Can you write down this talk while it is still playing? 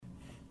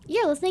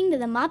You're listening to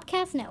the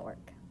Mobcast Network.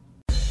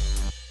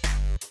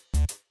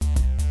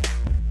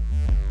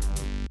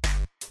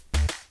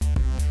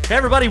 Hey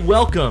everybody,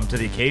 welcome to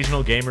the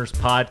Occasional Gamers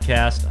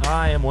Podcast.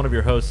 I am one of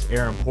your hosts,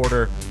 Aaron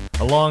Porter,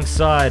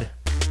 alongside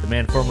the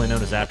man formerly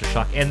known as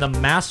Aftershock and the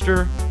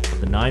master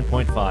of the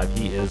 9.5.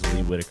 He is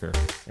Lee Whitaker.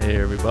 Hey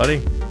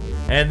everybody.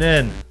 And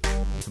then,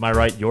 to my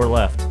right, your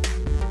left,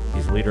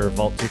 he's leader of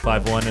Vault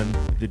 251 and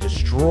the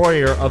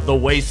destroyer of the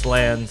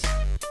wastelands.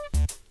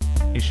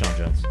 He's Shawn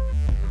Jones.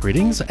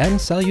 Greetings and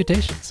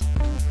salutations.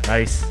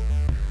 Nice.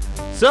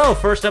 So,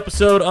 first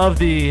episode of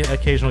the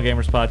Occasional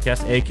Gamers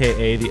Podcast,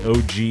 a.k.a. the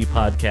OG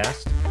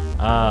podcast.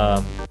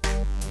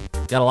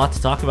 Got a lot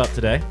to talk about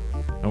today,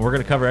 and we're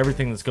going to cover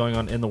everything that's going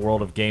on in the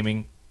world of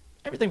gaming.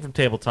 Everything from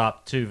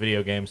tabletop to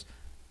video games.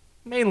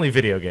 Mainly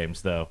video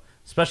games, though,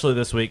 especially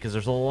this week, because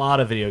there's a lot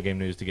of video game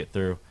news to get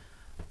through.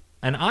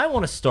 And I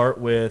want to start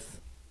with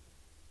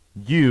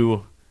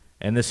you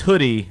and this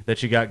hoodie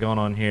that you got going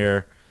on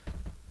here.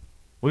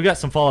 We've got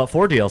some Fallout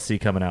 4 DLC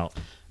coming out.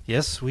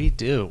 Yes, we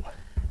do.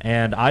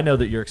 And I know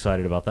that you're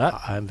excited about that.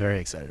 I'm very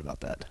excited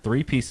about that.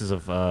 3 pieces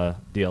of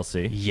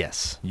DLC.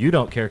 Yes. You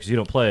don't care because you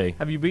don't play.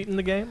 Have you beaten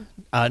the game?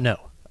 No.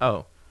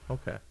 Oh,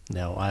 okay.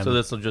 No, So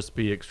this will just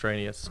be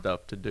extraneous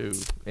stuff to do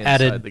inside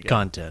added the game.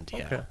 content,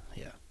 yeah. Okay.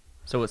 Yeah.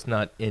 So it's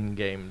not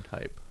in-game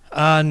type.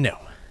 No.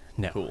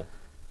 Cool.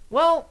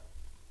 Well,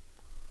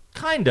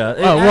 kinda.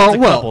 It Oh, adds a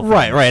couple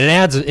right.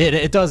 things.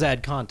 It does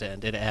add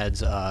content. It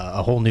adds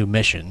a whole new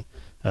mission,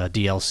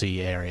 DLC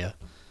area.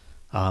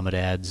 It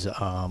adds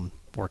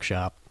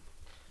workshop,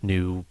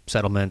 new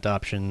settlement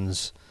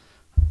options,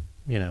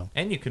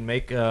 And you can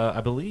make,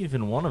 I believe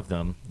in one of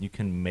them, you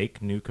can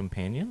make new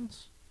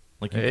companions.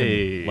 Like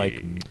you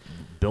can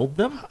build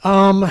them.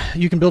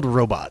 You can build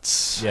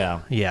robots. Yeah.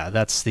 Yeah,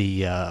 that's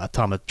the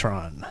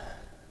automatron.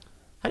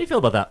 How do you feel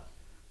about that?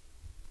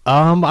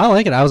 I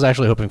like it. I was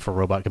actually hoping for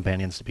robot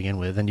companions to begin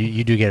with, and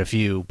you do get a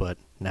few, but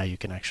now you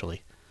can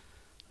actually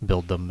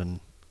build them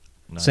and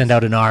send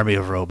out an army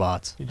of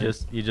robots. You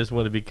just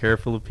want to be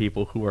careful of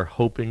people who are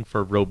hoping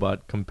for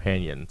robot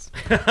companions.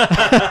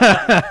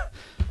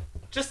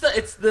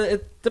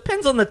 It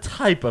depends on the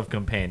type of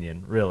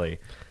companion, really.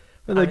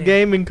 The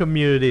gaming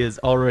community is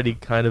already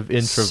kind of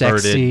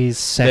introverted.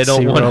 Sexy they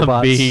don't want to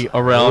robots. be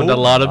around a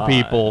lot of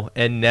people,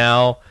 and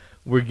now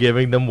we're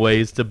giving them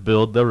ways to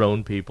build their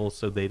own people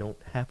so they don't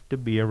have to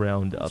be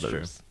around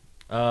others.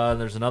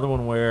 There's another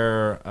one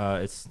where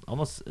it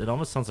almost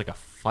sounds like a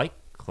Fight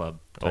Club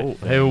type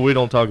thing. Hey, we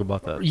don't talk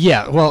about that.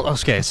 Yeah, well,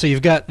 okay, so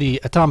you've got the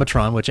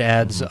automatron, which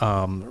adds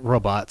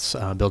robots,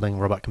 building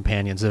robot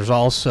companions. There's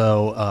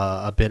also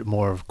a bit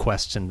more of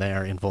quests in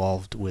there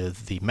involved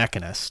with the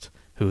mechanist,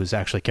 who's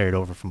actually carried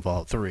over from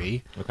Fallout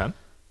 3. Okay.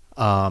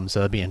 So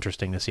that'd be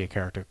interesting to see a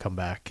character come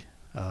back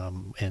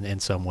in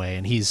some way.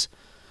 And he's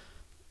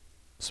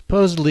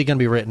supposedly going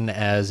to be written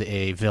as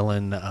a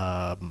villain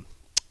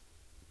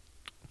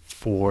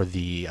for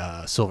the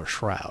Silver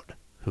Shroud,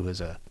 who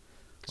is a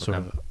sort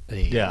of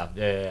a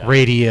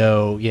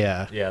radio,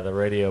 the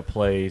radio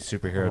play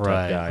superhero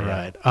type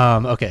guy.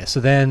 Right. Okay, so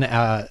then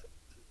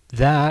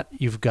that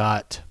you've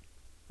got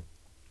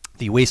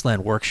the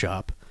Wasteland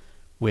Workshop,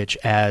 which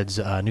adds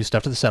new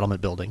stuff to the settlement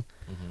building,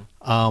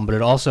 but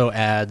it also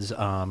adds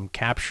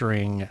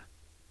capturing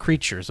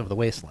creatures of the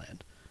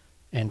wasteland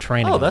and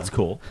training. Oh, that's them.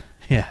 cool.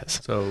 Yes.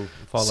 So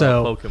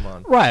Fallout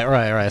Pokemon.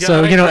 Right.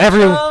 So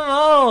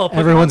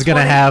everyone's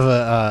gonna have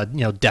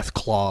a death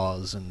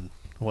claws and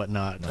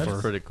whatnot.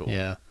 That's pretty cool.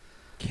 Yeah.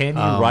 Can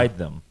you ride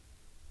them?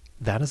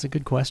 That is a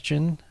good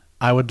question.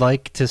 I would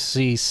like to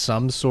see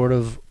some sort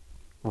of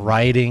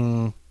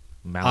riding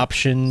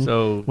option.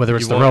 So whether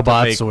it's you the want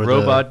robots to make or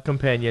robot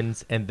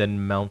companions and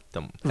then mount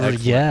them.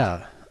 Excellent.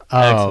 Yeah.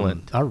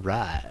 Excellent. All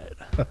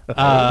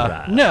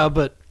right. No,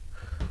 but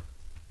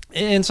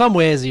in some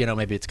ways,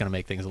 maybe it's going to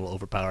make things a little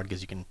overpowered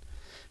because it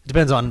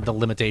depends on the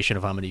limitation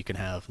of how many you can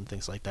have and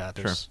things like that.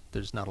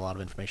 There's not a lot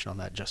of information on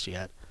that just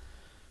yet.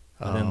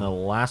 And then the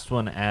last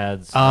one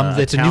adds...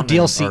 it's a new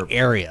DLC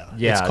area.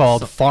 Yeah, it's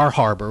called Far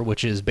Harbor,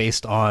 which is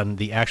based on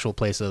the actual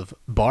place of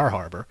Bar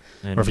Harbor.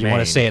 Or if you want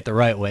to say it the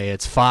right way,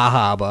 it's Far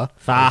Harbor.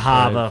 Far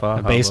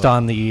Harbor. Based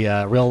on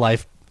the real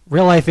life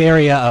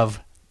area of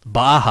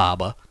Bar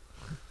Harbor.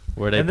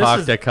 Where they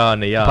parked their car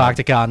in the yard. Parked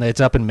a car, and it's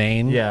up in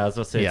Maine. Yeah, I was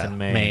going to say it's in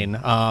Maine.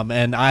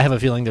 And I have a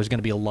feeling there's going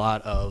to be a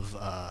lot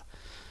of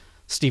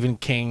Stephen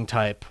King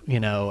type,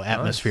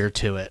 atmosphere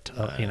to it.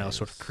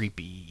 Sort of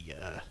creepy,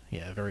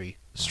 very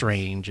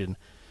strange, and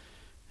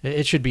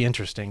it should be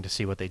interesting to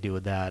see what they do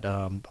with that.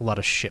 A lot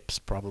of ships,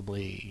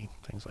 probably,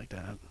 things like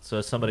that. So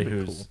as somebody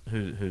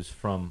who's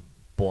from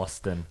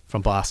Boston.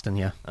 From Boston,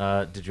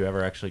 yeah. Did you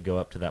ever actually go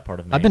up to that part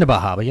of Maine? I've been to Bar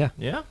Harbor, yeah.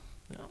 Yeah?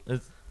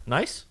 It's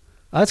nice?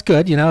 That's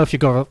good, if you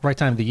go right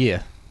time of the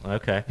year.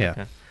 Okay. Yeah.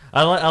 Okay.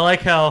 I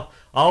like how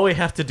all we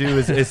have to do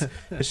is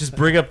just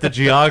bring up the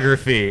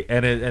geography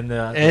and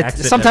the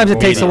accent. Sometimes it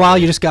takes a while.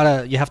 You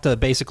have to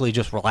basically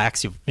just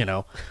relax.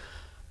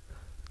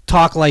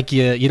 talk like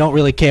you don't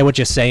really care what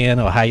you're saying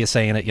or how you're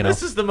saying it.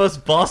 This is the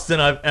most Boston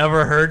I've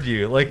ever heard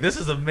you. Like, this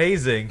is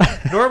amazing.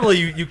 Normally,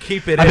 you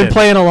keep it I've in. been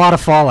playing a lot of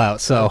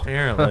Fallout, so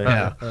Apparently.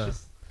 Yeah.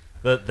 Just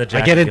the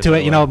I get into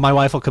it. jacket My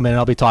wife will come in and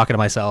I'll be talking to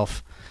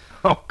myself.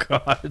 Oh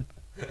God.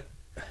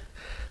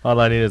 All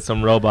I need is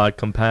some robot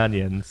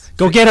companions.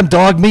 Go get him,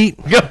 dog meat.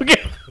 Go get.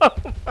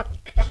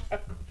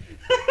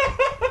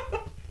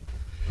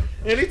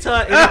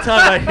 Anytime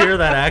I hear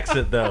that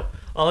accent, though,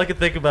 all I can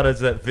think about is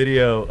that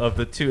video of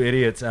the two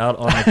idiots out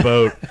on the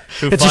boat.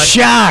 It's a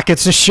shark.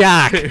 It's a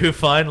shark. Who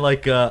find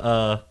like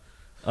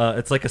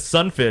it's like a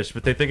sunfish,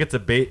 but they think it's a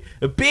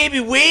baby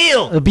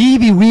whale. A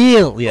baby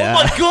wheel. Yeah.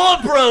 Oh my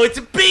god, bro! It's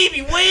a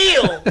baby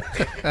whale.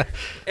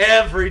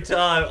 Every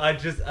time I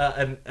just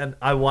and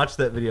I watch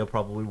that video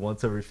probably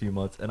once every few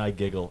months, and I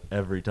giggle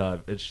every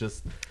time. It's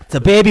just It's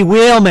a baby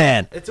wheel,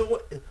 man. it's a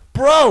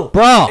bro.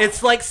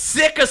 It's like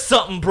sick or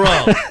something,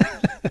 bro.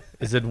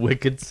 Is it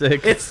wicked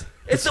sick? It's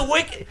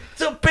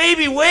a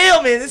baby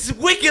whale, man. This is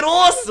wicked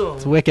awesome.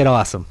 It's wicked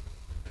awesome.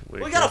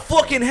 We gotta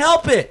fucking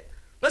help it.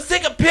 Let's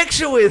take a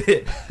picture with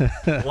it.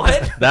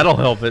 What? That'll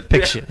help it.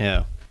 Picture.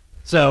 Yeah.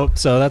 So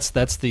that's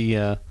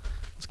the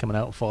what's coming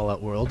out in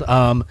Fallout World.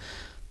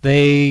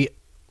 They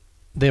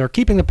are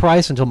keeping the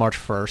price until March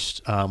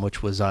 1st,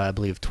 which was I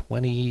believe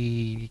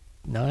 $29.99,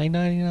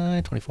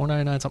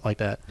 $24.99, something like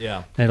that. Yeah.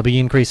 And it'll be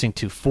increasing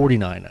to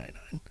 $49.99.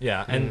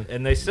 Yeah,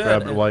 and they said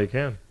Grab it while you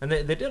can. And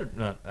they did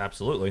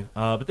absolutely,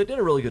 but they did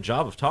a really good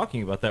job of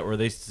talking about that. Where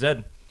they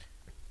said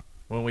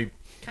when we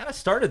kind of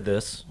started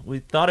this, we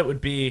thought it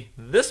would be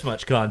this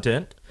much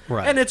content,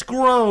 Right. and it's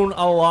grown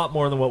a lot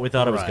more than what we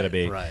thought it was going to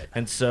be. Right.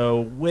 And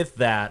so with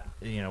that,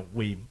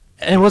 we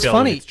what's feel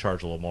funny we need to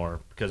charge a little more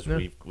because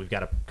we've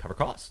got to cover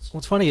costs.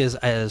 What's funny is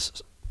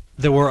as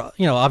there were,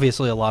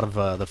 obviously a lot of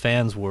the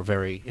fans were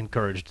very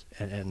encouraged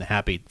and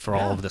happy for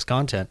all of this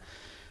content.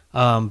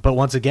 But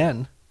once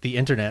again, the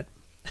internet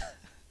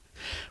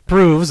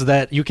proves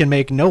that you can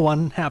make no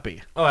one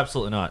happy. Oh,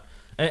 absolutely not.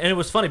 And it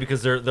was funny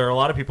because there are a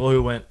lot of people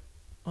who went,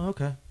 oh,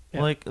 okay,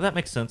 like that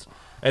makes sense.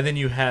 And then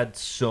you had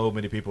so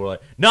many people who were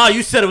like, no,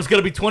 you said it was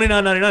going to be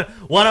 $29.99.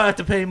 Why do I have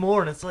to pay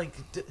more? And it's like,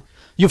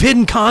 you've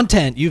hidden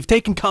content. You've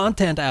taken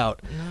content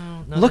out.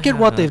 no, Look they at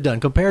what haven't. they've done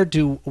compared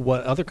to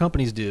what other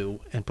companies do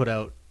and put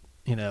out,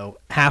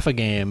 half a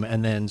game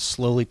and then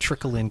slowly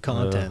trickle in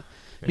content.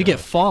 You get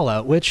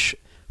Fallout, which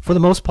for the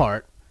most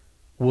part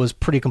was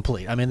pretty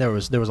complete. I mean, there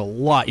was a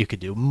lot you could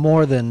do,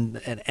 more than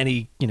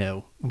any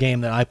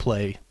game that I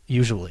play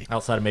usually.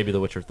 outside of maybe The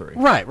Witcher 3.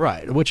 Right.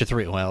 Witcher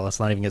 3. Well, let's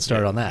not even get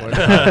started on that. We're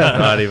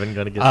not even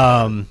gonna get.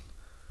 And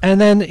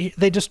then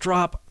they just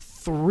drop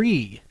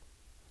 3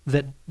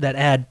 that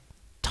add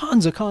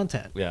tons of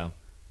content, Yeah.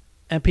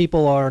 and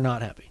people are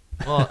not happy.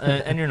 Well,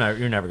 and you're never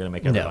going to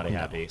make everybody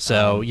happy.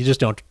 So you just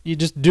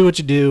do what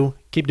you do,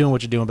 keep doing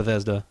what you do in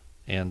Bethesda,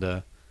 and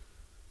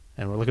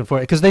we're looking for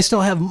it because they still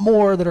have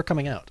more that are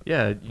coming out.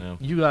 Yeah, No.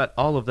 you got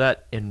all of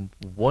that in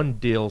one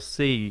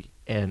DLC,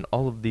 and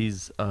all of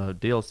these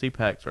DLC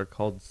packs are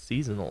called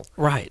seasonal.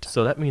 Right.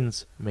 So that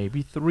means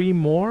maybe 3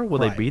 more? Will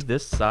Right. they be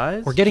this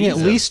size? We're getting Jesus.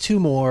 at least 2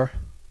 more,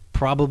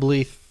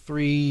 probably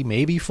 3,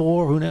 maybe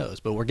 4, who knows?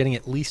 But we're getting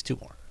at least 2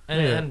 more.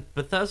 And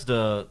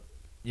Bethesda,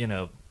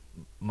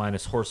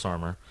 minus horse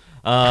armor,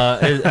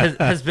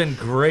 has been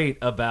great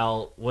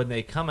about when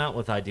they come out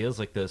with ideas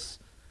like this,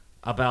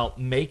 about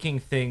making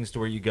things to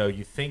where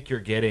you think you're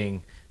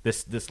getting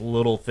this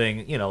little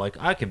thing, like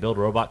I can build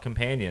robot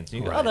companions.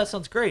 And you go, oh, that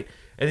sounds great.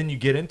 And then you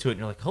get into it and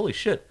you're like, holy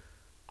shit,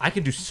 I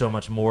can do so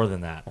much more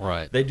than that.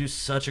 Right. They do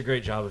such a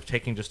great job of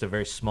taking just a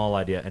very small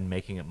idea and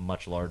making it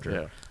much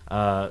larger.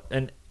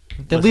 And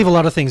They leave a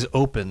lot of things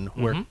open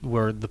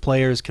where the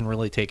players can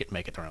really take it and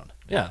make it their own.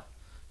 yeah.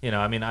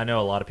 I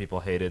know a lot of people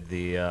hated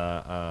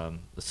the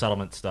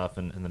settlement stuff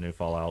in the new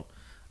Fallout.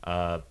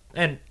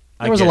 And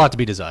There was a lot to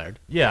be desired.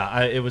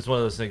 Yeah, it was one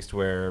of those things to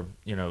where,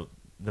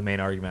 the main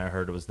argument I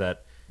heard was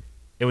that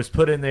it was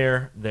put in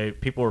there,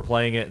 people were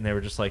playing it, and they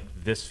were just like,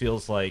 this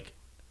feels like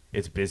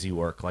it's busy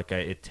work. Like,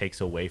 it takes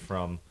away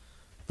from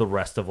the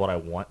rest of what I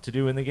want to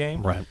do in the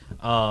game. Right.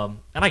 And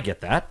I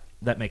get that.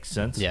 That makes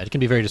sense. Yeah, it can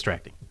be very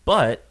distracting.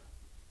 But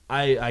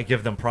I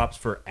give them props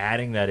for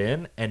adding that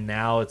in, and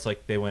now it's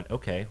like they went,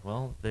 okay,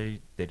 well, they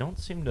don't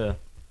seem to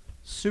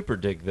super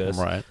dig this.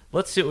 Right.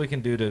 Let's see what we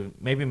can do to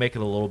maybe make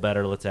it a little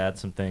better. Let's add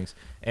some things.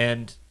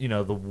 And,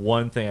 the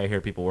one thing I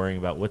hear people worrying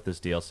about with this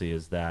DLC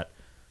is that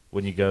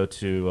when you go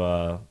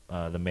to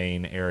the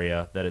main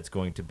area, that it's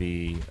going to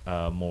be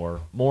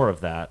more of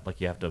that.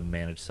 Like, you have to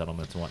manage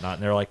settlements and whatnot.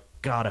 And they're like,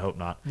 God, I hope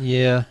not.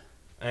 Yeah.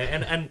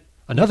 And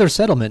Another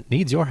settlement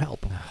needs your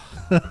help.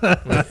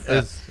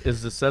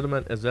 Is the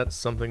settlement, is that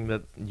something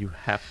that you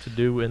have to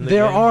do in the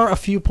There game? are a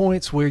few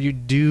points where you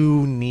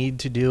do need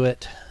to do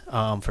it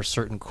for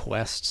certain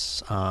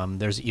quests.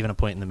 There's even a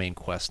point in the main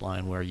quest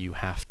line where you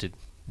have to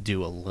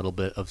do a little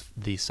bit of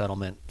the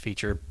settlement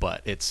feature,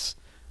 but it's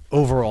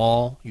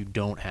overall you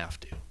don't have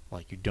to.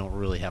 Like, you don't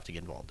really have to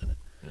get involved in it.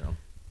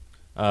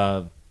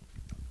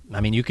 I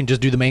mean, you can just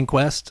do the main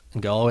quest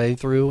and go all the way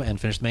through and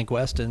finish the main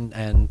quest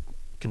and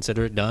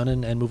consider it done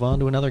and move on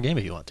to another game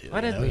if you want to.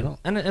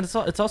 And it's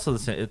also the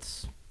same.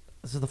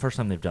 This is the first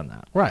time they've done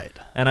that. Right.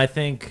 And I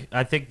think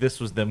this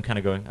was them kind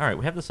of going, all right,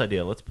 we have this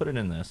idea. Let's put it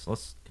in this.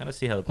 Let's kind of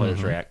see how the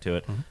players react to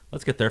it.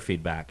 Let's get their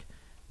feedback.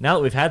 Now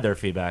that we've had their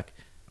feedback,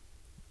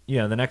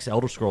 the next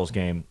Elder Scrolls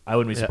game, I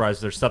wouldn't be surprised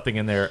if there's something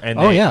in there. And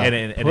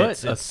put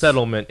it's a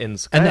settlement in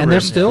Skyrim and they're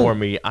still, for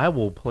me. I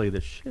will play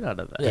the shit out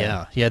of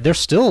that. Yeah. They're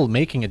still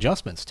making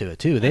adjustments to it,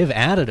 too. They've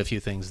added a few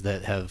things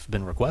that have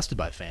been requested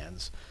by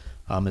fans.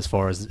 As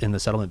far as in the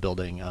settlement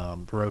building,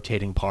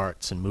 rotating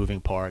parts and moving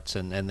parts,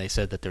 and they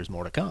said that there's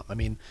more to come. I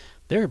mean,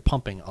 they're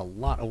pumping a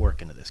lot of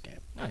work into this game.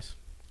 Nice.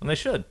 And they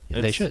should.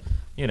 They should.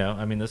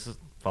 This is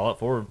Fallout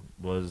 4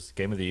 was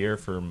Game of the Year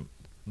for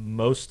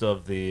most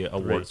of the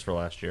awards for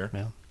last year.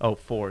 Yeah. Oh,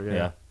 4,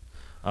 yeah.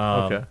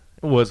 Okay.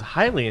 It was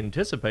highly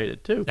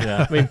anticipated, too.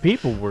 Yeah. I mean,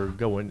 people were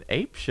going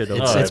apeshit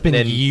over it. It's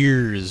been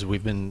years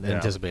we've been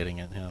anticipating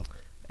it.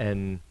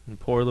 And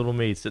poor little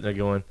me sitting there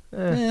going,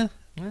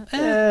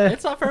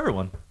 it's not for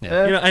everyone.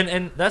 Yeah.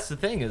 And that's the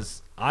thing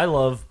is, I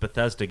love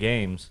Bethesda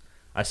games.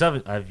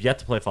 I've yet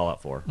to play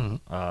Fallout 4.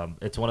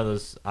 It's one of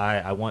those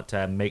I want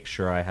to make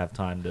sure I have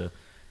time to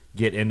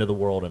get into the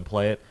world and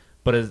play it.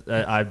 But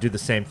I do the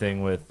same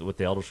thing with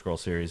the Elder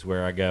Scrolls series,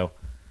 where I go,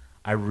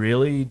 I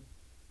really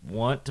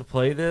want to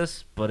play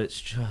this, but it's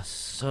just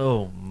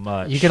so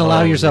much. You can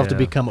allow yourself to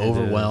become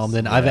overwhelmed,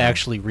 and I've Yeah.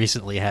 actually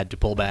recently had to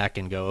pull back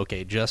and go,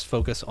 okay, just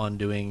focus on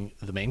doing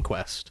the main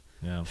quest.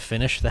 Yeah.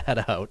 Finish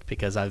that out,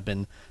 because I've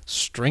been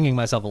stringing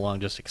myself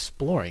along just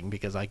exploring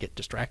because I get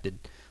distracted.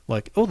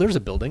 Like, oh, there's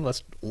a building.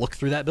 Let's look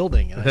through that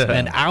building. And I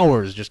spend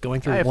hours just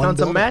going through I one found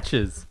building. some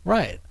matches.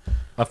 Right.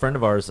 A friend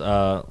of ours,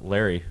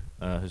 Larry,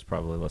 who's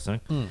probably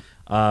listening,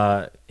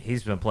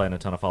 he's been playing a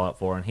ton of Fallout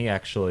 4, and he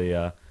actually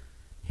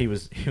he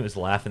was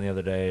laughing the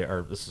other day,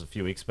 or this is a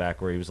few weeks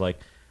back, where he was like,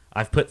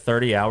 I've put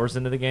 30 hours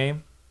into the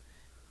game,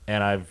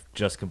 and I've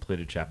just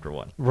completed chapter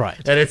 1. Right.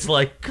 And it's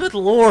like, good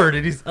Lord.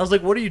 And I was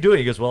like, what are you doing?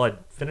 He goes, well, I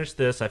finished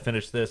this, I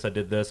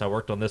did this, I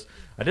worked on this.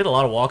 I did a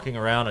lot of walking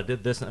around, I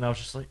did this, and I was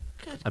just like,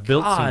 good I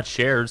built some God,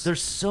 chairs.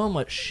 there's so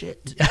much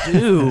shit to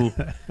do.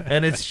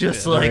 And it's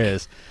just like, there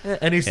is.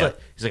 and he's like,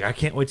 I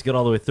can't wait to get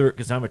all the way through it,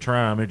 because I'm going to try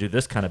and I'm going to do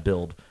this kind of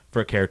build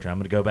for a character. I'm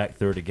going to go back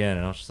through it again.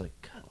 And I was just like,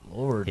 good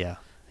Lord. Yeah.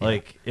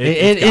 Like,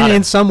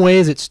 in some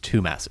ways, it's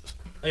too massive.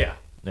 Yeah.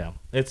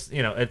 It's,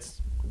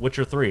 it's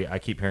Witcher 3. I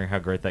keep hearing how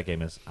great that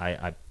game is.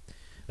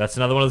 That's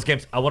another one of those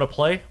games I want to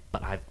play,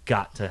 but I've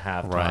got to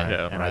have time,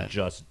 and I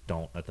just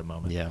don't at the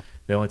moment. Yeah.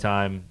 The only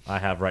time I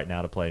have right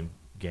now to play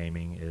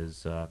gaming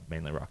is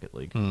mainly Rocket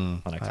League.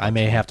 On Xbox I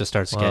may One. have to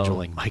start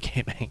scheduling my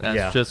gaming.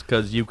 That's just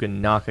because you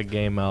can knock a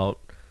game out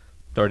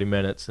 30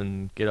 minutes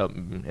and get up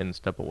and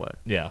step away.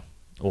 Yeah.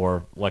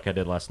 Or like I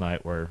did last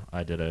night, where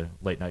I did a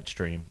late night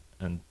stream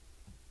and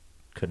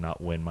could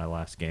not win my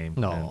last game.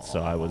 No. And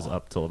so I was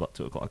up till about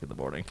 2 o'clock in the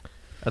morning.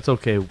 That's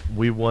okay.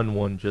 We won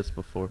one just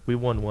before. We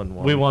won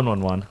 1-1. We won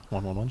 1-1.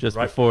 1-1-1. Just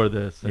Right. before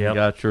this. And Yep. you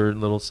got your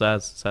little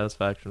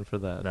satisfaction for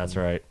that. That's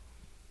right.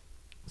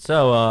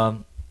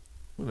 So,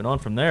 moving on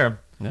from there,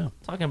 Yeah.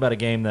 talking about a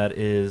game that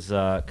is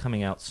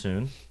coming out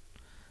soon.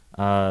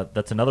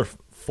 That's another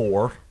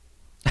 4.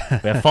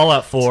 We have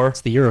Fallout 4. It's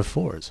the year of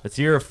 4s. It's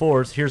the year of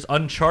 4s. Here's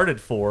Uncharted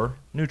 4.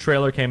 New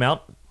trailer came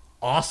out.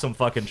 Awesome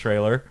fucking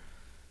trailer.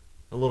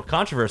 A little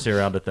controversy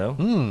around it, though.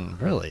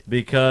 Really?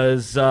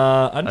 Because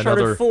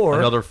Uncharted 4...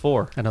 Another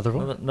 4. Another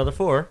one? Another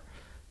 4.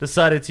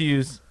 Decided to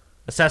use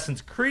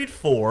Assassin's Creed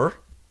 4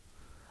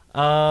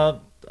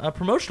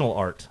 promotional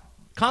art,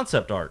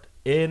 concept art,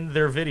 in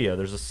their video.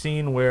 There's a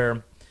scene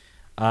where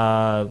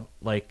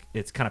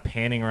it's kind of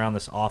panning around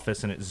this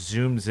office, and it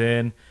zooms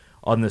in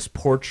on this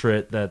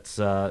portrait that's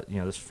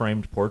this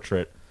framed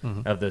portrait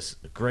of this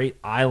great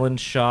island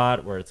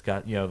shot where it's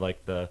got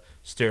like the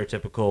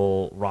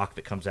stereotypical rock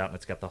that comes out, and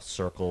it's got the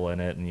circle in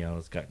it, and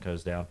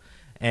goes down,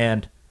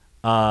 and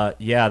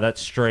that's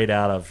straight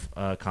out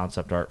of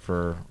concept art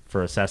for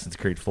Assassin's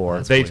Creed 4.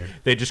 That's they weird.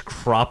 they just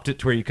cropped it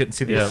to where you couldn't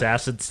see the Yeah.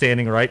 assassin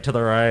standing right to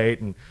the right,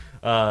 and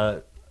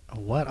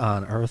What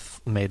on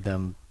earth made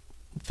them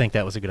think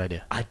that was a good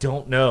idea? I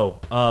don't know,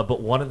 but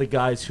one of the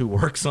guys who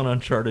works on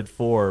Uncharted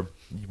 4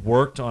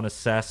 worked on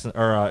Assassin,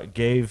 or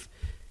gave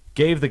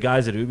the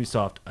guys at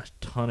Ubisoft a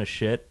ton of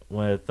shit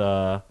with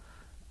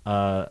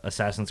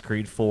Assassin's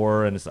Creed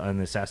 4 and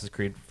the Assassin's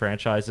Creed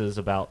franchises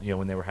about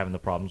when they were having the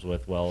problems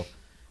with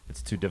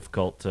it's too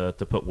difficult to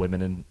put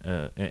women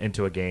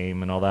into a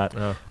game and all that.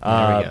 There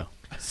we go.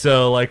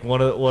 So like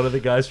one of the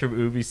guys from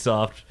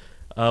Ubisoft,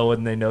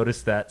 when they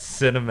noticed that,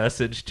 sent a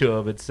message to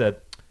him and said,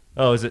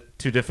 "Oh, is it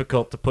too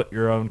difficult to put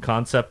your own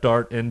concept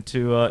art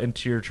into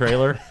your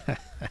trailer?"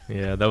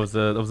 Yeah, that was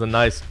a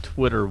nice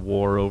Twitter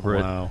war over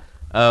it. Wow.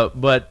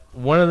 But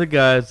one of the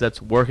guys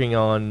that's working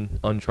on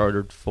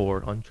Uncharted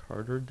 4,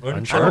 Uncharted? I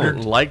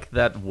don't like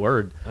that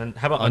word. And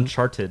how about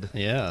Uncharted?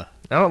 Yeah.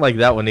 I don't like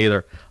that one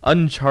either.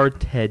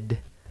 Uncharted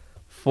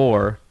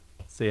 4.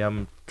 See,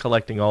 I'm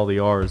collecting all the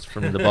R's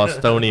from the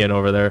Bostonian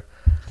over there.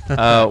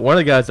 One of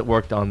the guys that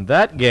worked on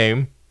that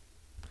game,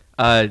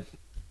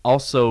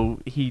 also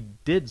he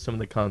did some of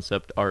the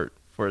concept art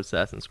for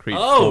Assassin's Creed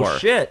 4. Oh,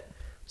 shit.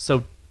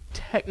 So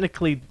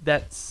technically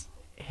that's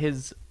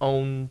his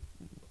own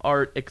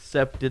art,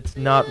 except it's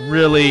not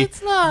really.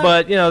 It's not.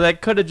 But,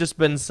 that could have just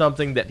been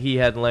something that he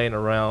had laying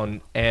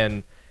around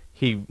and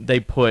they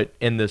put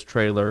in this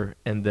trailer,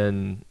 and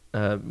then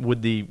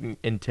with the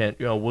intent,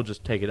 we'll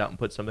just take it out and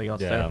put something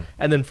else there,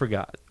 and then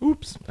forgot.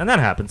 Oops. And that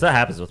happens. That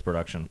happens with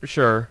production.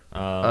 Sure.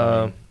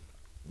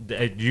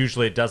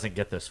 Usually it doesn't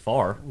get this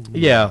far.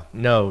 Yeah,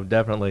 no,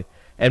 definitely.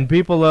 And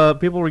people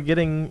were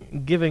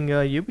giving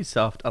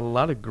Ubisoft a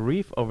lot of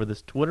grief over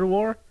this Twitter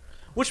war.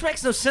 Which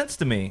makes no sense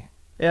to me.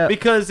 Yeah.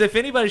 Because if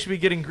anybody should be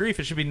getting grief,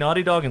 it should be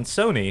Naughty Dog and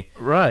Sony.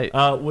 Right.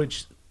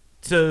 Which,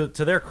 to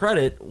their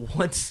credit,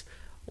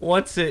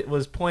 once it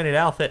was pointed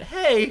out that,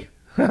 hey,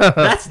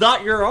 that's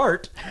not your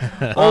art.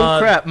 Oh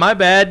crap! My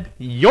bad.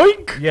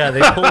 Yoink. Yeah,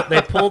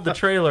 they pulled the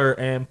trailer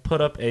and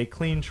put up a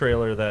clean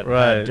trailer that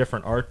had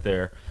different art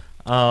there,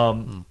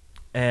 and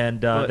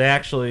they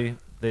actually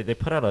they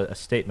put out a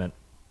statement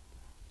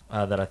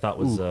that I thought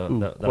was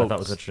that I thought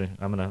was interesting.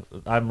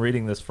 I'm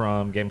reading this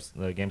from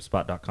the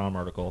GameSpot.com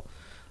article.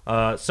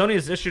 Sony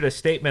has issued a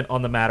statement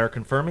on the matter,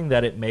 confirming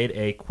that it made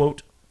a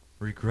quote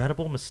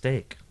regrettable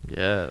mistake.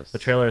 Yes. The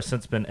trailer has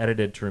since been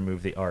edited to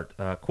remove the art.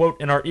 Quote,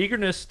 in our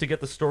eagerness to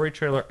get the story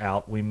trailer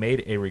out, we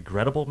made a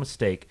regrettable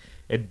mistake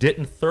and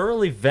didn't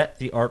thoroughly vet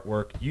the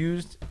artwork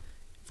used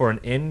for an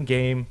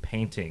in-game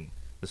painting,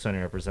 the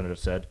Sony representative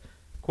said.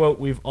 Quote,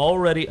 we've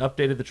already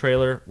updated the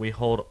trailer. We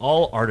hold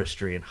all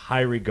artistry in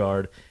high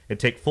regard and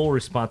take full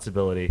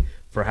responsibility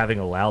for having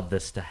allowed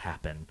this to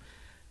happen.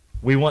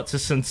 We want to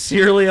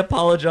sincerely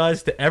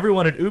apologize to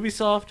everyone at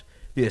Ubisoft,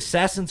 the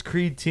Assassin's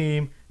Creed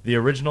team, the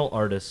original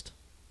artist,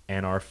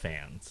 and our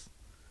fans.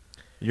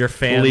 Your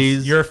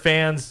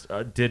fans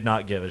did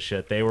not give a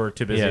shit. They were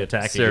too busy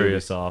attacking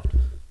Ubisoft.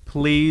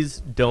 Please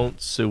don't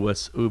sue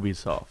us,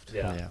 Ubisoft.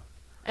 Yeah.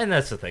 And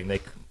that's the thing.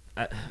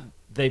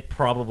 They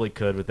probably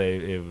could, but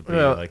it would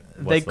be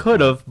they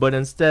could have, but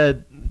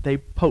instead they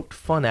poked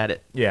fun at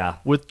it. Yeah.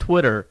 With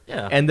Twitter.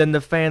 Yeah. And then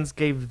the fans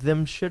gave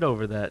them shit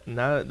over that.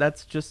 Now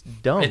that's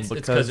just dumb. It's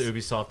because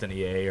Ubisoft and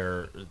EA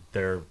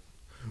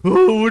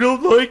we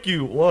don't like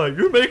you. Why?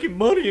 You're making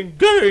money in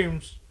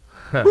games.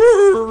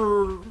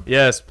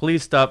 Yes,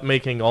 please stop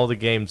making all the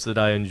games that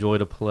I enjoy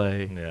to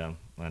play. Yeah,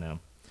 I know.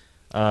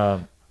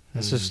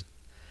 It's just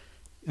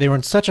they were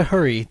in such a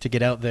hurry to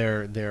get out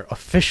their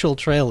official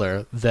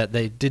trailer that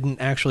they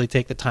didn't actually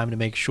take the time to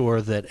make sure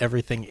that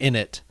everything in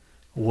it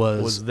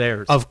was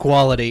theirs, of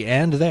quality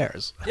and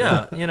theirs.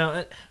 Yeah,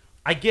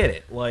 I get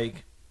it.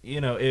 Like,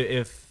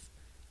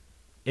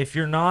 if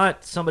you're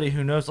not somebody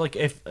who knows, like,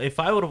 if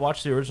I would have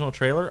watched the original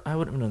trailer, I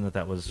wouldn't have known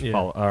that was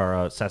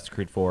Assassin's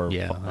Creed 4.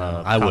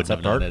 I wouldn't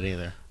have known it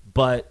either.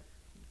 But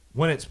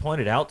when it's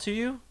pointed out to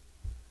you,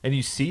 and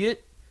you see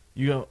it,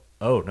 you go,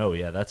 "Oh no,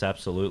 yeah, that's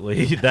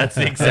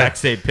the exact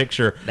same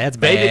picture." That's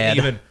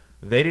bad.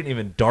 They didn't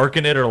even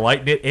darken it or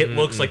lighten it. It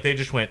looks like they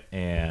just went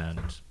and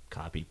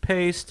copy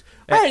paste.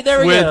 All right, there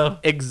we go.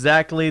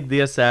 Exactly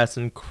the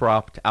assassin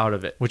cropped out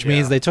of it, which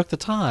means they took the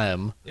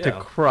time to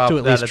crop to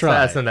at that least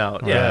assassin try.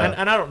 out. Yeah,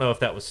 and I don't know if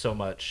that was so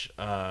much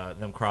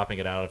them cropping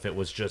it out, if it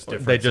was just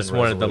difference they just in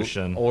wanted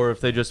resolution. or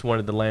if they just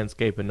wanted the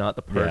landscape and not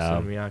the person. Yeah.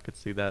 I mean, I could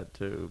see that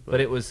too.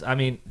 But it was,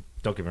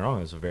 don't get me wrong,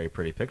 it was a very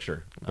pretty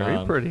picture.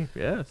 Very pretty,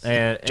 yes.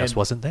 And Just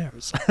wasn't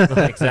theirs.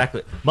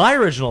 Exactly. My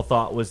original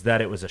thought was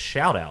that it was a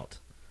shout out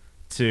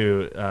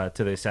to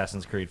the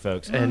Assassin's Creed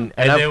folks, and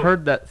I've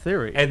heard that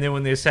theory. And then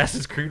when the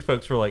Assassin's Creed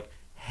folks were like,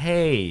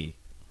 "Hey,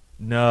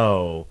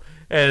 no,"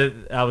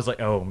 and I was like,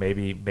 "Oh,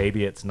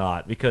 maybe it's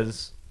not,"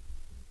 because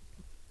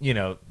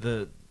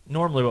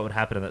normally what would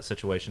happen in that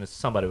situation is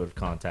somebody would have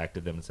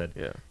contacted them and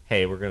said,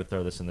 "Hey, we're going to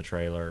throw this in the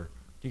trailer.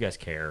 Do you guys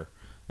care?"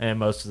 And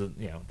most of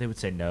the, they would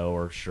say no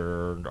or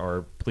sure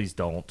or please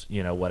don't,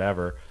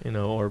 whatever.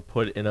 Or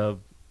put in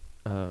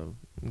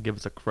give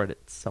us a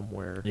credit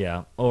somewhere.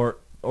 Yeah. Or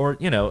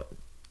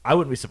I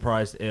wouldn't be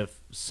surprised if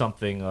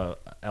something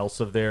else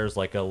of theirs,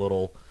 like a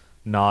little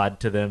nod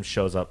to them,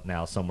 shows up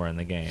now somewhere in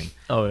the game.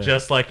 Oh, yeah.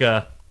 Just like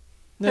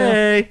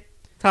hey,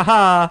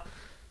 haha.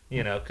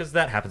 Because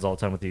that happens all the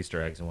time with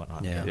Easter eggs and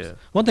whatnot. Yeah.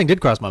 One thing did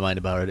cross my mind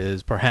about it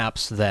is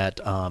perhaps that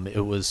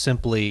it was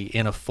simply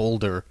in a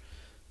folder,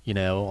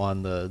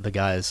 on the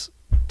guy's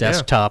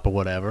desktop or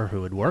whatever,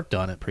 who had worked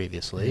on it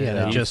previously, and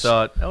it just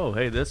thought, oh,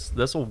 hey, this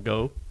will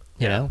go.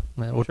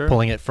 We're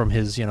pulling it from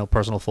his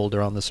personal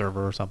folder on the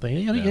server or something.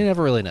 You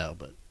never really know,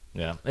 but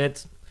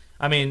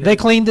they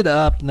cleaned it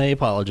up and they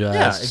apologized.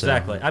 Yeah,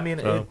 exactly.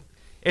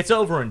 It's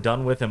over and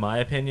done with, in my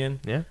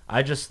opinion. Yeah.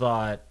 I just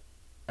thought,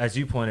 as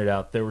you pointed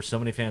out, there were so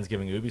many fans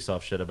giving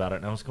Ubisoft shit about it,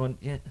 and I was going,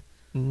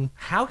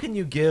 how can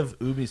you give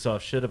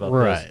Ubisoft shit about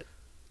this?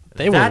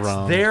 They were That's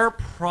wrong. their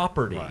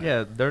property. Right.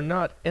 Yeah, they're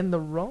not in the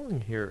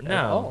wrong here at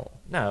all.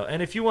 No,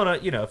 and if you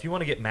want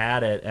to get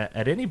mad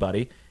at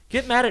anybody,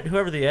 get mad at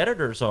whoever the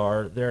editors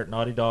are there at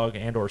Naughty Dog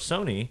and or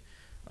Sony,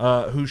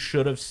 who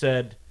should have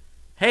said,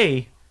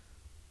 "Hey,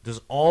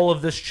 does all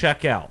of this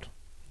check out?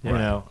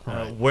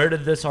 Where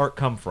did this art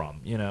come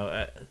from?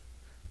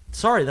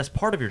 Sorry, that's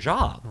part of your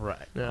job."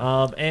 Right.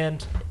 Yeah.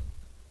 And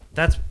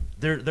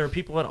there are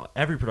people at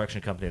every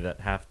production company that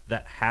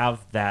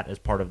have that as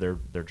part of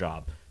their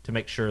job to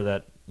make sure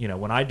that, you know,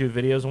 when I do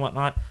videos and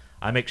whatnot,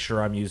 I make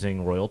sure I'm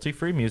using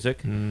royalty-free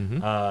music,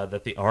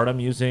 that the art I'm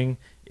using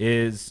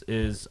is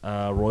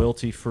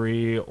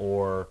royalty-free,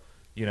 or,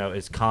 you know,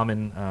 is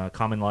common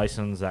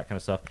license, that kind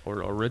of stuff, or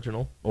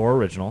original,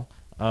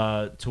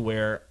 to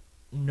where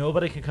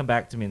nobody can come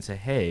back to me and say,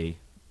 hey,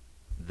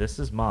 this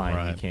is mine,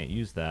 Right. you can't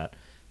use that,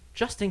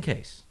 just in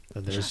case.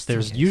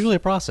 There's usually a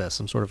process,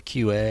 some sort of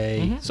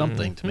QA,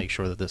 something to make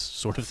sure that this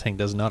sort of thing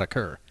does not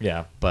occur.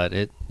 Yeah. But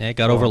it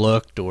got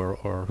overlooked,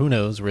 or who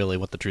knows really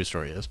what the true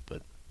story is.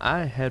 But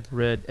I had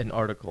read an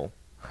article,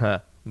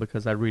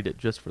 because I read it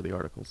just for the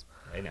articles,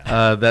 I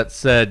know. that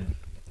said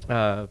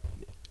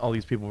all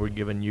these people were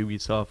giving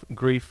Ubisoft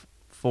grief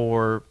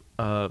for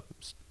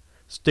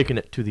sticking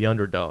it to the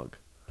underdog.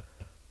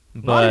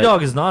 Naughty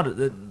Dog and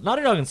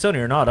Sony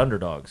are not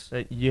underdogs.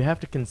 You have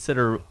to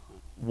consider,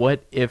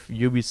 what if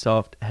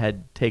Ubisoft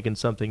had taken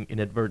something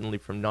inadvertently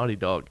from Naughty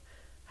Dog?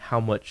 How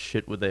much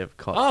shit would they have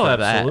cost? Oh, for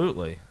that?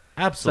 absolutely. So,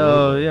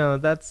 Absolutely. you know,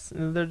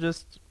 they're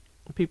just,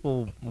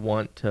 people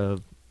want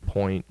to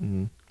point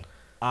and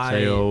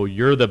say, oh,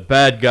 you're the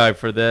bad guy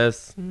for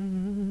this.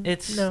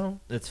 It's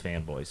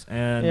fanboys.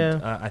 And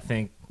Yeah. I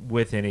think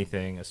with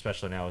anything,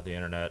 especially now with the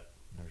internet,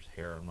 there's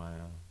hair on my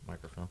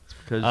microphone.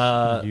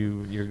 Because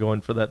you're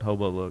going for that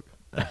hobo look.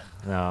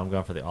 No, I'm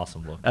going for the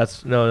awesome look.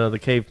 That's the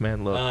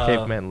caveman look.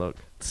 Caveman look.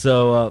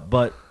 So,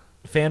 but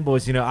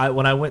fanboys, you know,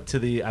 I went to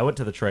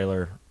the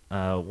trailer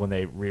when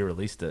they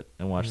re-released it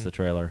and watched the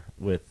trailer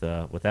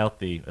without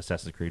the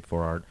Assassin's Creed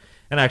 4 art.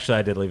 And actually,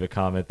 I did leave a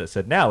comment that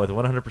said, now with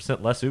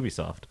 100% less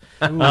Ubisoft.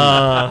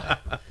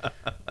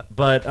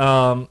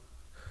 But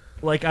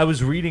like, I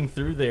was reading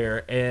through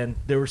there, and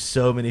there were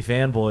so many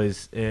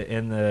fanboys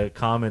in the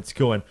comments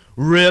going,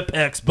 "Rip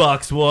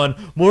Xbox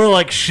One, more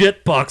like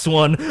shitbox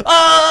One."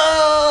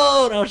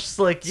 Oh, and I was just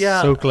like,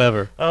 yeah. so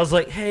clever. I was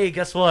like, hey,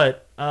 guess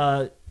what?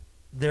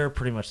 They're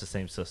pretty much the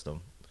same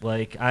system.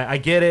 Like, I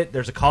get it.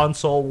 There's a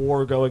console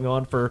war going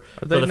on for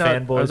the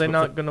fanboys. Are they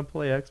not going to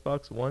play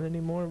Xbox One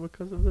anymore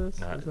because of this?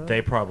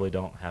 They probably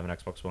don't have an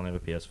Xbox One. They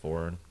have a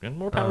PS4, and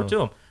more power to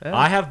them. Yeah.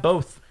 I have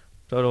both.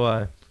 So do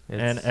I.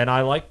 It's And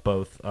I like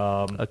both.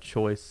 a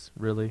choice,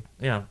 really.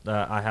 Yeah,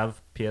 I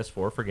have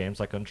PS4 for games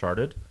like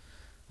Uncharted.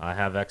 I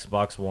have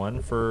Xbox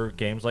One for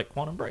games like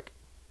Quantum Break.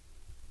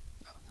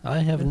 I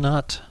have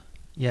not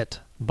yet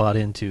bought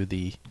into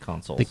the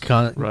Consoles.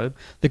 Right.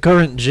 the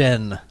current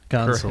gen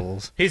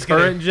consoles. He's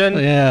Current gen?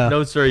 Yeah.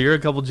 No, sir. You're a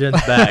couple gens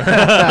back.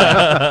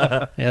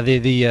 Yeah,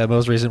 the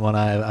most recent one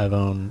I've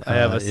owned. I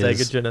have a is-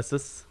 Sega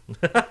Genesis.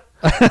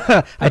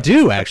 I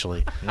do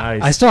actually.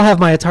 Nice. I still have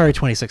my Atari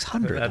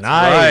 2600. That's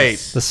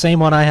Nice. The same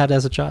one I had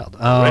as a child.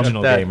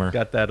 Original gamer.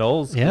 Got that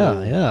old school.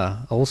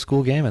 Yeah, old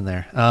school game in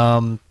there.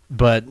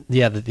 But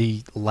yeah,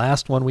 the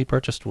last one we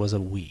purchased was a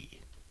Wii.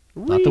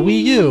 Not the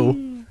Wii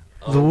U,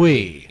 the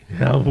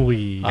Wii.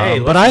 We. Hey,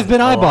 But I've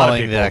been a lot of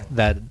eyeballing people-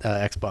 that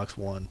Xbox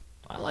One.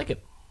 I like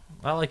it.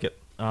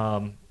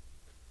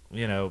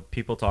 You know,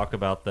 people talk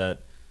about that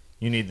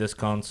you need this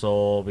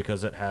console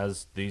because it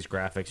has these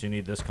graphics. You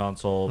need this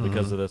console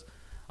because of this.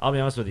 I'll be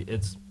honest with you.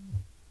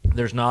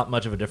 There's not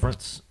much of a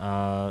difference,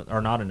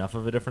 or not enough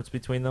of a difference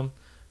between them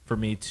for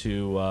me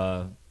to,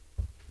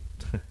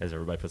 as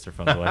everybody puts their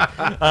phones away,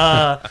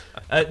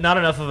 not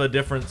enough of a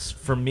difference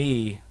for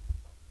me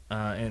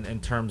in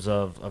terms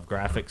of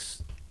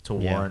graphics to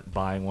warrant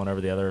buying one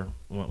over the other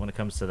when it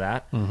comes to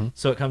that.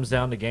 So it comes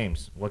down to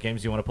games. What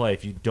games do you want to play?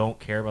 If you don't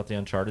care about the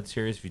Uncharted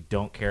series, if you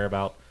don't care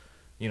about,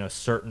 you know,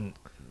 certain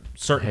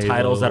Halo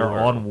titles that are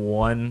or- on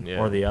one Yeah.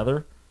 or the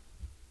other,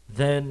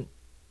 then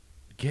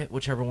get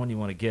whichever one you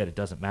want to get. It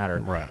doesn't matter.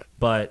 Right.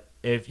 But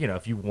if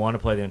you want to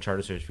play the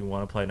Uncharted series, if you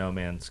want to play No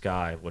Man's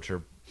Sky, which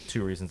are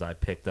two reasons I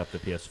picked up the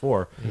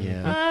PS4.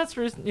 Yeah. That's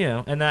the reason,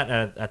 and that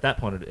at that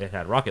point it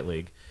had Rocket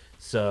League,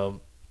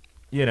 so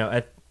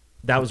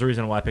that was the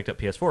reason why I picked up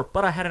PS4.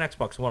 But I had an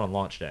Xbox One on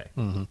launch day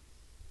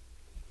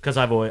because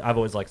I've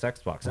always liked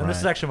Xbox, and this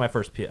is Right. actually my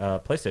first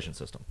PlayStation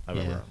system I've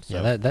ever owned.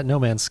 So, Yeah, that No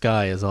Man's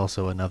Sky is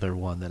also another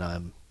one that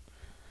I'm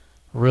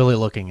really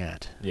looking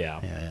at. yeah,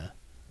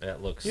 Yeah.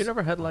 it looks. You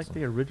never had like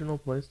awesome. the original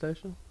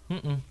PlayStation?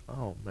 Mm-mm.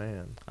 Oh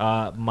man.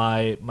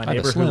 My Kinda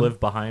neighbor who slim. lived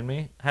behind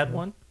me had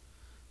one.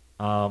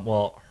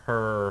 Well,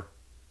 her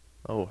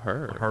Oh,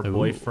 her. Ooh.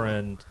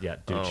 boyfriend, yeah,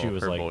 dude, Oh, she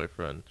was her like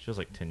boyfriend.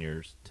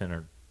 10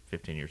 or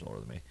 15 years older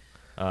than me.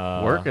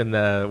 Working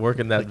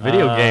that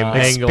video game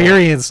angle.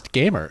 Experienced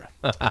gamer.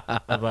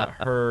 But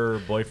her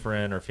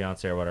boyfriend or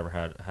fiance or whatever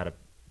had a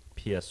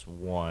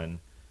PS1,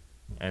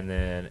 and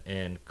then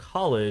in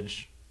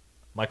college,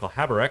 Michael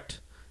Haberecht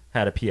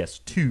had a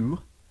PS2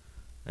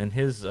 in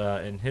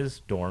his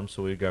dorm,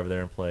 so we'd go over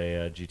there and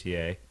play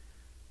GTA.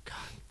 God,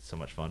 so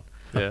much fun.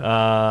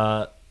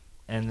 Yeah.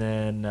 And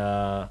then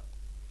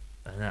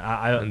And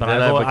I've then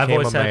I became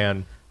always a had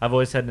man. I've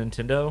always had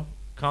Nintendo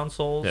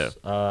consoles. Yeah.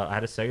 I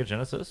had a Sega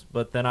Genesis,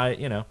 but then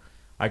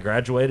I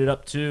graduated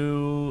up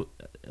to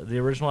the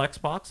original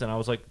Xbox, and I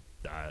was like,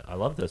 I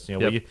love this. Yep.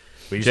 We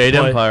used Jade to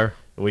play, Empire.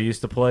 We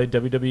used to play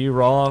WWE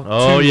Raw.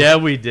 Oh, 2 yeah,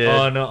 we did.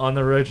 on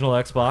the original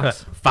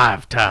Xbox.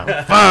 5 times.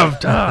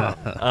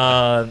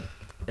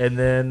 And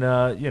then,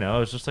 it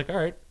was just like, all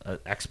right,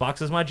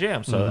 Xbox is my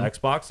jam. So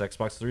Xbox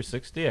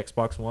 360,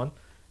 Xbox One.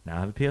 Now I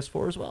have a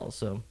PS4 as well.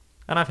 So,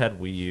 and I've had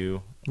Wii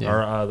U.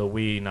 Or the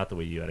Wii, not the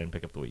Wii U. I didn't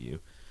pick up the Wii U.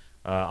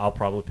 I'll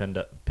probably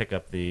pick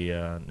up the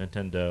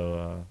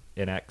Nintendo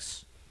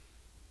NX.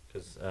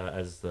 Because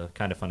as the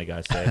kind of funny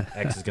guys say,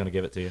 X is going to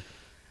give it to you.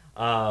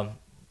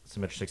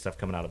 Some interesting stuff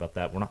coming out about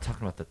that. We're not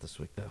talking about that this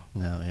week, though.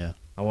 No, yeah.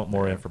 I want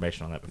more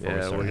information on that before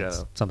we start.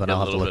 It's something I'll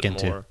have to look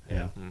into.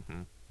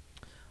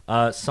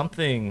 Yeah.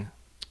 Something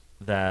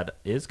that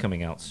is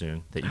coming out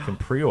soon that you can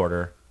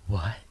pre-order.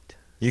 What?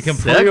 You can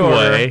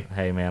pre-order.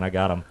 Hey, man, I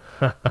got them.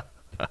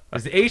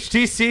 It's the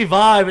HTC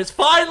Vive. It's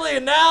finally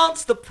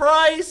announced. The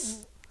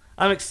price.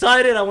 I'm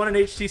excited. I want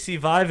an HTC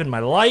Vive in my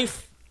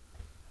life.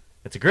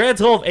 It's a grand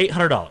total of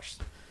 $800.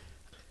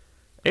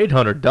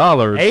 $800.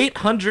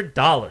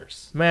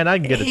 $800. Man, I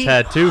can get a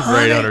tattoo for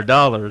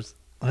 $800.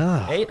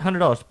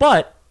 $800.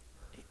 But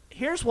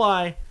here's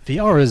why.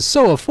 VR is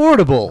so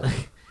affordable.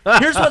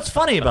 Here's what's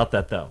funny about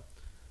that, though.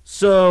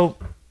 So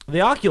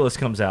the Oculus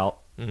comes out,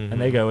 and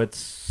they go, it's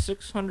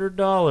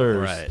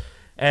 $600. Right.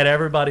 And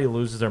everybody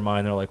loses their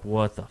mind. They're like,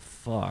 what the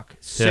fuck?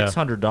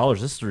 $600?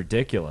 This is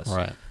ridiculous.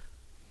 Right.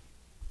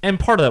 And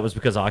part of that was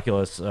because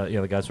Oculus,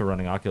 the guys who were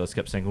running Oculus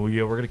kept saying, well,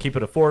 we're going to keep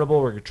it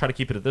affordable. We're going to try to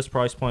keep it at this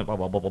price point, blah,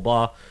 blah, blah, blah,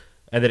 blah.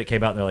 And then it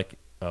came out, and they're like,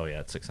 oh,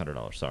 yeah, it's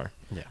 $600. Sorry.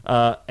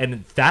 Yeah.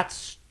 And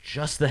that's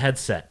just the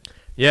headset.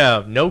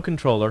 Yeah, no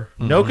controller.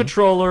 No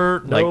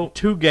controller. No. Like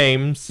 2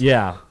 games.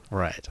 Yeah.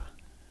 Right.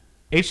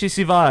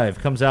 HTC Vive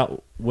comes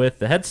out with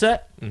the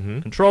headset,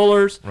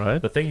 controllers,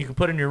 right, the thing you can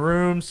put in your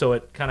room so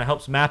it kind of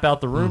helps map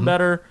out the room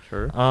better.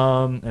 Sure.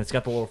 And it's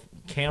got the little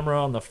camera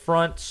on the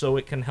front so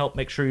it can help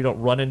make sure you don't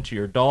run into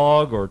your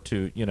dog or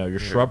to your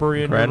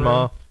shrubbery in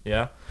grandma. your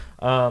room.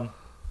 Yeah.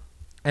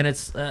 And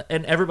it's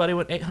and everybody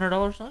went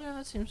 $800. Oh yeah,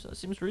 that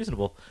seems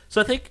reasonable.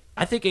 So I think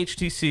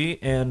HTC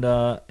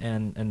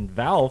and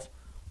Valve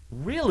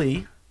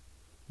really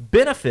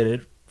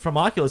benefited from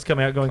Oculus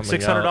coming out going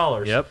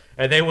 $600. Yep.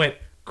 And they went,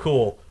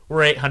 cool,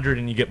 we're $800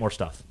 and you get more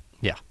stuff.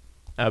 Yeah.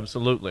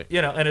 Absolutely.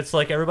 And it's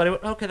like everybody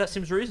went, okay, that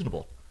seems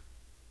reasonable.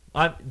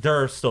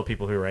 There are still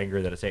people who are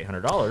angry that it's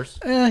 $800.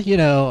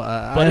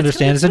 I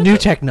understand. It's a new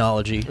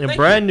technology. A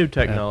brand new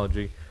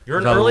technology. You're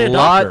an There's early a adopter.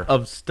 lot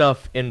of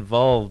stuff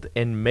involved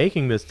in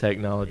making this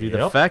technology. Yep.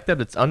 The fact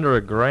that it's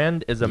under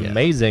 $1,000 is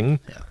amazing.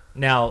 Yeah.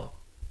 Now,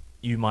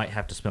 you might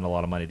have to spend a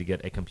lot of money to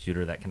get a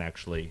computer that can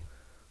actually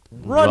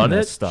run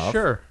this stuff.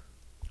 Sure.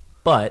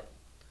 But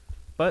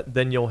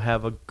then you'll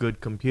have a good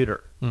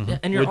computer,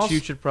 and you're which you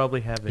should probably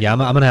have. Yeah, I'm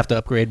going to have to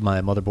upgrade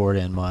my motherboard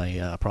and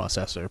my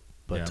processor.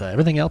 But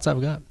everything else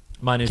I've got.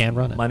 My new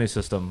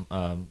system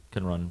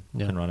can run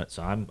it,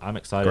 so I'm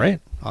excited. Great,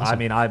 awesome. I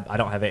mean, I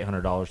don't have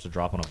 $800 to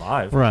drop on a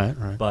Vive,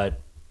 right. But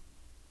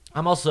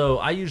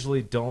I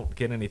usually don't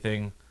get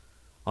anything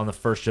on the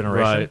first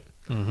generation.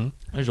 Right.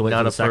 I usually wait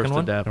for the second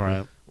one.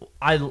 Right.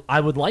 I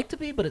would like to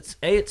be, but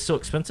it's so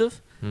expensive,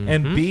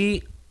 and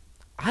B,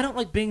 I don't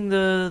like being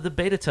the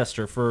beta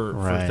tester for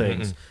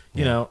things,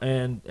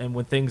 and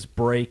when things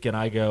break and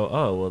I go,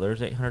 oh well,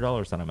 there's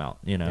 $800 that I'm out,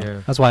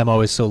 Yeah. That's why I'm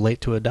always so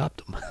late to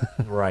adopt them.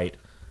 Right.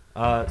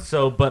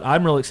 But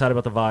I'm really excited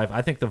about the Vive.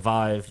 I think the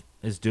Vive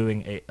is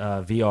doing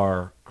a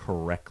VR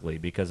correctly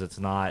because it's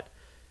not.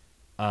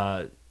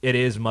 It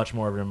is much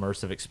more of an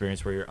immersive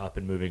experience where you're up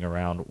and moving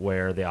around.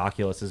 Where the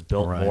Oculus is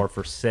built more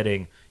for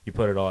sitting. You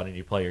put it on and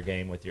you play your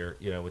game with your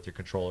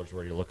controllers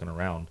where you're looking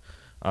around.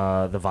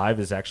 The Vive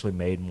is actually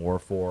made more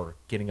for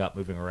getting up,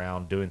 moving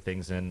around, doing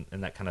things in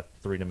that kind of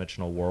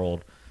 3-dimensional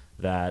world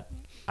that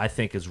I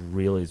think is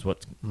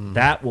what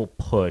that will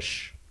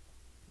push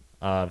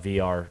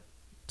VR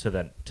to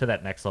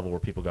that next level where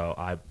people go,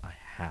 I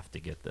have to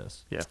get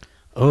this. Yeah.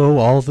 Oh,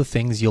 all the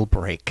things you'll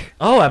break.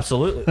 Oh,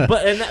 absolutely.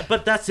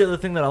 But that's the other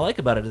thing that I like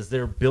about it is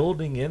they're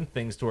building in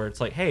things to where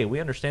it's like, hey, we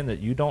understand that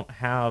you don't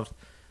have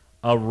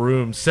a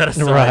room set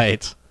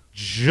aside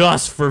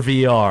just for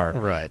VR.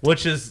 Right.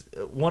 Which is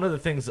one of the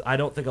things I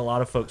don't think a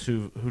lot of folks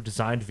who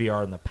designed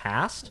VR in the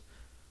past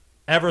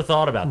ever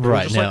thought about. They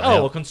were just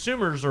well,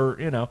 consumers are,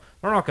 they're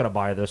not going to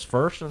buy this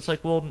first. And it's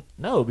like, well,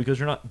 no, because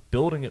you're not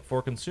building it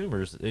for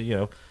consumers.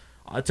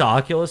 To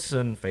Oculus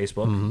and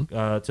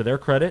Facebook, to their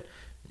credit,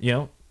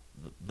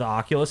 the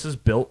Oculus is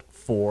built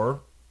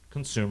for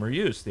consumer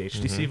use. The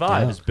HTC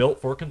Vive is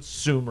built for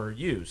consumer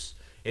use.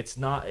 It's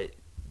not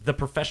the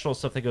professional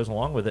stuff that goes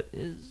along with it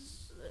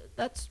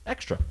that's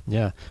extra.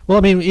 Yeah. Well,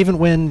 I mean, even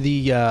when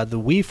the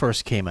Wii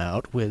first came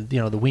out with the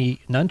Wii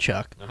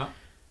Nunchuck,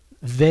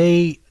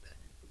 they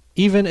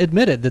even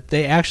admitted that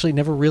they actually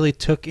never really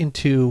took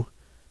into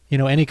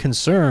any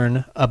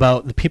concern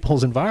about the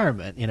people's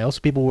environment. So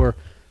people were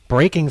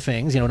breaking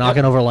things,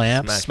 knocking over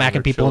lamps,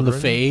 smacking people in the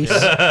face.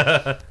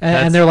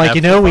 and they're like,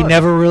 we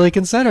never really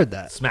considered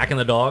that. Smacking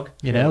the dog.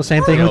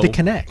 Same thing with the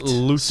Kinect.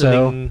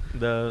 Loosening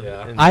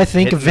I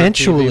think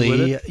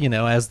eventually,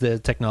 as the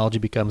technology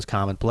becomes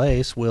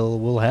commonplace,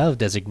 we'll have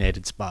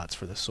designated spots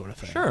for this sort of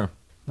thing. Sure.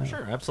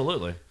 Sure,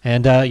 absolutely.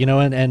 And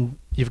and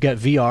you've got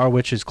VR,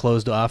 which is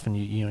closed off, and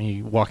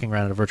you're walking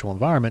around in a virtual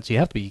environment, so you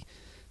have to be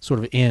sort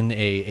of in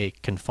a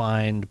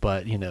confined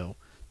but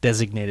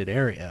designated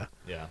area.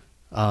 Yeah.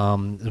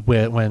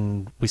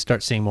 When we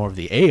start seeing more of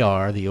the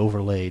AR, the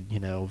overlaid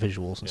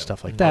visuals and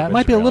stuff like that, it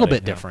might augmented be a little reality,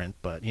 bit different,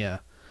 but yeah.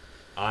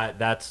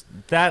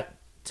 That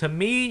to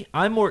me,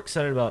 I'm more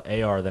excited about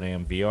AR than I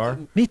am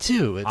VR. Me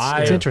too.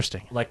 It's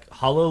interesting. Like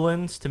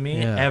HoloLens to me,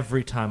 Yeah.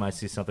 every time I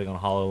see something on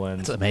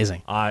HoloLens, It's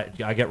amazing. I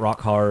get rock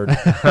hard,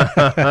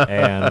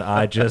 and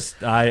I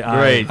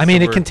Great. I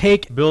mean, it We're can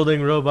take.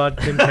 building robot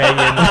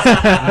companions,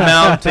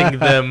 mounting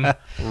them,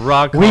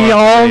 rock. We hard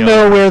all they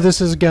know are. where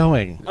this is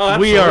going. Oh,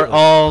 We are absolutely.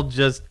 all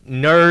just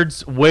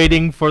nerds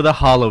waiting for the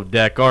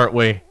holodeck, aren't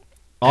we?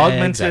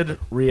 Augmented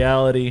Exactly.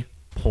 reality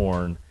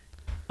porn.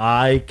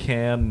 I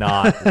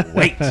cannot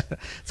wait.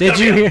 Did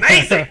you hear?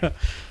 Amazing.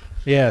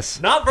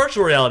 Yes. Not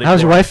virtual reality. How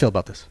does your porn. wife feel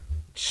about this?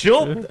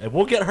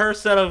 We'll get her a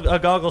set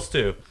of goggles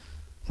too.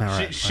 All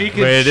right. She all right.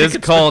 can. It she is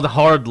can called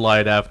hard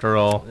light after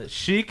all.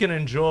 She can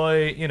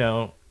enjoy,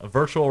 a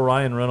virtual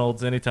Ryan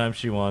Reynolds anytime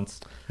she wants.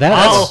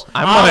 That's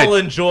I'll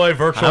enjoy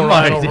virtual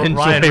Ryan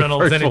enjoy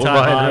Reynolds virtual anytime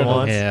Ryan I Reynolds.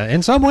 want. yeah.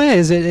 In some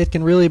ways, it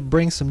can really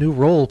bring some new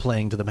role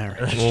playing to the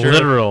marriage. Sure.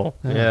 Literal.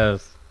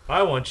 Yes.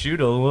 I want you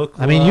to look.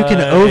 I mean, you can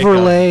like a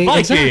overlay-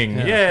 Viking.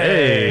 Exactly.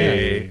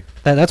 Yay!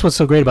 That's what's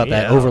so great about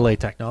that Yeah. overlay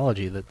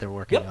technology that they're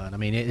working Yep. on. I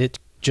mean, it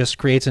just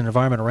creates an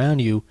environment around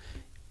you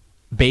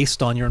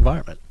based on your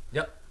environment.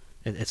 Yep.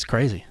 It's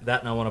crazy. That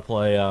and I want to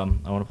play. I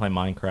want to play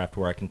Minecraft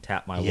where I can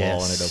tap my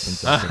wall and it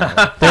Yes. opens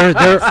up.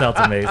 There Sounds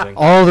amazing.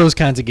 all those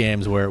kinds of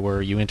games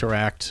where you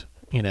interact,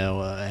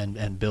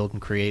 and build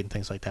and create and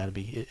things like that.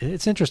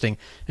 It's interesting,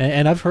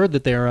 and I've heard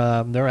that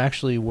they're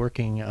actually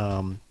working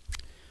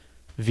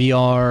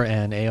VR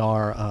and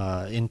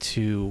AR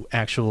into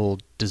actual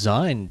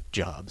design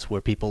jobs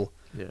where people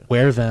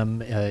wear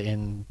them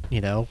in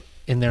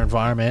their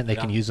environment. They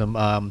can use them.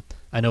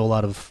 I know a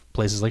lot of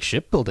places like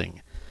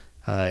shipbuilding,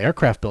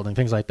 aircraft building,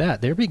 things like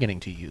that. They're beginning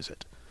to use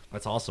it.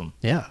 That's awesome.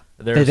 Yeah,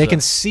 There's they a-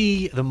 can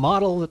see the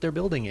model that they're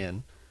building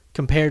in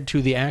compared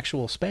to the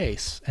actual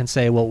space and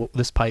say, well,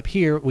 this pipe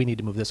here, we need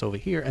to move this over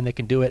here, and they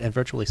can do it and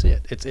virtually see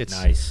it. It's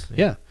Nice.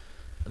 Yeah,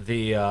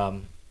 The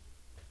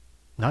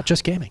not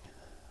just gaming.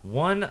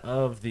 one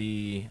of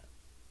the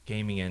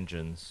gaming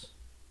engines,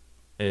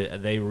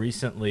 they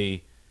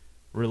recently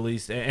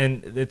released,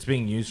 and it's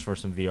being used for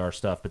some VR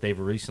stuff, but they've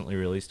recently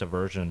released a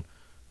version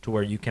to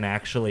where you can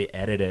actually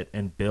edit it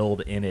and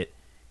build in it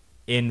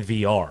in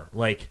VR.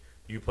 Like,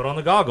 you put on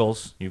the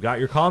goggles, you've got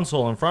your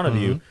console in front of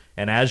you,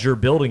 and as you're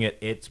building it,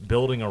 it's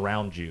building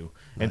around you.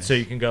 And so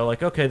you can go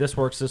like, okay, this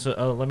works. This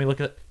let me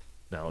look at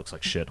that. Looks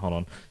like shit. Hold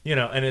on.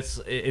 And it's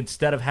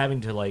instead of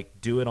having to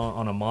like do it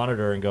on a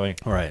monitor and going,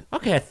 Right.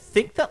 okay, I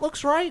think that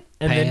looks right,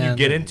 and then you Pan,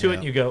 get into it yeah.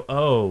 and you go,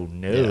 oh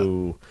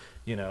no,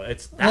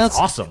 that's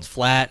awesome. It's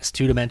flat. It's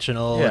two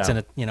dimensional. Yeah. It's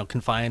in a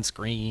confined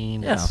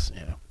screen. Yeah. It's,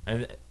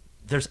 And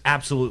there's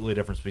absolutely a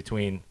difference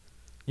between,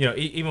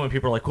 even when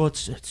people are like, well,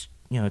 it's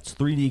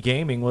 3D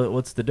gaming.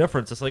 What's the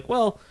difference? It's like,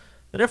 well,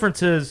 the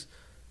difference is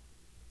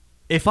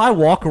if I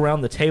walk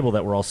around the table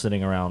that we're all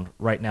sitting around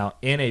right now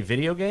in a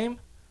video game,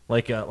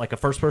 like a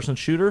first-person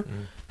shooter,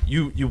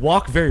 you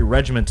walk very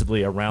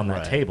regimentedly around that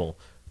Right. table.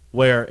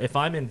 Where if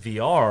I'm in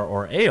VR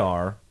or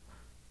AR,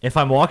 if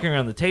I'm walking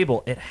around the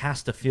table, it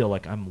has to feel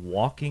like I'm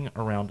walking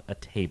around a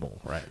table.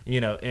 Right.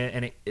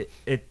 And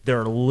there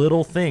are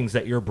little things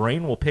that your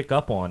brain will pick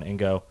up on and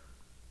go,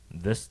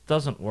 this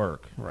doesn't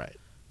work. right.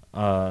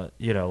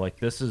 Like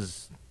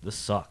this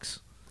sucks.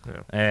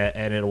 Yeah.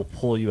 And it'll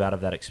pull you out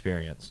of that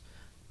experience.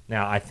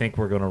 Now, I think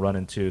we're going to run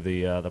into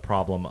the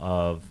problem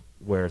of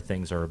where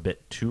things are a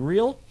bit too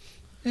real.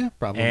 Yeah,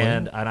 probably.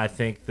 And I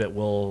think that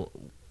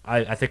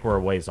I think we're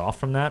a ways off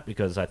from that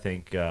because I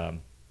think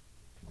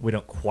we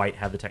don't quite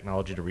have the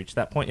technology to reach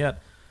that point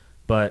yet.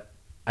 But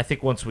I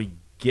think once we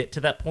get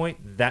to that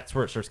point, that's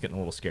where it starts getting a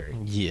little scary.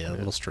 yeah, a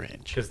little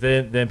strange. Because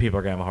then people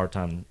are going to have a hard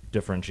time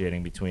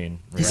differentiating between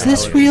Is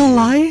this reality. real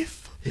life?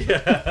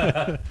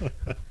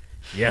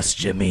 Yes,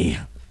 Jimmy.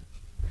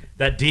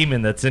 That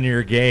demon that's in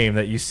your game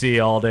that you see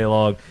all day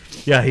long.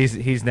 Yeah,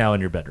 he's now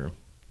in your bedroom,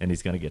 and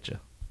he's going to get you.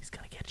 He's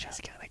going to get you. He's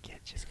going to get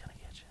you. He's going to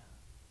get you.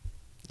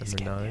 He's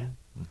Number getting 9.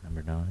 you.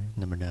 Number 9.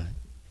 Number 9.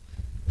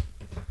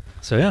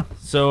 So yeah,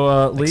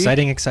 So, Lee,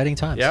 exciting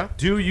times. Yeah.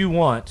 do you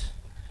want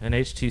an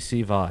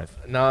HTC Vive?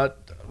 Not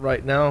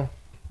right now.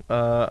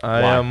 I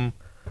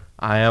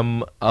Why?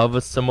 am of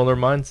a similar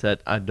mindset.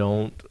 I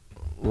don't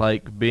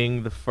like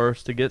being the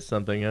first to get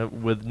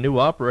something. With new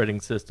operating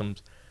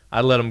systems,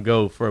 I let them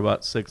go for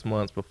about 6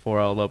 months before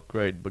I'll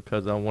upgrade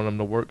because I want them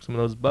to work some of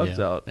those bugs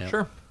Yeah, out. yeah.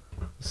 Sure.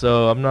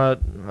 So I'm not.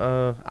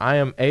 I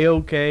am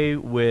a-okay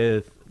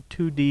with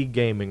 2D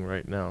gaming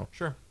right now.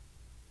 Sure.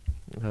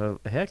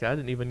 Heck, I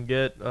didn't even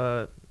get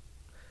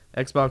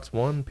Xbox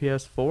One,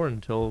 PS4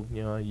 until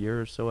a year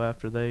or so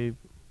after they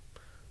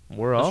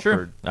were That's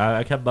offered. true.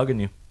 I kept bugging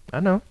you. I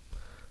know.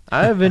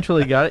 I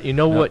eventually got it. You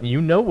know what?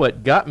 You know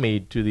what got me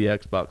to the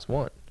Xbox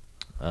One?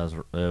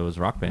 It was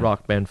Rock Band.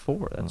 Rock Band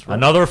 4. That's right.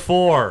 Another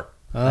 4.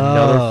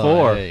 Another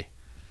 4. Hey.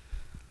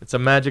 It's a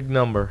magic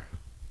number.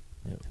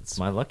 It's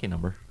my lucky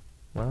number.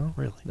 Well,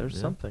 Really? there's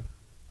something.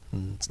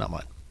 It's not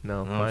mine.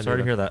 No, Oh, mine I'm sorry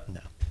to either. hear that.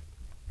 No.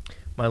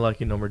 My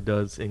lucky number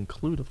does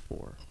include a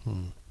 4.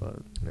 But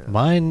yeah,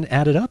 Mine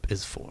added up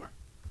is 4.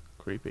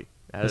 creepy. This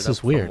Added is up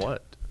from weird.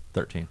 What?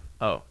 13.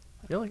 Oh,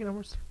 your lucky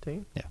number's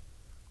 13? Yeah.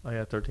 Oh,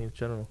 yeah, 13's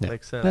general. Yeah.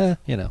 Makes sense. Yeah.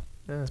 Yeah.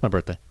 It's my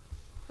birthday.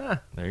 Ah,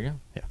 There you go.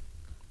 Yeah.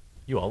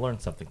 You all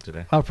learned something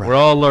today. All right. we're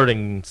all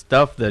learning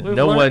stuff that We've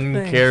no learned one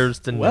things. cares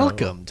to know.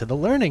 Welcome to the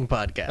Learning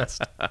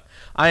Podcast.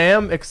 I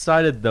am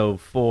excited, though,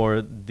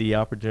 for the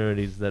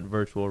opportunities that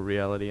virtual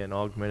reality and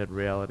augmented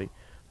reality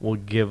will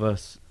give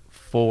us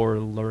for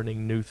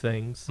learning new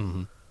things.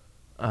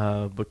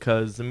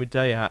 Because, let me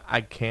tell you,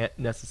 I can't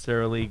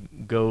necessarily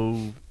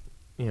go,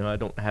 I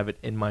don't have it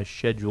in my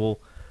schedule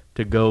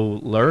to go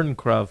learn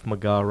Krav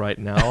Maga right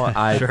now.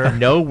 I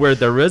know where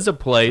there is a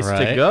place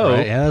to go.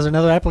 Right. Yeah, there's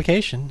another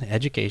application,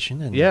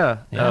 education. And Yeah,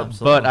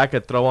 absolutely. but I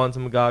could throw on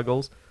some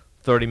goggles,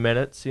 30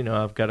 minutes.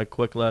 I've got a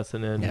quick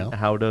lesson in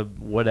how to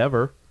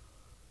whatever.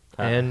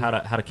 And how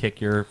to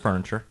kick your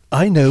furniture.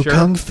 I know Sure.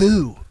 Kung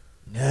Fu.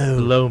 No,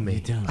 blow me.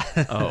 you don't.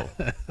 Oh,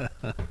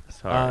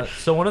 sorry.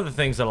 So one of the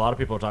things that a lot of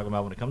people are talking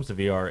about when it comes to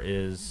VR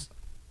is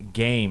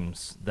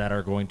games that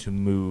are going to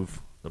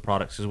move the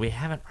products, because we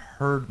haven't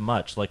heard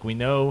much. Like, we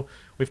know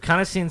we've kind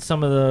of seen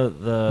some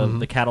of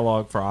the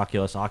catalog for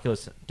Oculus.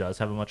 Oculus does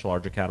have a much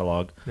larger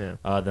catalog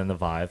than the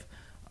Vive,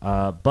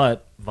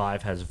 but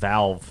Vive has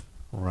Valve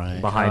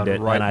behind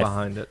it,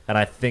 behind it. and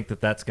I think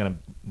that's going to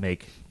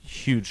make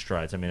huge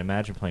strides. I mean,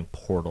 imagine playing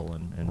Portal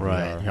and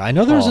Right. VR. I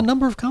know there's a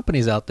number of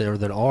companies out there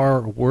that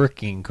are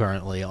working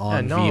currently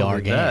on not VR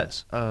only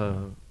games. that,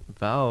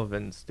 Valve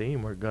and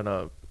Steam are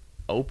gonna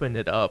open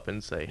it up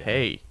and say,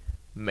 "Hey,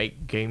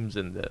 make games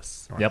in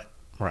this." Yep.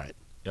 Right.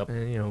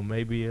 And,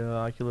 maybe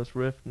Oculus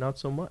Rift, not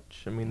so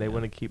much. I mean, they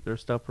want to keep their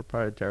stuff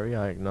proprietary.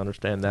 I can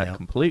understand that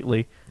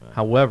completely.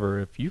 However,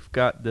 if you've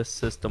got this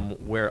system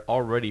where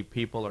already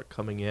people are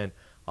coming in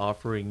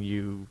offering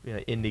you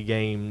indie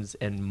games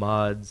and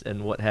mods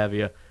and what have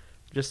you,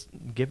 just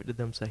give it to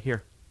them. Say,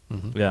 here,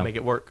 make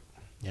it work.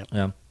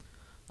 Yeah.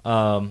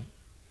 I'm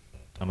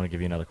going to give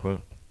you another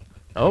quote.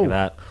 Oh. Look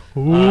at that.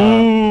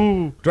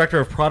 Ooh. Director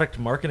of Product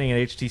Marketing at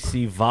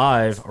HTC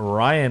Vive,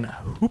 Ryan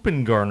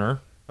Hoopengarner.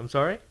 I'm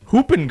sorry?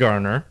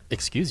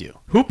 Excuse you.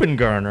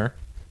 Hoopengarner.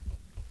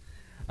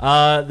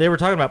 They were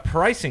talking about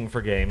pricing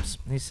for games.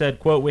 He said,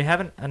 quote, "We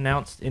haven't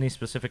announced any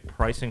specific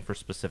pricing for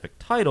specific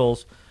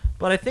titles,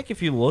 but I think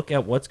if you look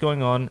at what's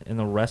going on in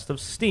the rest of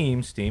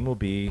Steam, Steam will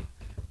be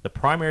the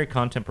primary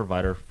content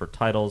provider for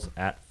titles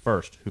at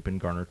first,"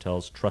 Hoopengarner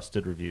tells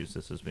Trusted Reviews.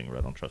 This is being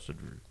read on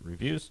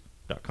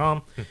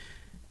trustedreviews.com.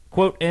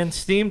 Quote, "And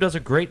Steam does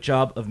a great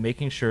job of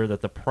making sure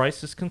that the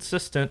price is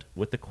consistent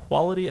with the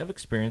quality of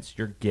experience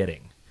you're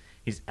getting."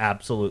 He's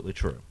absolutely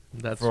true.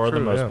 That's For the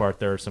true, most yeah. part,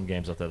 there are some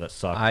games out there that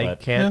suck. I but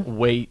can't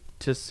wait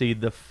to see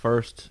the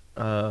first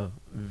VR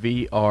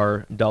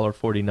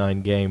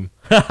 $1.49 game.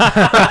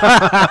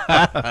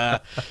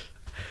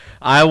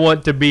 I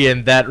want to be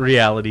in that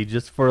reality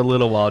just for a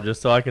little while,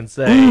 just so I can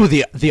say, Ooh,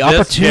 the this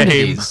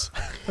opportunities.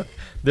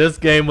 this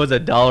game was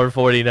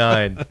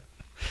 $1.49.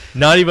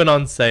 Not even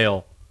on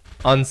sale.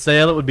 On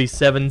sale, it would be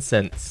 7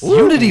 cents.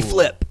 Unity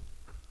Flip.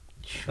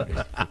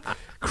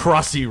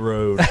 Crossy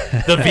Road,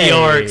 the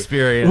VR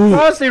experience.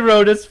 Crossy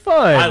Road is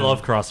fun. I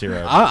love Crossy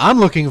Road. I'm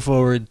looking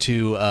forward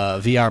to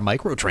VR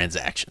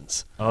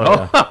microtransactions. Oh,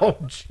 yeah. Oh,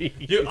 gee.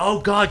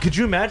 Oh God, could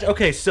you imagine?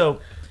 Okay, so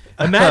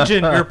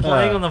imagine you're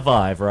playing on the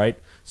Vive, right?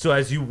 So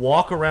as you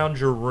walk around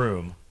your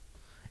room,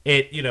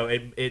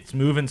 it's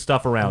moving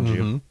stuff around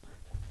you,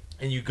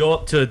 and you go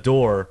up to a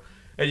door,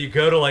 and you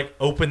go to like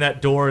open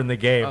that door in the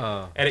game,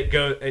 and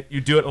you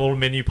do it, a little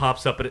menu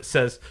pops up, and it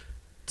says,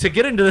 "To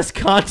get into this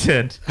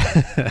content,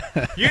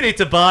 you need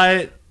to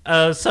buy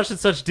such and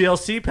such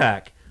DLC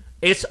pack.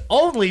 It's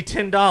only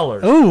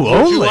 $10. Ooh, Would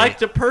you only? like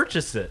to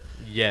purchase it?"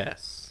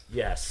 Yes.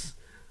 Yes.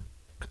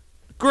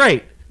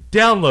 Great.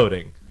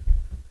 Downloading.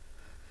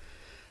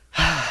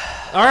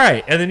 All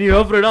right, and then you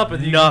open it up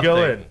and you can go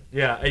Nothing. in.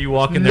 Yeah, and you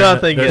walk in there.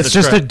 Nothing. There's It's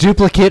just a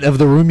duplicate of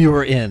the room you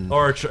were in.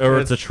 or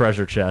it's a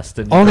treasure chest.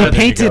 And Only and then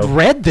you painted go.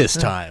 red this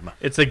time.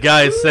 It's a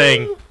guy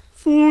saying,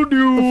 "Fooled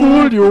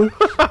you."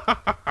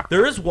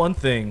 There is one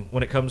thing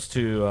when it comes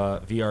to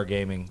VR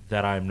gaming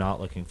that I'm not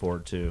looking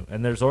forward to,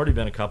 and there's already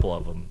been a couple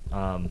of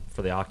them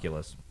for the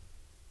Oculus.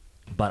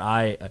 But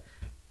I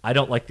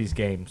don't like these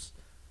games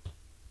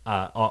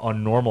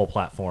on normal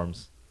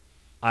platforms.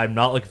 I'm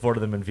not looking forward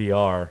to them in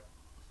VR.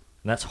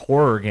 And that's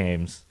horror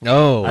games.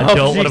 Oh, I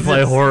don't want to play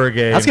Jesus. horror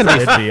games That's gonna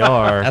be in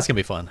VR. that's gonna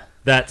be fun.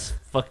 That's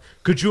fuck.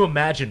 Could you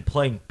imagine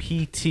playing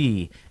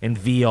PT in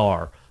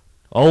VR?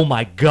 Oh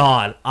my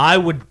God, I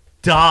would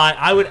die.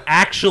 I would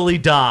actually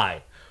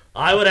die.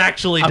 I'm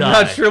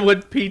not sure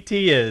what PT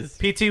is.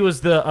 PT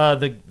was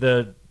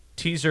the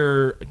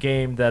teaser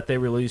game that they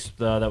released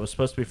that was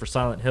supposed to be for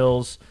Silent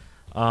Hills,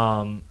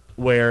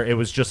 where it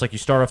was just like you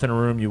start off in a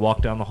room, you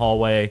walk down the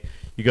hallway,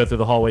 you go through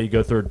the hallway, you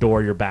go through a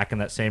door, you're back in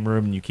that same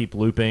room, and you keep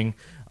looping.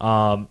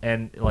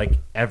 And like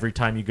every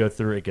time you go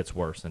through, it gets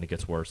worse and it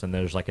gets worse. And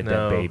there's like a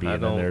dead baby,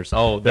 and then there's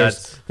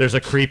a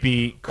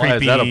creepy why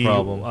is that a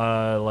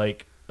problem?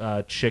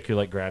 Chick who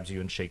like grabs you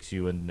and shakes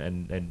you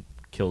and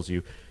kills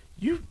you.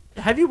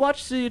 Have you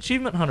watched the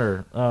Achievement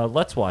Hunter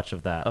Let's Watch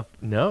of that?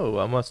 No,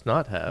 I must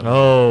not have.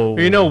 Oh,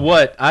 you know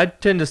what? I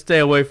tend to stay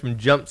away from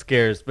jump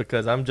scares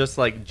because I'm just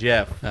like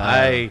Jeff.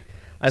 I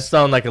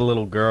sound like a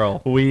little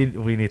girl. We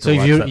need to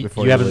watch that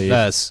before you leave.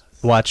 haven't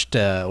watched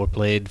or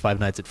played Five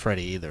Nights at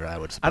Freddy either, I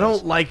would suppose. I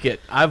don't like it.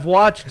 I've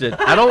watched it.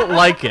 I don't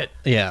like it.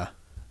 Yeah.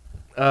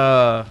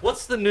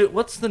 What's the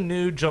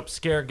new jump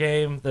scare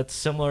game that's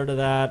similar to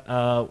that?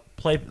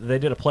 They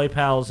did a Play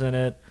Pals in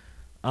it.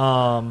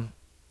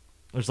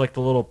 There's like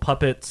the little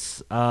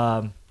puppets.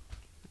 Fuck.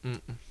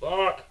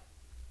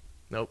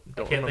 Nope.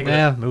 I can't think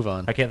of it. Move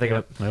on. I can't think of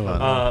it. Move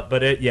on.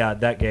 But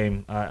that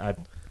game. I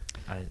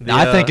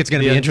think it's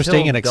going to be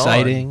interesting and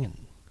exciting.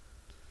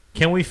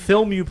 Can we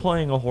film you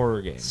playing a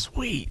horror game?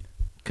 Sweet.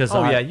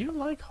 Yeah, you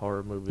like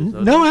horror movies.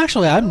 No,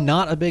 actually, I'm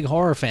not a big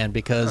horror fan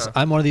because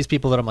I'm one of these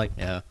people that I'm like,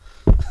 yeah.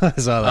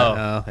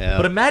 Yeah.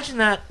 But imagine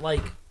that,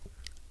 like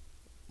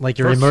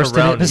you're immersed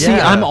in it. But see,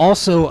 I'm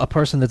also a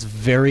person that's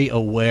very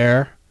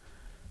aware.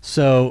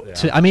 So,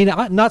 I'm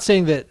not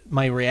saying that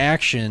my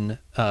reaction,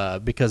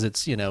 because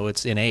it's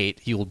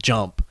innate, you'll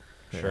jump.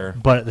 Sure.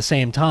 But at the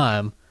same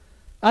time,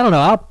 I don't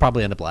know. I'll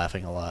probably end up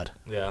laughing a lot.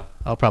 Yeah.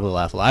 I'll probably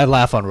laugh a lot. I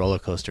laugh on roller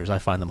coasters. I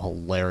find them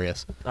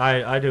hilarious.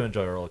 I do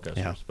enjoy roller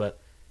coasters, but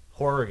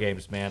horror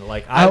games, man,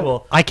 like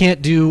I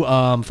can't do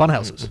fun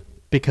houses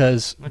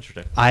because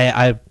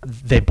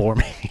they bore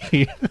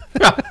me.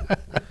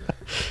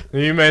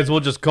 You may as well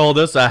just call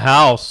this a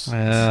house.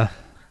 I'm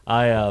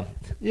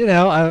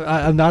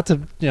not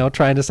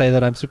trying to say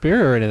that I'm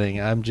superior or anything.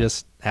 I'm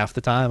just half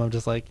the time I'm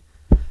just like,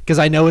 because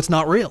I know it's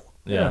not real.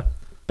 Yeah.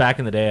 Back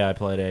in the day, I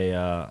played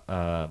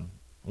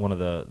one of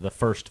the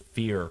first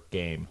Fear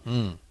game.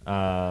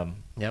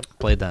 Yep,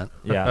 played that.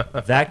 Yeah,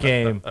 that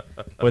game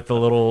with the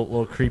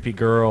little creepy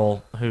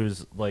girl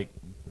who's like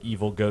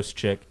evil ghost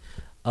chick.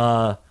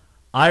 I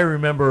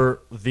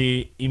remember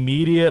the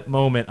immediate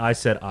moment I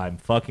said, I'm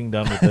fucking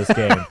done with this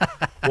game,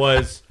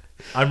 was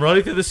I'm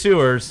running through the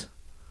sewers.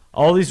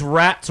 All these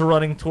rats are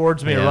running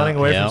towards me and running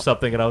away from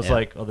something, and I was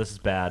like, oh, this is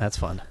bad. That's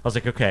fun. I was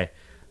like, okay,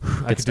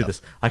 I can do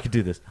this. I can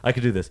do this. I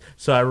can do this.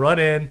 So I run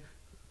in.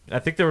 I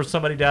think there was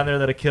somebody down there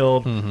that I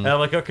killed. And I'm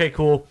like, okay,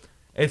 cool.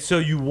 And so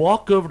you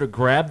walk over to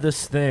grab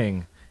this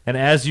thing, and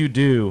as you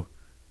do,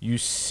 you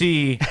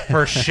see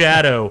her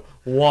shadow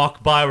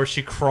walk by where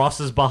she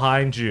crosses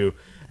behind you.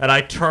 And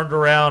I turned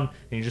around,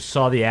 and you just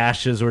saw the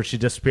ashes where she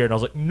disappeared. And I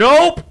was like,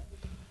 nope!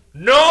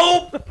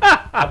 Nope!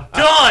 I'm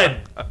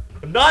done!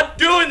 I'm not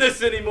doing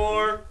this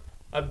anymore!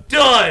 I'm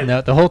done!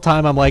 No, the whole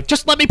time I'm like,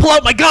 just let me pull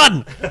out my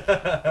gun!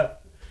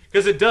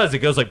 Because it does. It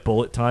goes like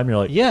bullet time. You're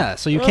like... Yeah,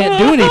 so you can't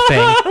do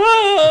anything.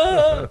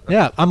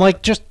 Yeah, I'm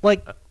like, just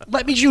like,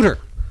 let me shoot her.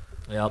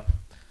 Yep.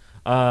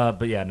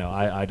 But yeah, no,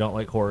 I don't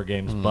like horror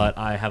games, but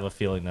I have a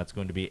feeling that's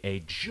going to be a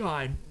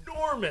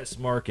ginormous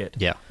market.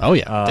 Yeah. Oh,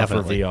 yeah,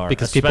 definitely. For VR.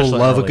 Because people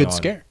love a good on.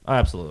 scare. Oh,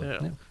 absolutely.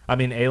 Yeah. I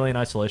mean, Alien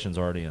Isolation's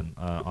already on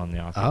the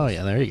Oculus. Oh,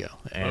 yeah, there you go.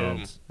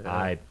 And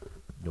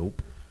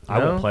nope. No? I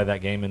won't play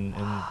that game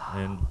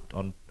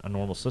on a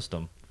normal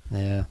system.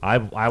 Yeah. I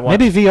watch,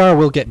 maybe VR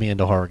will get me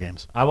into horror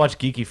games. I watch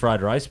Geeky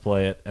Fried Rice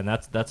play it, and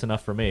that's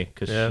enough for me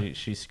because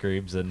she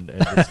screams and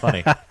it's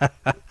funny.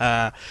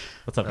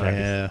 What's up,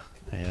 Jackie?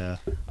 Yeah.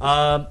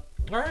 All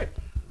right.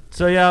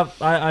 So yeah,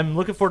 I'm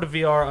looking forward to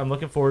VR. I'm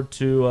looking forward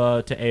to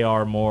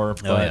AR more.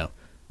 But,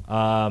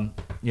 I'm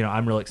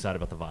really excited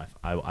about the Vive.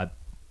 I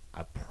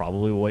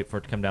probably will wait for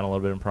it to come down a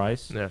little bit in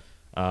price. Yeah.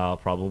 I'll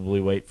probably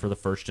wait for the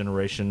first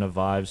generation of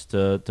Vives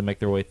to make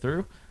their way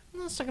through.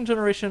 And the second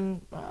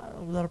generation,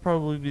 that'll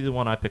probably be the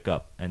one I pick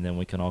up, and then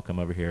we can all come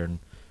over here and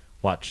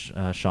watch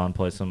Sean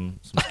play some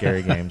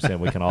scary games,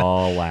 and we can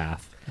all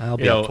laugh. I'll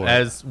be up for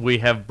as we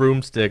have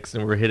broomsticks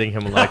and we're hitting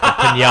him like a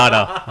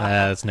pinata.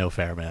 That's no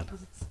fair, man.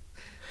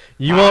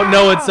 You won't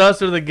know it's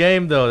us or the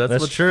game, though.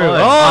 That's what's true.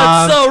 Fun.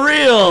 Oh, it's so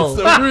real.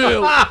 It's so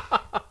real.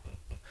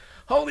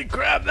 Holy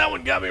crap, that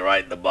one got me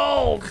right in the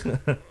balls.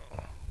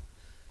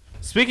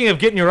 Speaking of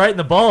getting you right in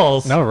the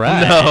balls. All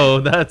right. No,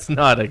 that's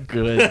not a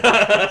good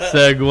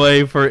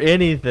segue for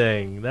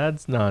anything.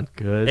 That's not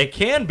good. It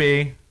can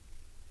be.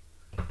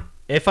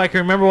 If I can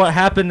remember what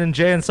happened in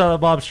Jay and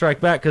Silent Bob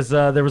Strike Back, because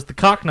there was the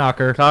cock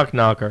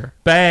knocker.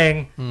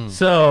 Bang.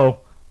 So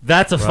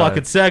that's a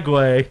fucking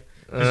segue.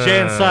 Jay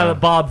and Silent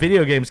Bob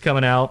video game's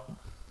coming out.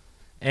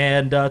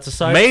 And it's a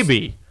site.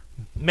 Maybe.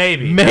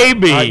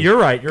 You're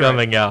right.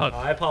 Coming out.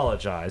 I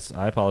apologize.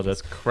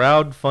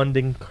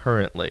 Crowdfunding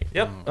currently.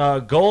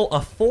 Yep. Goal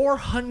of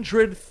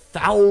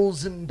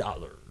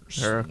 $400,000.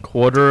 They're a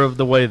quarter of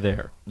the way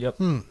there. Yep.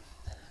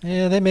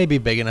 Yeah, they may be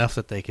big enough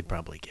that they could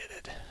probably get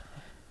it.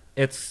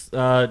 It's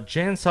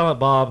Jay and Silent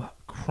Bob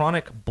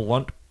Chronic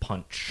Blunt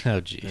Punch. Oh,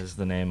 geez. Is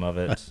the name of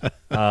it.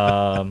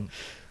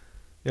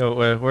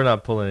 We're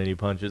not pulling any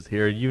punches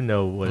here. You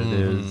know what it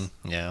is.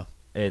 Yeah.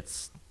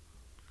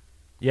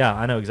 Yeah,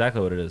 I know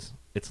exactly what it is.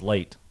 It's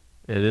late.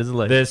 It is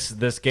late.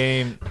 This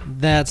game,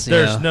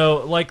 There's no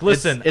like.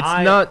 Listen, it's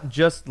not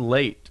just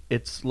late.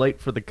 It's late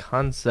for the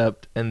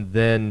concept, and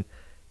then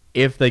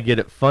if they get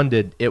it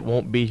funded, it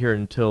won't be here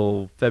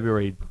until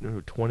February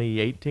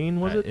 2018.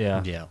 Was it?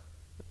 Yeah.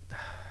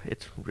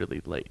 It's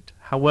really late.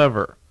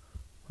 However,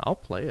 I'll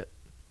play it.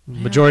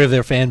 Majority of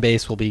their fan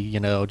base will be,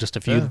 just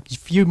a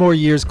few more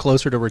years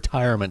closer to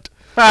retirement.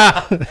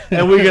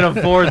 And we can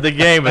afford the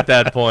game at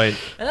that point.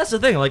 And that's the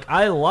thing. Like,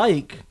 I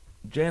like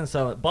Jay and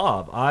Silent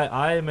Bob.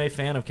 I am a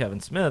fan of Kevin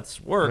Smith's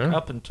work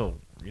up until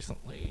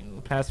recently.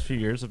 The past few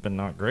years have been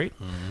not great.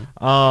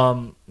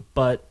 Mm-hmm.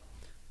 But,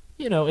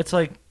 it's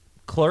like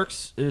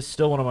Clerks is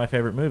still one of my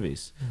favorite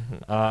movies.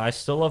 Mm-hmm. I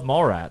still love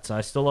Mallrats.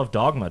 I still love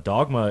Dogma.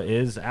 Dogma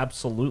is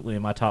absolutely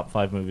in my top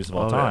 5 movies of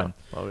all time.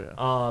 Yeah.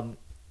 Oh,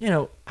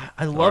 yeah.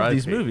 I love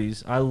these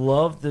movies. I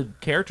love the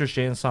characters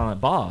Jay and Silent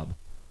Bob.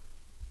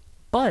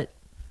 But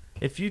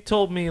if you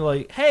told me,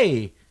 like,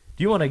 hey,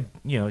 do you want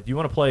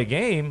to play a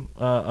game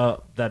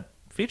that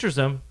features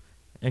them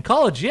in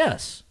college?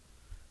 Yes.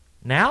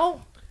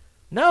 Now?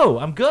 No,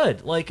 I'm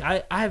good. Like,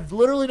 I have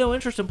literally no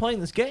interest in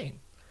playing this game.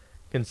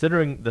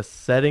 Considering the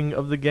setting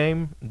of the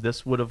game,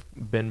 this would have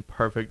been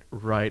perfect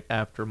right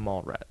after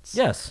Mallrats.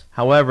 Yes.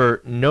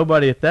 However,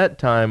 nobody at that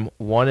time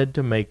wanted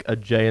to make a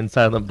Jay and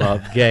Silent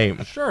Bob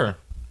game. Sure.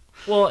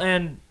 Well,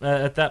 and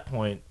at that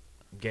point,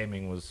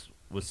 gaming was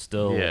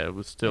still... Yeah, it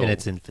was still... in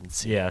its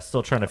infancy. Yeah,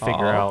 still trying to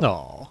figure out what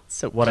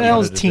I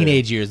those wanted to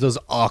teenage do. years, those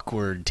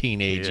awkward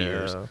teenage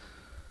years.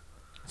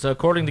 So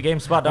according to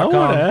GameSpot.com... I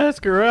want to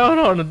ask her out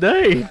on a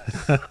date.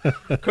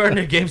 According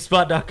to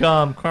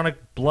GameSpot.com,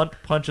 Chronic Blunt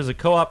Punch is a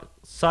co-op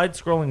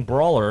side-scrolling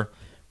brawler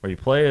where you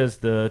play as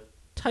the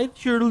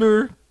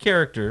titular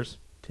characters.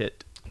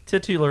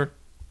 Titular.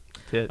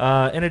 Tit.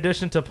 In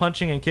addition to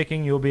punching and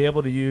kicking, you'll be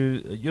able to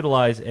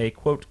utilize a,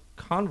 quote,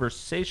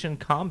 conversation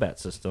combat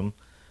system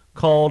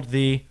called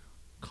the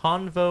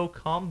Convo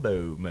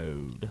Combo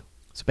Mode.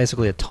 It's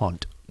basically a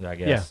taunt. I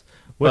guess. Yeah.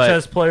 Which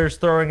has players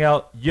throwing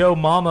out "Yo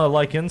Mama"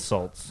 like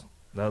insults.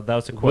 That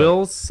was a quote.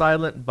 Will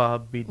Silent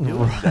Bob be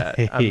doing that?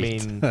 I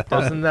mean,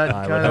 doesn't that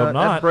kind of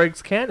that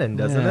breaks canon,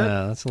 doesn't it?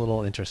 Yeah, that's a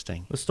little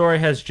interesting. The story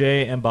has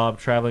Jay and Bob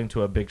traveling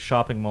to a big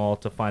shopping mall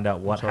to find out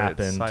what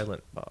happened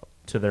Silent Bob.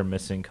 to their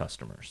missing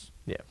customers.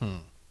 Yeah.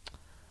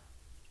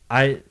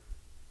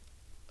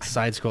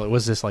 Side scroller.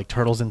 Was this like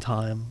Turtles in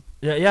Time?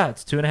 Yeah,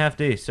 it's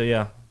 2.5D. So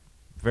yeah,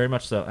 very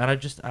much so. And I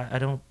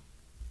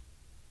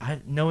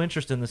have no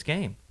interest in this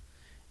game.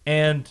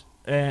 And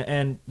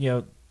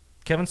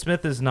Kevin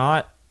Smith is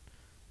not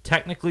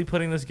technically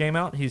putting this game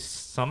out. He's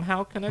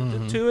somehow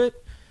connected to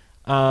it.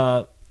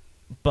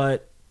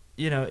 But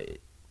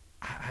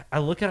I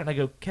look at it and I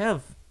go,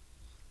 Kev,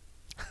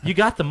 you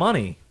got the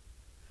money.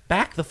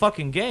 Back the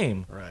fucking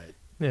game. Right.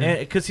 Yeah.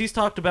 Because he's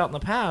talked about in the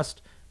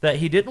past that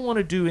he didn't want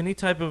to do any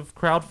type of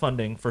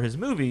crowdfunding for his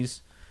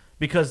movies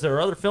because there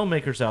are other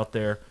filmmakers out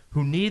there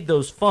who need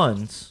those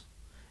funds,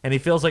 and he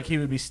feels like he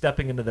would be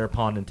stepping into their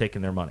pond and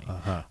taking their money.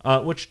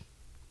 Which,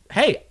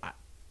 hey,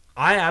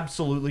 I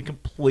absolutely,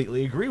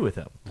 completely agree with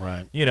him.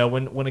 Right.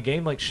 When a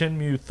game like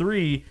Shenmue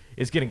 3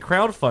 is getting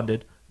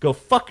crowdfunded, go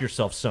fuck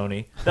yourself,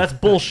 Sony. That's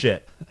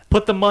bullshit.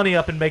 Put the money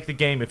up and make the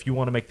game if you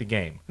want to make the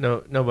game.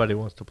 No, nobody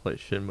wants to play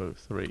Shenmue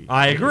 3.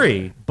 I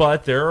agree,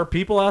 but there are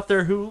people out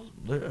there who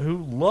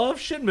love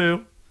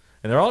Shenmue,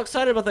 and they're all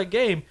excited about that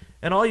game,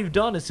 and all you've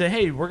done is say,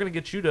 hey, we're going to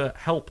get you to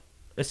help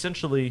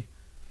essentially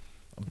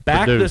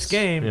back this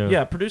game.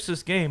 Yeah, produce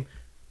this game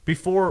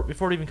before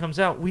it even comes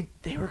out.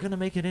 They were going to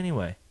make it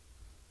anyway.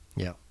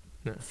 Yeah.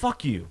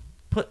 Fuck you.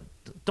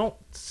 Don't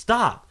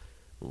stop.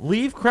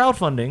 Leave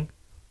crowdfunding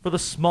for the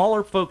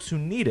smaller folks who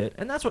need it,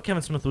 and that's what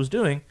Kevin Smith was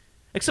doing,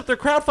 except they're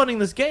crowdfunding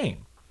this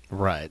game.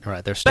 Right.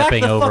 They're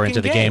stepping over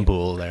into the game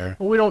pool there.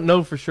 Well, we don't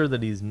know for sure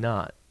that he's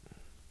not.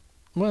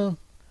 Well,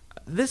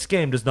 this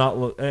game does not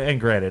look, and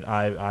granted,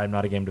 I'm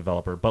not a game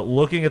developer, but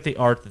looking at the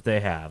art that they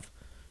have,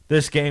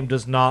 this game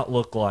does not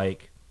look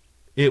like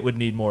it would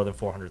need more than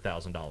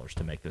 $400,000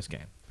 to make this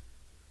game.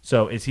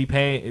 So is he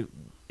paying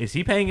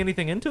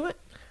anything into it?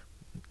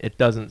 It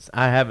doesn't.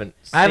 I haven't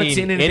seen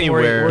anything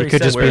anywhere. he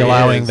could just be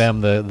allowing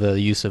them the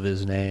use of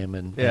his name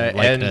and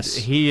likeness.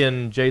 And he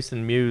and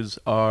Jason Mewes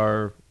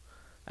are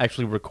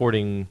actually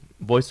recording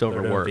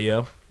voiceover work.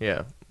 VO?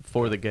 Yeah,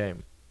 for the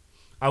game.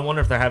 I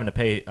wonder if they're having to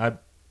pay.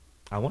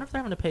 I wonder if they're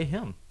having to pay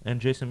him and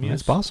Jason Mewes.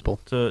 It's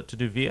possible to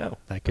do VO.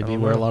 That could be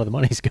where a lot of the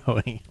money's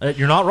going.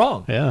 You're not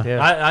wrong.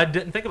 Yeah. I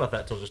didn't think about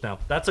that till just now.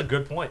 That's a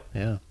good point.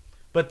 Yeah.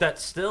 But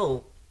that's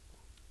still.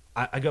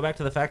 I go back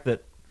to the fact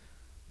that.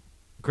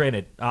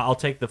 Granted, I'll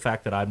take the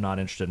fact that I'm not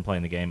interested in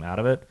playing the game out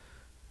of it.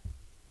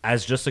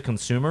 As just a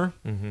consumer,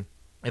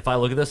 if I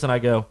look at this and I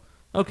go,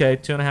 okay,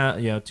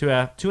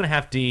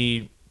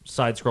 2.5D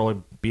side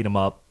scrolling beat 'em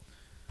up.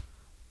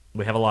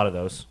 We have a lot of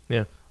those.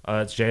 Yeah.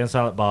 It's Jay and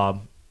Silent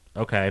Bob.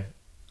 Okay,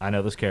 I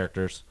know those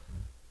characters.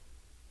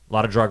 A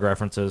lot of drug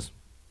references.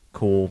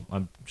 Cool.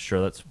 I'm sure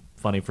that's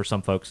funny for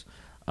some folks.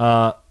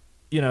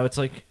 It's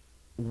like,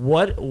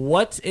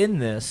 what's in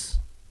this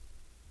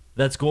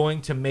that's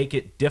going to make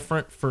it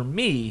different for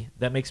me,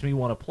 that makes me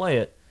want to play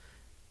it,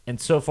 And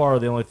so far,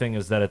 the only thing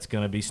is that it's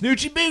going to be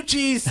Snoochie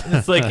Boochies. And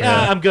it's like,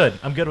 I'm good.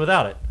 I'm good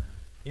without it.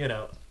 You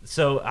know,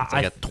 so It's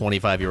like a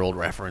 25-year-old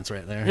reference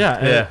right there.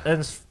 Yeah.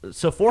 And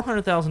so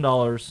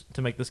 $400,000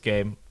 to make this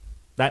game,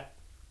 that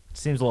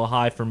seems a little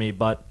high for me,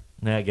 but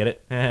I get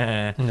it.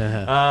 I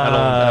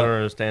don't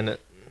understand it.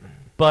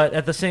 But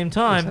at the same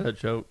time, is that a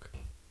joke?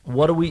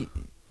 What do we?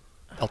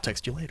 I'll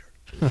text you later.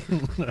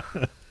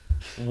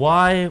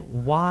 Why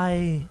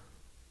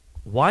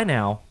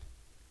now?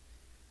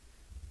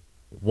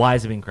 Why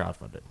is it being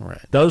crowdfunded? Right.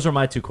 Those are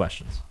my two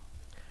questions.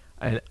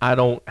 And I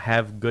don't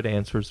have good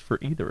answers for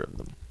either of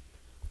them.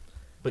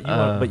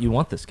 But you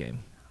want this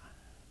game.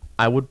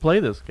 I would play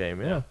this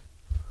game, yeah.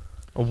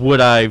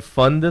 Would I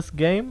fund this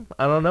game?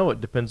 I don't know.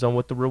 It depends on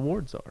what the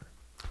rewards are.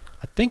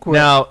 I think we're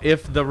Now,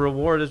 if the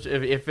reward is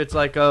if it's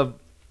like a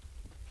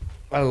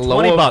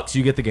 $20,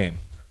 you get the game.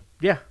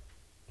 yeah,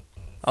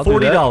 I'll do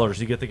that. $40,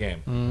 you get the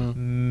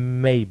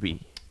game.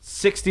 Maybe.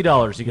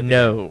 $60, you get the game.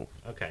 No.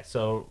 Okay,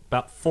 so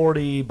about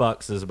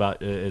 $40 is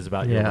about your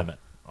Yeah. limit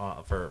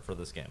for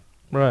this game.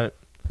 Right.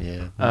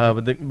 yeah.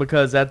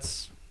 Because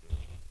that's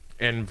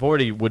and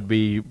 40 would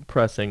be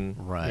pressing,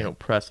 Right.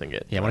 Pressing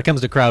it. Yeah, when it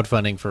comes to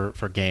crowdfunding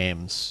for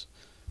games,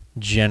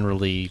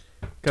 generally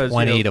 'Cause,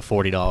 $20 to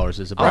 $40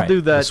 is about I'll do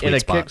the that sweet in a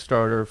spot.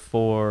 Kickstarter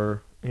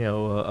for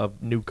a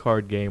new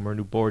card game or a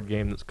new board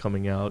game that's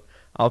coming out.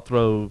 I'll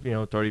throw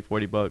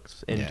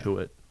 $30-$40 into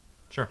it,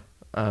 Sure.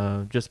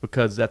 just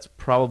because that's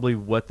probably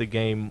what the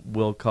game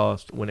will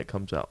cost when it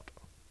comes out.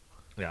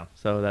 Yeah.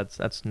 So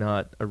that's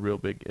not a real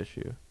big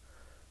issue.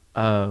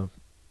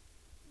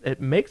 It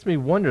makes me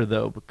wonder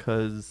though,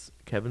 because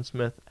Kevin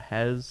Smith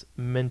has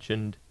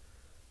mentioned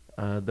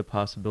the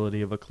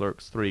possibility of a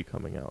Clerks 3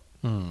 coming out.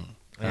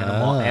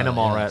 Animal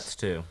yes. Rats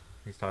too.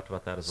 He's talked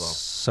about that as well.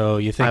 So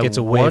you think I it's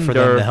a way for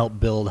them wonder- to help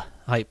build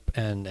hype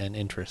and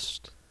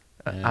interest?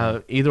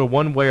 And- Either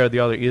one way or the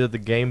other. Either the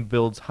game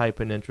builds hype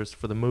and interest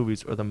for the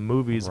movies, or the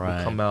movies Right.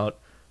 will come out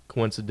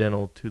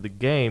coincidental to the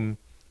game,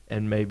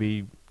 and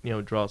maybe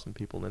draw some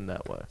people in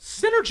that way.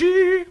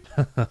 Synergy.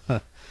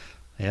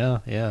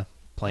 yeah.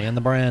 Playing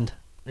the brand.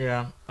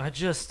 Yeah.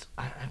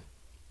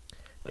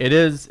 It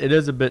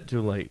is a bit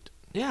too late.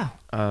 Yeah.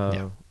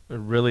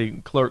 Really,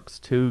 Clerks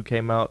 2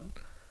 came out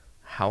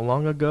how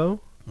long ago?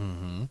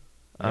 Mm-hmm.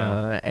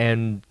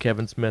 And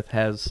Kevin Smith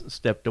has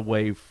stepped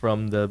away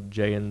from the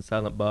Jay and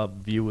Silent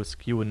Bob View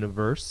Askew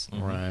universe,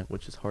 Right.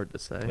 which is hard to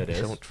say. It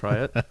is. Don't try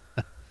it.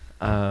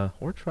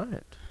 Or try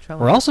it.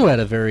 Challenge We're also at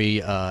a very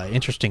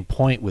interesting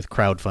point with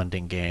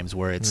crowdfunding games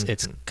where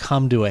it's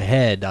come to a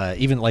head,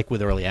 even like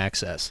with early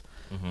access.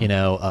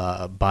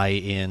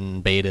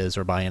 Buy-in betas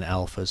or buy-in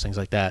alphas, things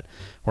like that.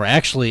 We're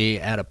actually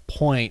at a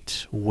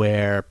point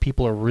where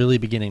people are really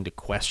beginning to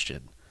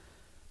question,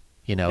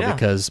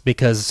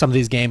 because some of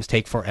these games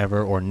take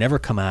forever or never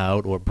come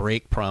out or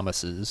break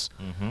promises,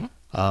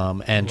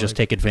 and just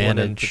take one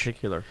advantage. in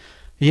particular.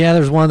 Yeah,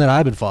 there's one that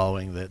I've been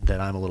following that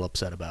I'm a little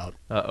upset about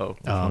Uh-oh.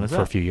 one is for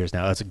that? a few years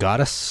now. It's a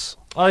Goddess.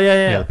 Oh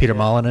yeah. Peter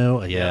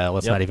Molyneux. Yeah,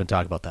 let's Yep. not even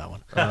talk about that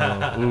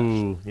one.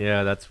 Ooh,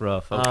 yeah, that's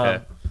rough.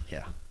 Okay.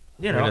 Yeah.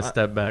 We're going to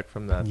step back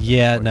from that.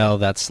 Yeah, no,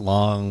 that's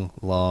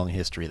long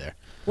history there.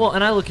 Well,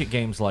 and I look at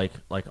games like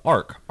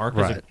Ark. Ark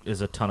Right.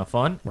 is a ton of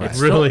fun. Right. It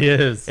really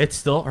is. It's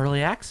still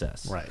early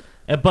access. Right.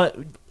 But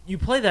you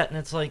play that and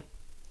it's like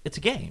it's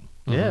a game.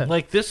 Yeah.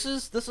 Like this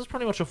is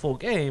pretty much a full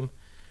game,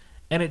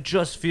 and it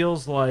just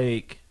feels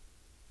like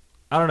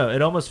I don't know.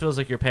 It almost feels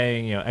like you're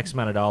paying X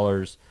amount of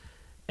dollars,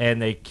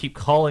 and they keep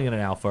calling it an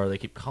alpha or they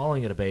keep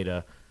calling it a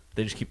beta.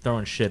 They just keep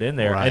throwing shit in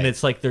there, Right. and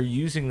it's like they're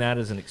using that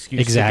as an excuse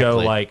to Exactly. go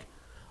like,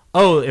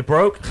 "Oh, it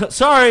broke.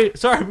 sorry.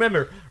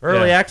 Remember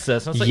early Yeah.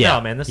 access." And I was like, Yeah.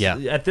 "No, man. This Yeah.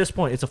 at this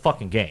point, it's a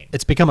fucking game."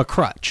 It's become a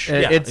crutch.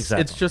 And Yeah, it's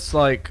exactly. just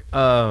like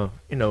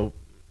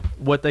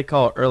what they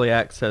call early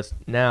access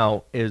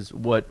now is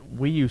what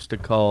we used to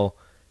call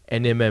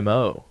an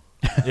MMO.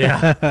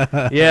 Yeah.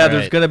 Yeah,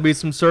 there's Right. going to be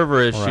some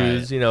server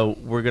issues. Right.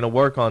 We're going to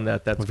work on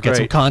that. That's We've great. got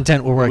some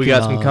content we're working on. We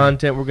got some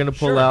content we're going to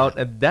pull Sure. out,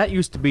 and that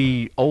used to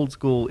be old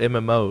school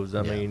MMOs.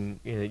 I Yeah. mean,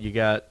 you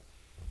got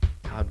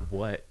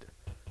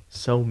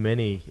so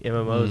many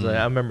MMOs.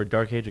 I remember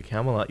Dark Age of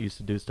Camelot used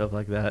to do stuff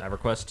like that.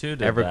 EverQuest 2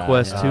 did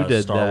EverQuest that. 2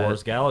 did Star that.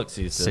 Wars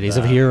Galaxies did Cities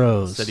that. of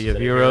Heroes. City of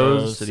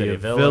Heroes, City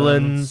of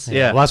Villains.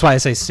 Yeah. Well, that's why I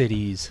say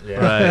cities.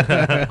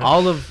 Yeah. Right.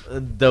 All of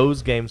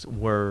those games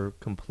were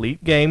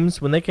complete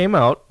games when they came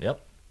out. Yep.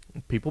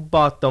 People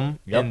bought them,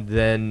 Yep. and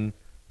then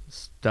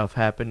stuff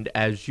happened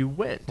as you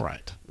went.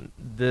 Right.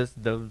 The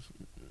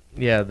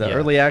Yeah.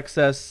 early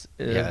access.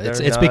 Yeah, they're it's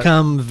not-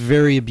 become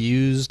very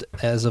abused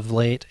as of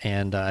late,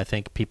 and I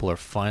think people are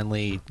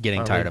finally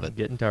getting tired of it.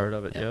 Getting tired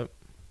of it. Yeah. Yep.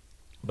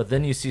 But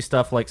then you see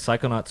stuff like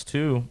Psychonauts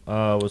 2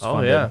 was Oh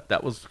funded. yeah,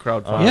 that was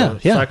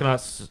crowdfunded. Yeah.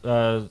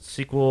 Psychonauts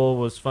sequel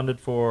was funded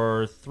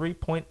for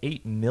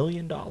 $3.8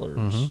 million.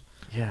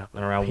 Yeah.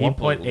 And around People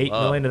 1.8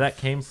 love million of that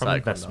came from Psychonauts.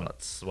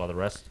 investments, while the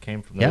rest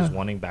came from Yeah. those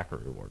winning backer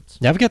rewards.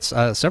 Yeah, I've got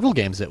several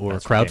games that were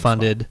That's from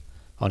crowdfunded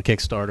on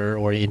Kickstarter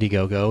or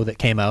Indiegogo that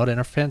came out and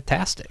are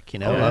fantastic. Oh,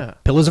 yeah.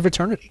 Pillars of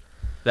Eternity.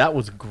 That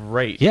was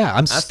great. Yeah,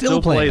 I'm I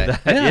still playing play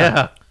that. that.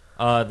 Yeah.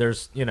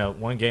 There's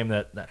one game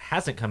that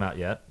hasn't come out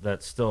yet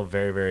that's still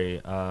very,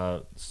 very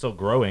still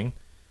growing,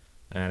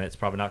 and it's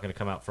probably not going to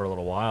come out for a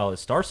little while. Is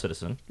Star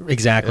Citizen?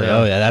 Exactly. Yeah.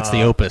 Oh yeah, that's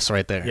the opus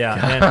right there.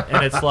 Yeah,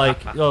 and it's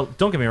like, don't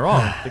get me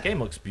wrong, the game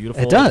looks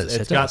beautiful. It does.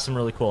 It's got some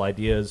really cool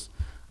ideas.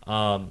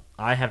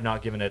 I have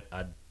not given it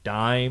a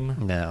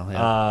dime. No.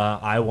 Yeah.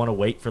 I want to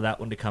wait for that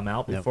one to come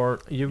out before.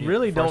 You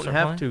really don't start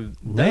have playing.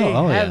 to. They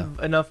No, have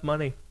enough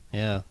money.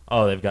 Yeah.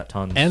 Oh, they've got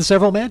tons. And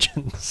several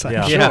mansions, I'm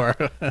Yeah.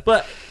 sure.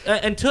 But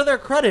and to their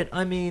credit,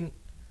 I mean,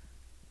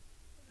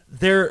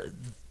 the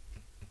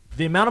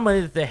amount of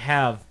money that they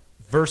have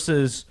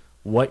versus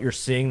what you're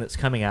seeing that's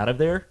coming out of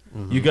there,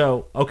 you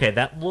go, okay,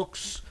 that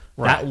looks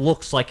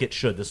like it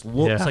should. This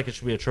looks like it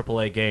should be a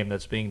AAA game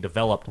that's being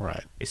developed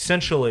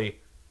essentially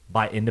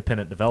by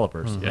independent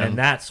developers, and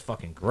that's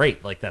fucking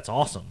great. Like, that's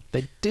awesome.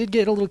 They did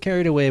get a little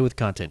carried away with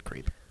content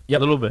creep. Yep.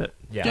 A little bit.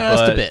 Yeah,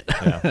 Just a bit.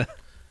 yeah.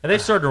 And they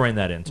started to rein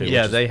that in too.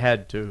 Yeah, which is- they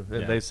had to.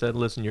 Yeah. They said,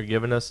 listen, you're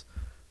giving us,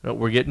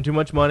 we're getting too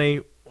much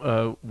money.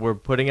 We're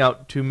putting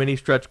out too many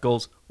stretch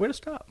goals. We're going to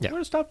stop. Yeah. We're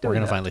going to stop doing We're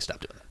going that. to finally stop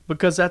doing that.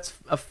 Because that's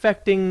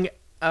affecting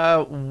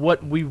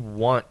what we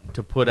want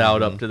to put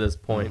out up to this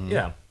point.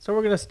 Yeah. So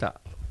we're going to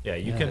stop. Yeah,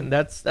 you And can.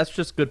 that's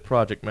just good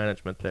project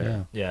management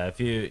there. Yeah, if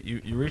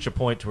you reach a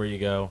point to where you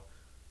go,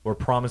 we're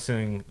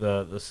promising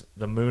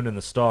the moon and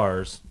the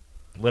stars,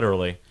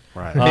 literally.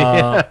 Right.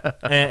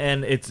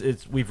 And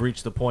it's we've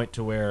reached the point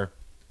to where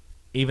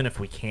even if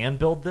we can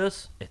build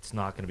this, it's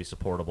not going to be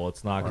supportable.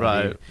 It's not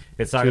going to be.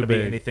 It's not Too going to be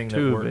big. anything that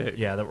Too we're big.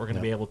 that we're going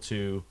to be able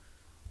to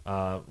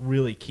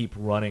really keep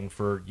running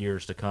for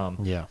years to come.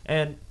 Yeah.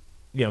 And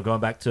going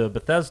back to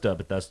Bethesda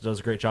does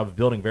a great job of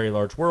building very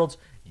large worlds.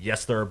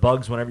 Yes, there are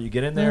bugs whenever you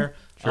get in there,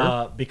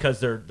 because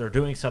they're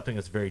doing something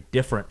that's very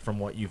different from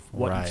what you've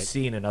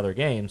seen in other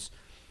games.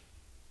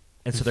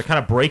 And so they're kind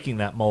of breaking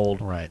that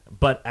mold. Right.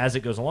 But as it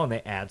goes along,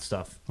 they add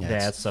stuff. Yes. They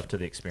add stuff to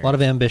the experience. A lot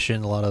of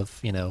ambition, a lot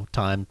of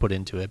time put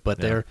into it, but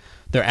they're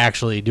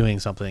actually doing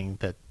something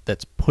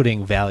that's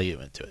putting value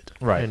into it.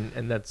 Right.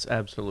 And that's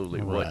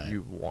absolutely what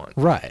you want.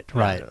 Right.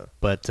 Yeah.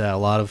 But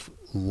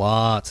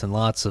lots and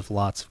lots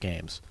of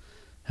games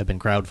have been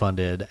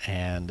crowdfunded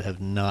and have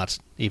not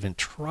even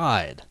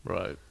tried.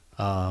 Right.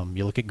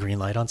 You look at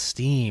Greenlight on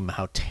Steam,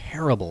 how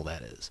terrible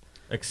that is.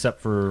 Except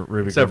for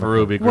Ruby. Except for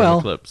Ruby Well,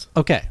 Eclipse.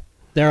 okay,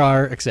 there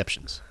are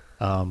exceptions,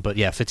 but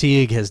yeah,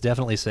 fatigue has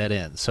definitely set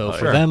in. So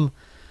for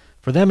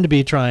them to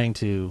be trying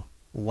to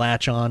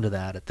latch on to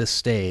that at this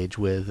stage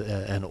with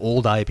an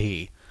old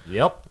IP.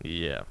 Yep.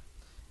 Yeah.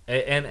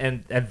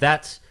 And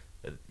that's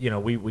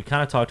we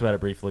kind of talked about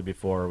it briefly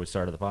before we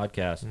started the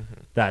podcast.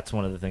 That's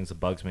one of the things that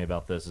bugs me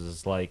about this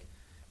is like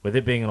with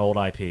it being an old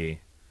IP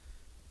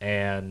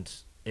and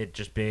it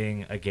just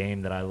being a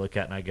game that I look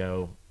at and I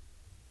go,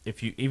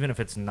 even if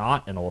it's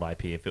not an old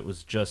IP, if it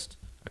was just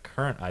a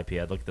current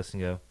IP, I'd look at this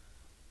and go,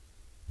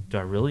 do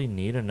I really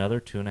need another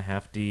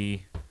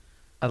 2.5D?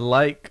 I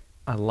like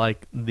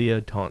the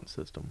taunt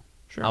system.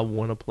 Sure. I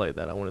want to play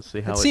that. I want to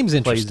see how It seems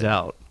plays interesting.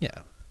 out. Yeah.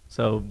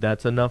 So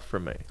that's enough for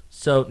me.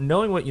 So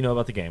knowing what you know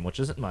about the game, which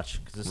isn't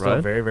much because it's still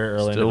Right. very, very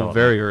early in Still development.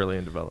 very early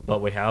in development.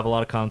 But we have a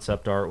lot of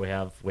concept art. We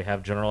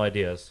have general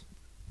ideas.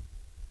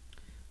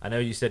 I know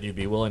you said you'd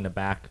be willing to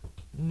back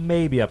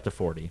maybe up to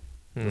 40.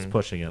 Just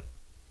pushing it.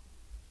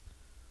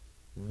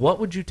 What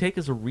would you take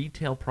as a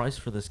retail price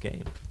for this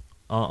game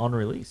on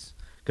release?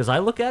 Because I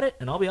look at it,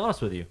 and I'll be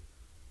honest with you,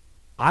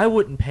 I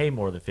wouldn't pay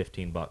more than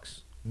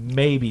 $15,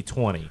 maybe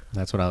 20.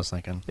 That's what I was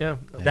thinking. yeah.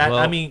 That Well,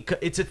 I mean,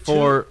 it's a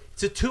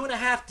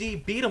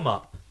 2.5D beat 'em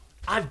up.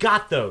 I've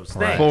got those.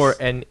 Thanks. for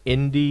an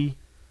indie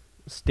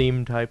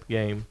Steam type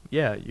game,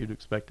 yeah, you'd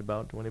expect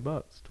about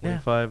 $20,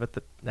 25 at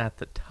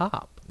the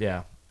top.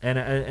 Yeah,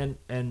 and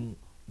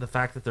the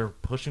fact that they're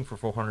pushing for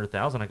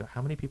 400,000, I go,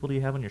 how many people do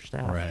you have on your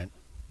staff? Right.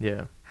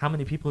 Yeah. How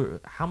many people?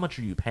 How much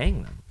are you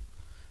paying them?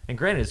 And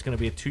granted, it's going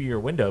to be a 2-year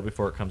window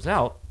before it comes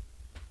out.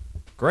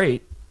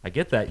 Great, I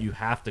get that. You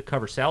have to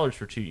cover salaries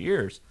for 2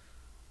 years.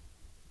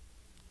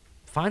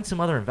 Find some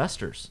other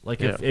investors.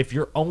 Like if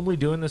you're only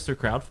doing this through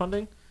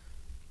crowdfunding,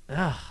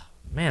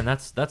 man,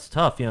 that's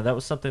tough. That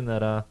was something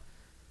that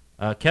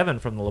Kevin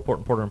from the Laporte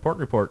and Porter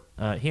Report,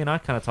 he and I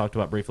kind of talked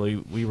about briefly.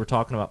 We were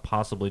talking about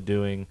possibly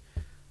doing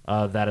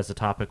that as a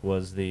topic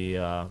was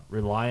the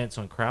reliance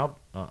on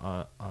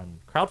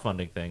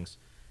crowdfunding things,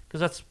 because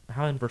that's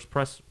how Inverse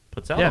Press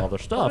puts out all their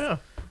stuff. Oh, yeah.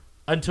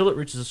 Until it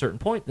reaches a certain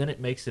point, then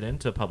it makes it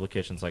into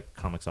publications like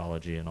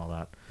Comixology and all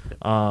that.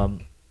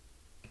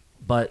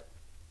 But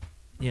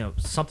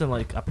something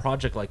like a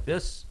project like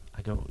this,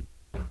 I go,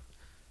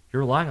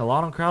 you're relying a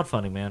lot on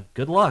crowdfunding, man.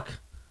 Good luck.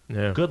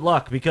 Yeah. Good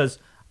luck, because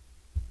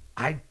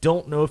I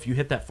don't know if you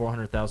hit that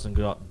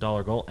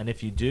 $400,000 goal, and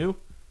if you do,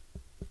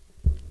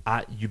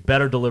 you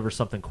better deliver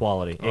something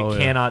quality. It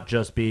cannot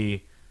just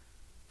be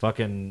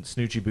fucking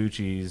Snoochie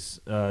Boochie's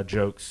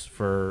jokes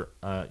for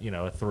a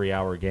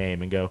 3-hour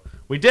game and go,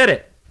 we did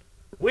it,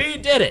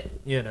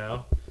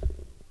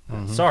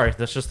 Sorry,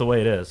 that's just the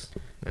way it is.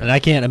 And I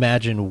can't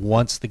imagine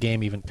once the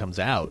game even comes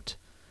out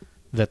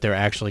that they're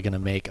actually going to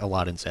make a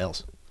lot in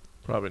sales.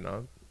 Probably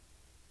not.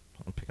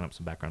 I'm picking up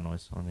some background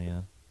noise on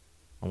the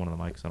on one of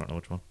the mics. I don't know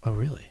which one. Oh,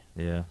 really?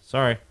 Yeah.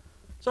 Sorry.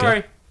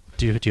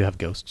 Do you have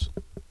ghosts?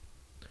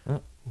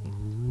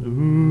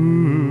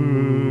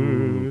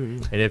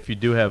 And if you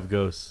do have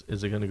ghosts,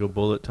 is it going to go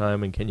bullet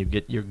time, and can you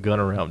get your gun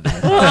around it?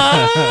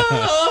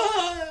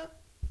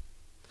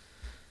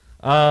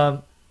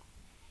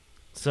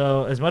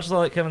 So as much as I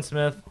like Kevin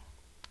Smith,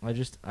 I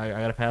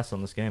gotta pass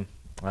on this game.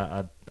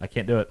 I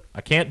can't do it.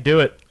 I can't do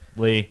it,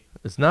 Lee.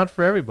 It's not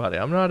for everybody.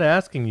 I'm not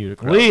asking you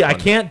to. Lee, I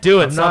can't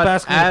do it. I'm Stop not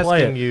asking me to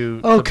play it. you.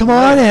 Oh, come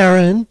on,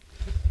 Aaron.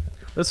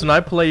 Listen, I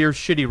play your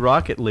shitty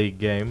Rocket League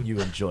game. You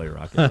enjoy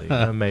Rocket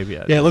League. Maybe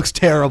I do. Yeah, it looks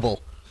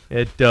terrible.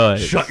 It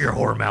does. Shut your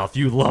whore mouth.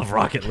 You love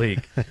Rocket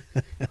League.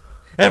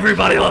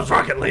 Everybody loves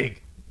Rocket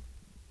League.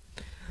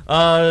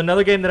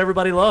 Another game that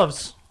everybody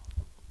loves.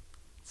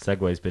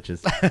 Segways,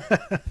 bitches.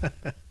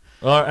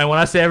 And when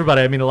I say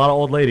everybody, I mean a lot of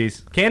old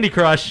ladies. Candy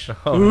Crush.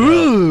 Oh,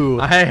 Ooh.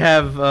 no. I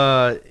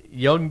have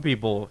young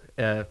people,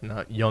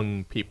 not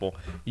young people,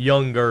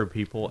 younger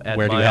people at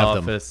Where do my you have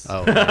office.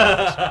 them? Oh,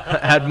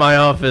 At my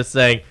office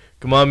saying,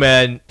 "Come on,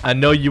 man, I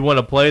know you want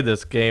to play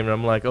this game." And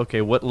I'm like,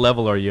 "Okay, what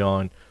level are you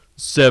on?"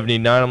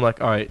 79. I'm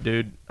like, "All right,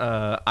 dude.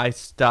 I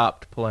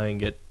stopped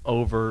playing it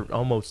over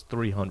almost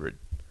 300.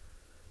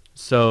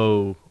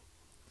 So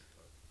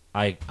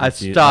I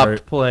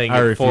stopped playing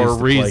it for a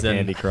reason. Play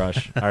Candy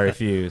Crush. I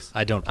refuse.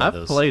 I don't play I've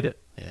those. played it.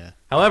 Yeah.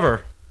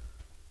 However,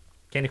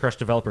 Candy Crush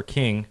developer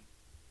King,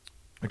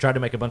 we tried to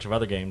make a bunch of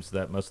other games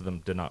that most of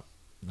them did not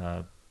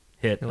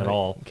hit at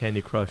all.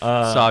 Candy Crush,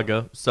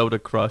 Saga, Soda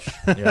Crush.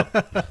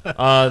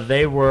 Yep.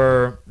 They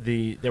were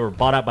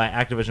bought out by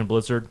Activision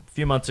Blizzard a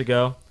few months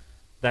ago.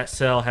 That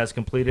sale has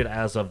completed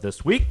as of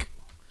this week.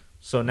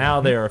 So now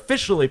they are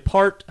officially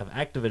part of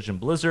Activision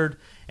Blizzard,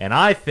 and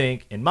I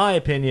think, in my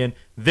opinion,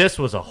 this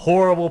was a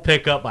horrible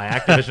pickup by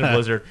Activision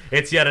Blizzard.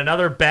 It's yet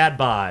another bad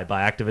buy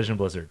by Activision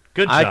Blizzard.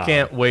 Good job. I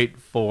can't wait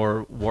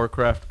for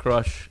Warcraft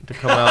Crush to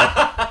come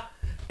out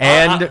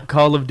and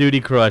Call of Duty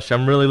Crush.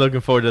 I'm really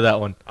looking forward to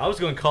that one. I was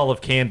going Call of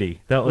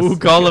Candy. That was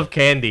Call of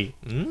Candy.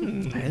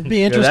 It'd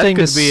be interesting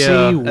to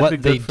see what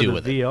they do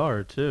with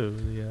VR too.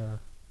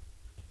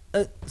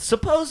 Yeah.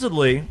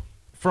 Supposedly,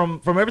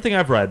 from everything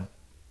I've read,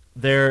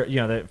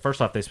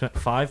 first off, they spent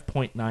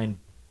 $5.9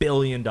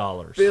 billion.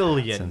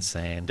 Billion. That's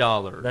insane.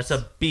 Dollars. That's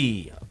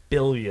 $1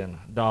 billion.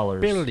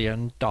 $1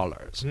 billion.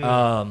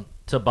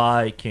 To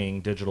buy King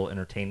Digital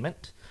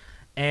Entertainment,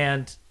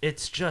 and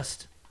it's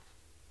just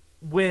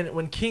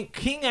when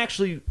King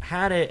actually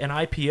had an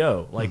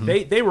IPO, like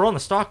they were on the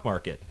stock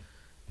market,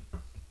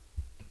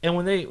 and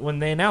when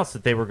they announced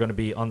that they were going to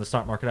be on the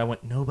stock market, I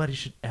went, nobody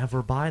should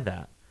ever buy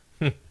that.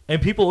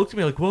 And people looked at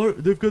me like, well,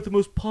 they've got the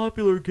most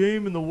popular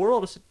game in the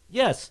world. I said,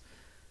 yes,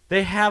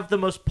 they have the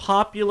most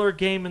popular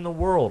game in the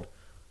world.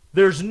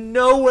 There's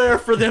nowhere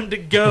for them to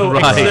go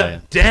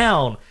except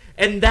down.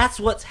 And that's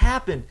what's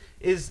happened,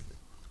 is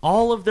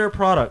all of their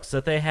products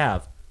that they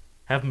have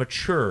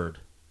matured.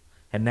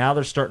 And now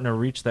they're starting to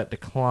reach that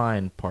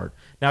decline part.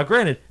 Now,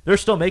 granted, they're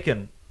still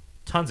making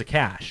tons of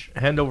cash.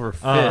 Hand over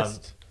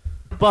fist.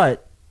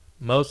 But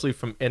mostly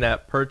from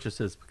in-app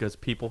purchases because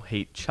people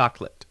hate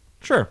chocolate.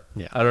 Sure.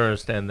 Yeah. I don't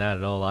understand that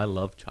at all. I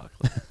love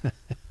chocolate.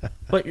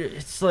 But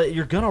it's like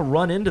you're gonna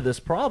run into this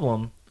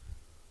problem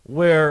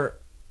where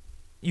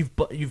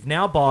you've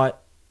now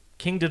bought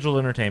King Digital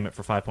Entertainment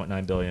for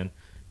 $5.9 billion.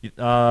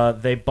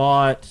 They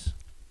bought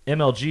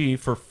MLG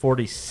for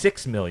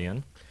 $46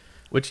 million,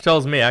 which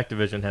tells me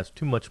Activision has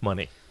too much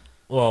money.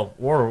 Well,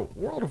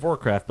 World of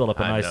Warcraft built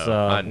up a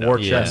nice war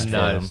chest for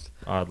them,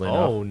 oddly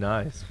enough. Oh,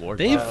 nice.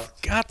 They've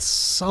got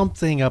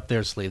something up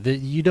their sleeve.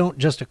 You don't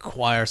just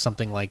acquire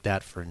something like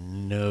that for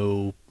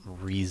no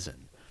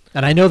reason.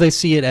 And I know they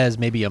see it as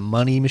maybe a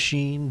money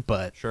machine,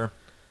 but sure,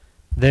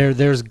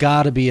 there's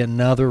got to be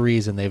another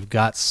reason. They've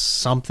got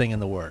something in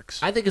the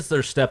works. I think it's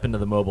their step into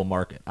the mobile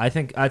market. I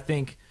think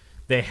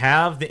they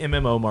have the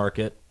MMO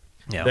market.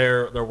 Yeah.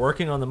 They're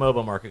working on the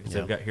mobile market because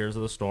they've got Heroes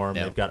of the Storm.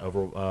 Yeah. They've got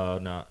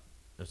Overwatch. Not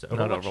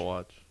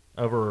Overwatch.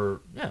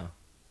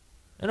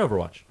 And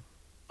Overwatch.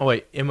 Oh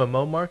wait,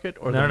 MMO market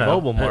or the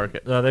mobile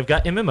market? They've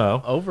got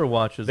MMO.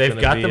 Overwatch is.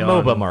 They've got the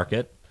MOBA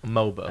market.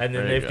 MOBA, and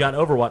then they've got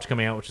Overwatch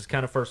coming out, which is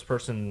kind of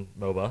first-person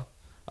MOBA.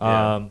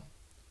 Yeah.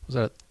 Was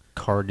that a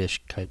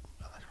cardish type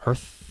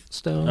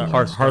Hearthstone?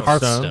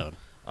 Hearthstone.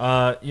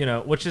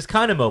 Which is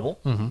kind of mobile.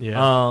 Mm-hmm.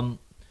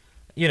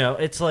 Yeah.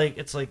 It's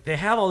like they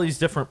have all these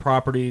different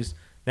properties.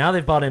 Now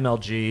they've bought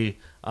MLG,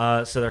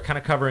 so they're kind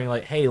of covering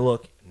like, hey,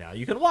 look, now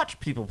you can watch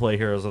people play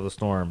Heroes of the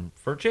Storm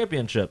for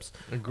championships.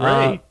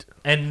 Great.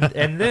 And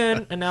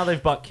now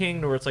they've bought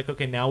King, where it's like,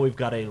 okay, now we've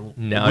got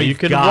you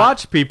can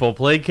watch people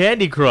play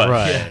Candy Crush.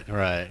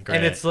 Right. Great.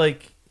 And it's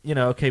like,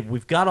 okay,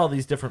 we've got all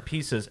these different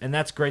pieces, and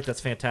that's great.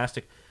 That's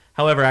fantastic.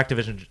 However,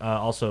 Activision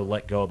also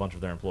let go a bunch of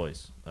their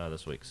employees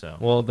this week. So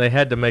well, they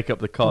had to make up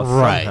the cost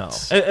somehow.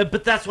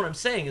 But that's what I'm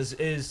saying is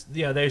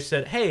they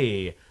said,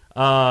 hey,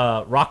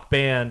 Guitar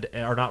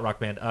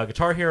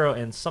Hero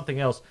and something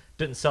else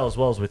didn't sell as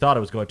well as we thought it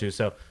was going to.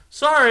 So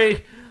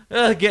sorry,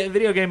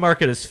 video game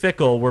market is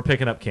fickle. We're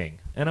picking up King,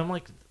 and I'm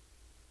like,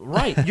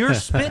 right, you're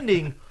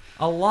spending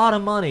a lot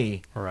of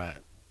money, right,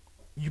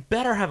 you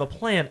better have a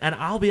plan. And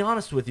I'll be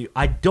honest with you,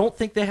 I don't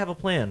think they have a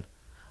plan.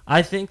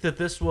 I think that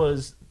this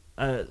was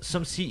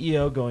some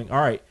CEO going,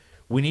 all right,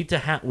 we need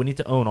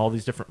to own all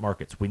these different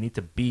markets. We need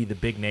to be the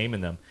big name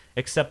in them.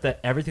 Except that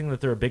everything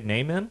that they're a big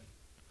name in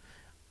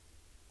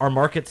are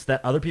markets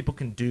that other people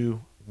can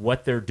do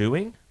what they're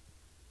doing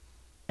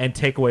and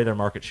take away their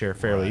market share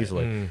fairly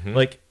easily. Mm-hmm.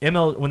 Like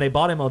when they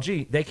bought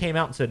MLG, they came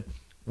out and said,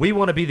 we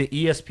want to be the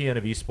ESPN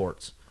of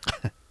esports.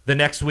 The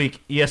next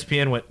week,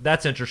 ESPN went,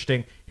 that's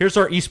interesting. Here's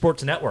our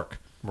esports network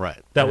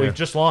that we've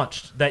just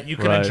launched, that you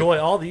can enjoy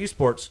all the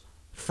esports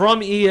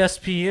from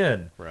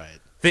ESPN. Right.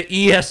 The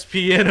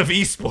ESPN of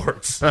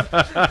esports.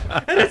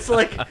 And it's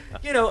like,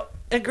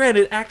 and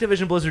granted,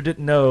 Activision Blizzard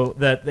didn't know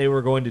that they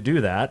were going to do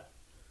that.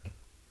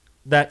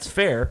 That's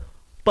fair,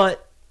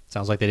 but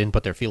sounds like they didn't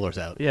put their feelers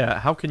out. Yeah,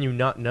 how can you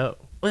not know?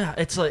 Yeah,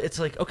 it's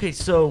like okay,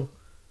 so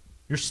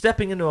you're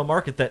stepping into a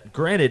market that,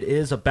 granted,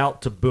 is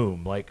about to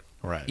boom. Like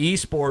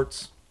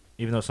esports,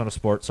 even though it's not a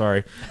sport,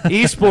 sorry,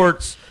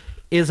 esports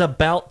is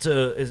about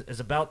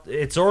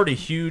it's already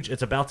huge.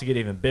 It's about to get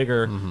even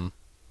bigger. Mm-hmm.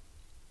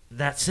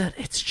 That said,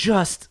 it's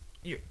just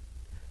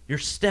you're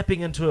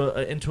stepping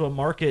into a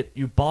market.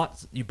 You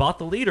bought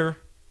the leader,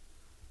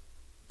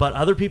 but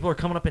other people are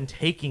coming up and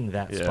taking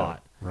that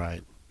spot.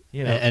 Right.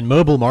 And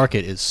mobile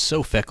market is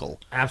so fickle.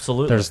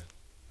 Absolutely. There's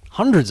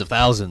hundreds of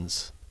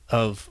thousands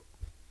of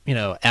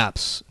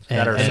apps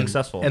that are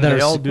successful, and they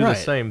all do the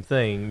same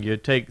thing. You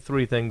take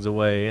three things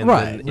away, and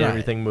then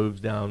everything moves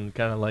down,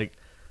 kind of like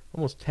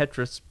almost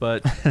Tetris.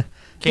 But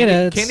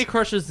Candy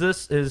Crush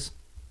is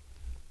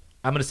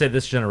I'm going to say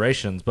this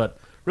generation's, but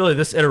really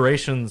this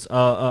iterations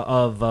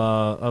of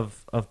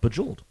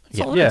Bejeweled.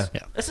 That's all it is.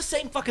 Yeah. It's the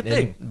same fucking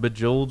thing.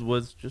 Bejeweled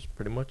was just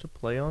pretty much a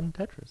play on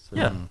Tetris.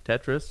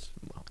 Tetris.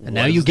 And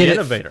now you get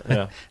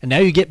innovator. And now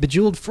you get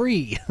Bejeweled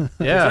free.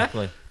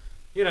 Exactly.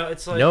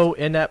 It's like no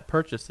in-app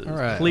purchases.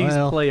 Right. Please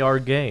play our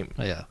game.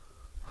 Yeah.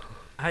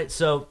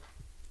 So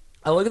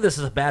I look at this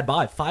as a bad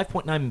buy.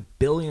 $5.9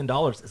 billion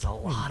is a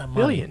lot of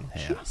money.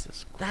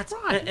 Jesus Christ.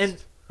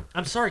 And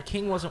I'm sorry,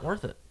 King wasn't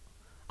worth it.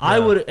 I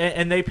would,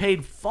 and they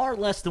paid far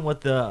less than what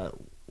the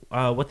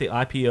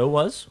IPO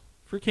was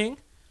for King.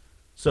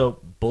 So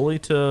bully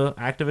to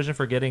Activision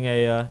for getting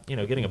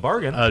a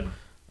bargain, a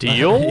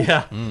deal.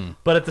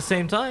 But at the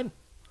same time,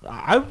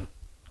 I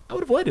would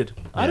have waited.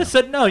 I'd have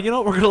said no. You know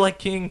what? We're gonna let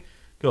King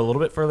go a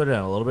little bit further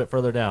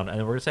down, and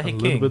then we're gonna say, hey,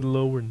 King, a little bit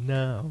lower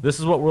now. This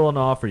is what we're willing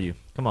to offer you.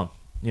 Come on,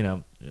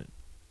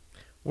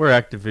 we're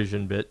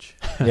Activision, bitch.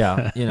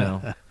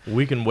 Yeah,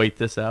 we can wait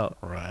this out.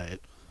 Right.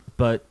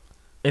 But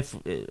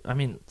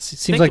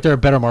seems like there are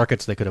better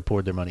markets they could have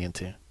poured their money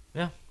into.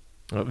 Yeah.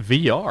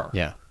 VR.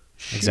 Yeah.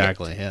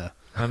 Exactly. Yeah.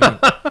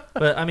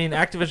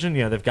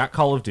 Activision, they've got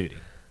Call of Duty.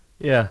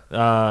 Yeah.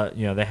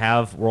 They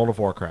have World of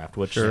Warcraft,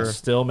 which is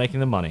still making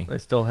the money. They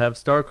still have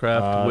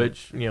StarCraft,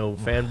 which,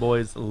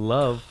 fanboys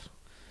love.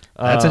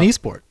 That's an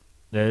esport.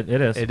 It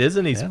is. It is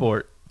an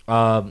esport.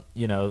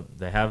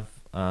 They have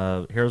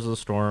Heroes of the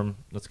Storm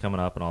that's coming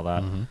up and all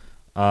that.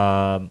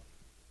 Mm-hmm.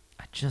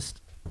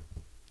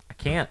 I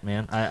can't,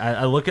 man.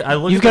 I look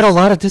at. You've got a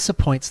lot of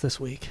disappoints this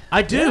week.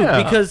 I do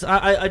because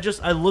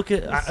I look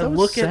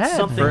at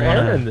something for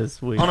Aaron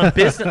this week on a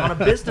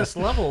business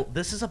level.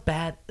 This was a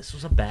bad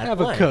Have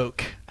play. A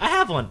Coke. I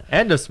have one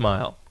and a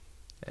smile.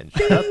 And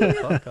shut the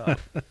fuck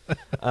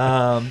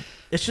up.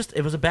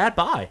 It was a bad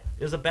buy.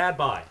 It was a bad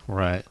buy.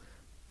 Right.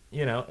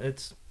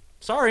 It's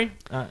sorry.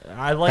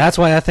 That's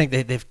why I think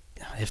they've.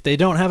 If they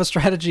don't have a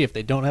strategy, if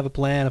they don't have a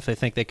plan, if they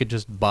think they could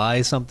just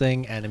buy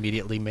something and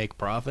immediately make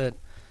profit.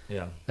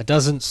 Yeah, it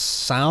doesn't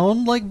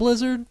sound like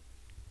Blizzard.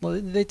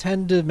 Well, they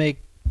tend to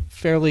make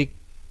fairly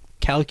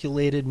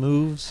calculated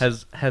moves.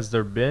 Has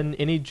there been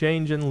any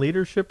change in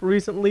leadership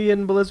recently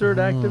in Blizzard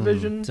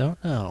Activision?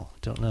 Don't know.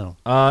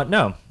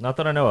 No, not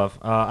that I know of.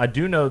 I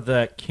do know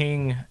that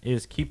King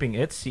is keeping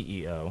its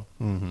CEO.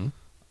 Mm-hmm.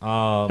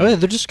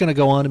 They're just going to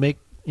go on to make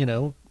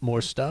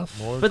more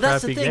stuff. But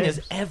that's the thing is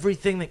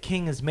everything that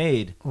King has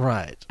made,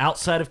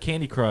 outside of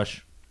Candy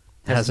Crush,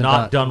 has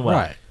not done well.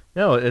 Right.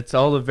 No, it's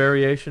all the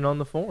variation on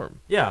the form.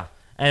 Yeah,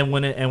 and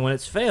when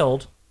it's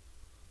failed,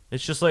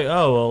 it's just like,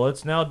 oh well,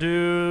 let's now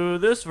do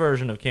this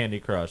version of Candy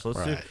Crush.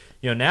 Let's do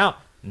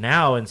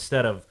now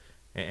instead of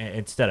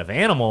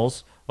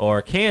animals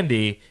or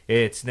candy,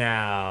 it's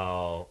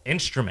now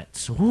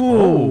instruments.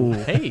 Ooh,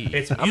 hey,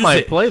 it's music. I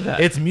might play that.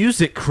 It's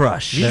Music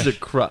Crush. Music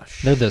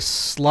Crush. They're the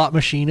slot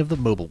machine of the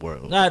mobile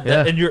world.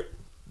 And you're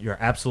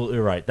absolutely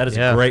right. That is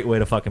a great way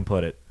to fucking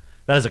put it.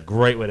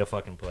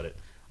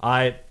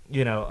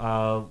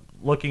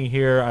 Looking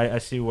here, I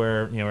see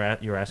where you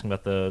were asking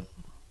about the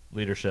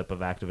leadership of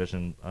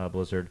Activision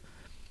Blizzard.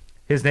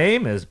 His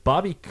name is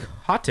Bobby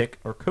Kotick,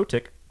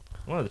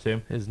 one of the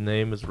two. His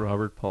name is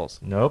Robert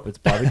Paulson. Nope, it's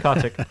Bobby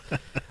Kotick.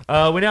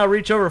 We now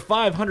reach over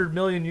 500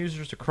 million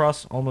users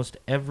across almost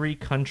every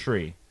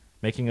country,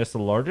 making us the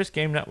largest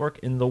game network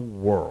in the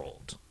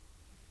world.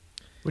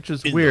 Which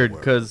is weird,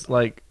 because,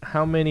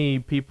 how many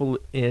people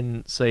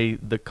in, say,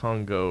 the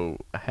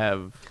Congo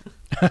have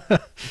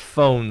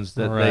phones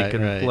that they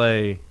can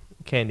play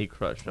Candy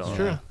Crush on? It's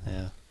true.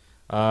 Yeah.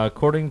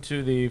 According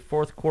to the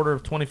fourth quarter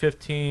of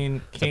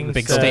 2015, King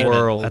Big said,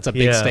 statement. That's a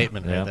big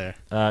statement right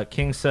there.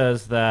 King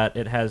says that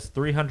it has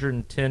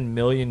 310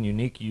 million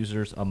unique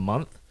users a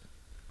month,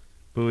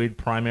 buoyed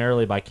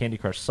primarily by Candy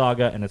Crush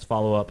Saga and its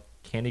follow-up,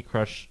 Candy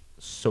Crush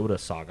Soda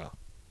Saga.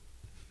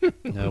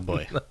 Oh,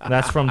 boy.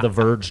 That's from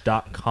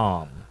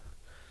TheVerge.com.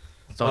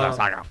 Soda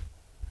Saga.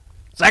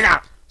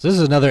 Saga! So this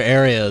is another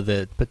area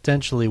that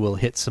potentially will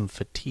hit some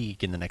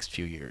fatigue in the next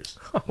few years.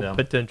 Yeah.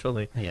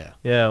 Potentially. Yeah.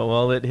 Yeah,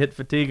 well, it hit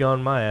fatigue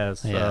on my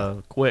ass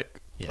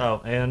quick. Yeah.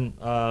 Oh, and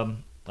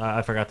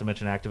I forgot to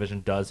mention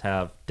Activision does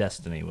have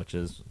Destiny, which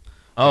is...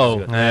 Oh,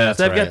 good. yeah,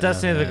 So they've got right.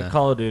 Destiny, they've Yeah. got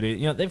Call of Duty.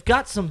 You know, they've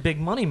got some big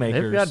money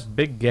makers. they've got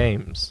big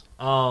games.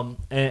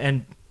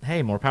 And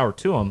hey, more power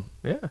to them.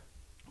 Yeah.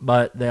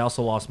 But they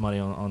also lost money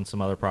on some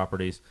other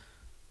properties.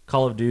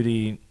 Call of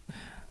Duty...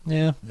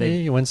 Yeah,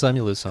 you win some,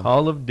 you lose some.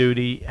 Call of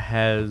Duty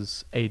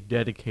has a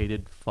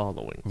dedicated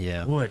following.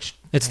 Yeah. Which...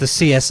 It's the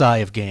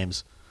CSI of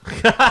games.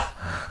 I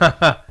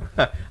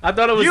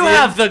thought it was You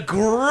have the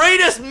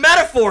greatest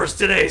metaphors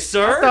today, I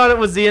sir! thought it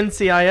was the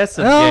NCIS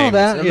of Oh, games.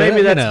 that- Or yeah, maybe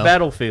you that's know.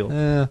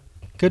 Battlefield.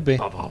 Could be.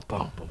 Bum, bum,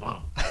 bum, bum,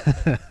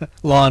 bum.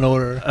 Law and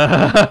Order.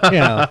 You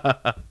know.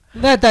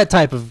 That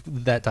type of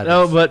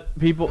No, but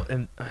people,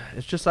 and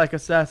it's just like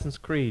Assassin's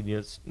Creed.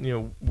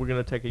 We're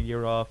gonna take a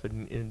year off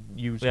and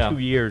use 2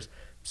 years.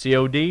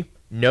 COD?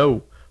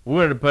 No,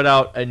 we're gonna put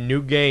out a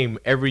new game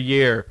every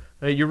year.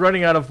 You're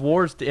running out of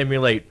wars to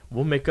emulate.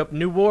 We'll make up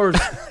new wars.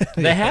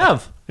 They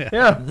have.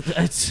 Yeah.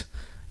 It's,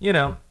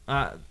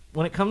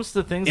 when it comes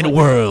to things in like a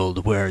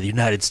world where the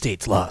United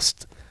States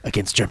lost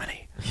against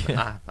Germany.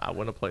 I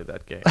want to play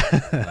that game.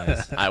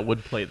 Nice. I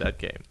would play that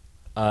game.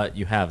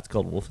 You have. It's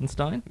called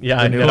Wolfenstein. Yeah,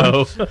 The I new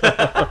know.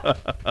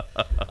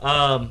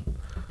 one.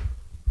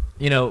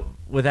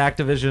 With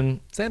Activision,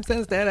 Sam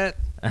says that.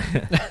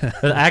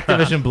 with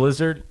Activision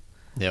Blizzard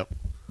Yep.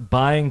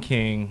 buying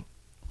King,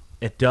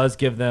 it does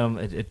give them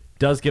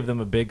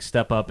a big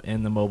step up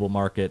in the mobile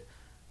market.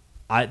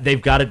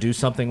 They've got to do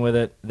something with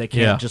it. They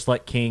can't just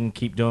let King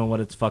keep doing what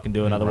it's fucking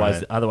doing.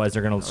 Otherwise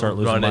they're going to start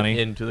losing Run money it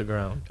into the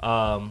ground.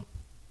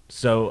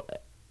 So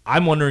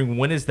I'm wondering,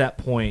 when is that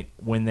point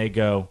when they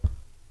go,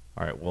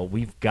 all right, well,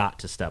 we've got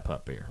to step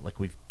up here. Like,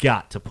 we've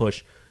got to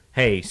push,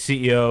 hey,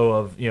 CEO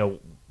of,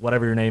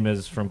 whatever your name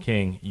is from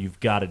King, you've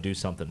got to do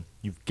something.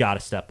 You've got to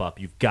step up.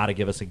 You've got to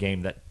give us a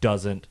game that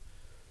doesn't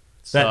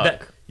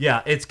Suck.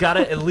 it's got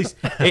to at least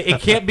it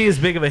can't be as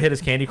big of a hit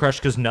as Candy Crush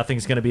because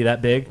nothing's going to be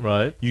that big.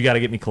 Right. You got to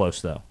get me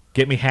close, though.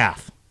 Get me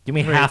half. Give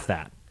me half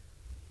that.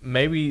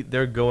 Maybe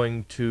they're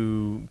going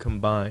to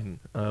combine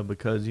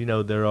because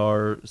there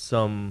are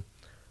some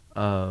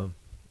World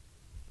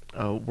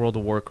of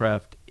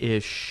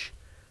Warcraft-ish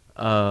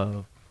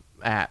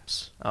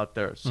apps out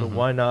there. So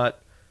why not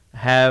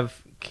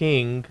have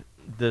King,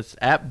 this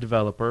app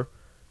developer,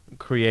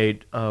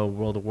 create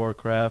World of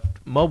Warcraft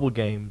mobile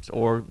games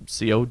or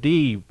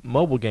COD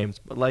mobile games,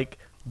 but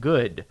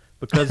good,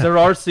 because there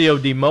are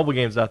COD mobile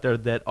games out there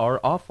that are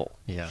awful.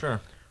 Yeah.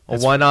 Sure. Or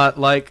why not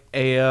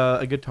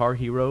a Guitar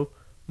Hero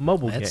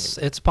mobile game?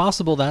 It's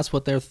possible that's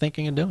what they're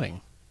thinking of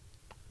doing.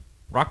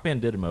 Rock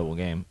Band did a mobile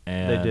game,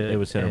 and They did, it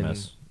was hit or and-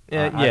 miss.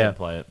 Yeah, I didn't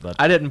play it, but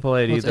I didn't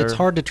play it Well, either. it's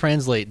hard to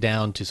translate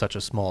down to such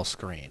a small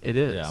screen. It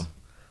is. Yeah.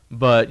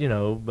 But,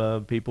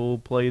 people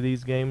play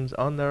these games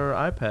on their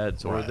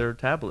iPads or Right. their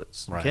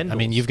tablets. Right. Kindles. I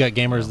mean, you've got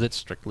gamers that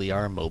strictly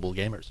are mobile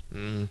gamers.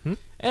 Mm-hmm.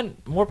 and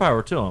more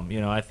power to them.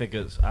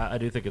 I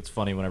do think it's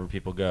funny whenever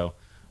people go,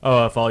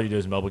 "Oh, if all you do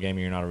is mobile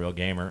gaming, you're not a real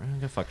gamer."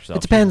 Go fuck yourself.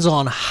 It depends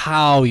on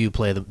how you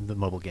play the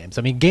mobile games.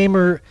 I mean,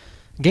 gamer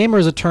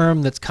is a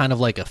term that's kind of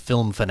like a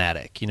film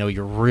fanatic.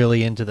 You're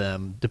really into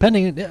them.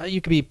 Depending,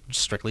 you could be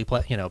strictly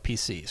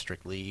PC,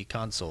 strictly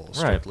console,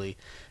 strictly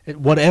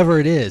whatever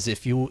it is.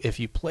 If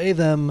you play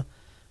them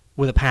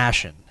with a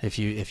passion, if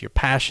you're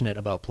passionate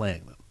about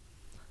playing them,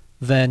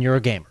 then you're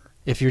a gamer.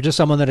 If you're just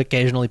someone that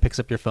occasionally picks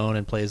up your phone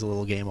and plays a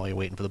little game while you're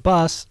waiting for the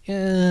bus,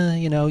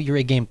 you're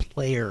a game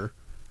player.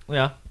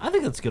 Yeah, I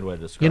think that's a good way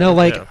to describe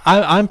it. Yeah.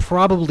 I'm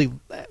probably,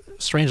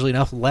 strangely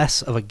enough,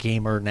 less of a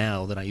gamer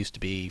now than I used to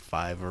be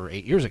 5 or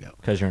 8 years ago.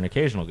 Because you're an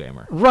occasional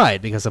gamer.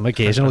 Right, because I'm an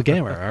occasional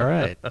gamer. All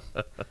right.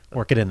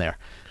 Work it in there.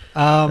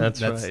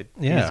 That's right.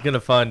 Yeah. He's going to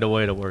find a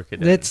way to work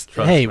it in. Trust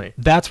me.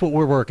 That's what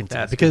we're working to.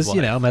 That's Because, his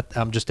life.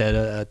 I'm just at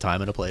a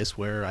time and a place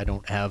where I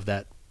don't have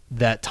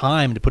that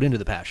time to put into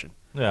the passion.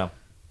 Yeah.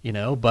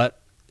 But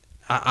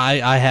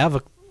I have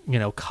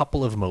a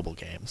couple of mobile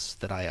games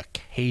that I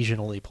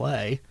occasionally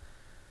play.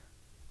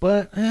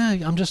 But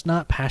I'm just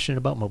not passionate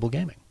about mobile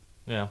gaming.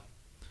 Yeah.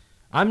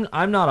 I'm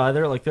not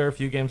either. Like, there are a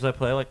few games I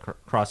play, like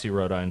Crossy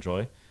Road I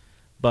enjoy.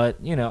 But,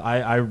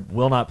 I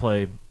will not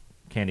play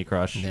Candy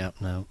Crush. Yeah,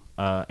 no.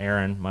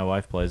 Erin, my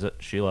wife, plays it.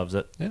 She loves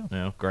it.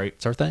 Yeah. Great.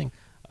 It's our thing.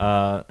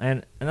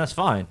 And that's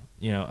fine.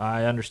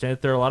 I understand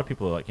that there are a lot of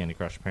people who like Candy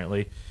Crush.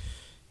 Apparently,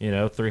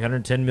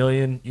 310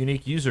 million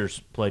unique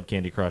users played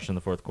Candy Crush in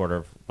the fourth quarter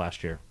of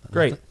last year.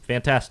 Great.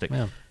 Fantastic.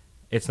 Yeah.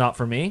 It's not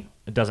for me.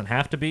 It doesn't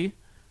have to be.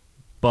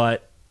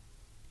 But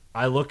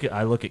I look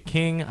at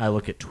King. I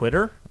look at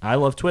Twitter. I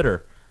love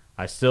Twitter.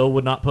 I still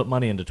would not put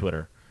money into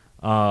Twitter.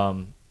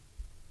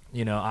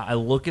 I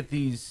look at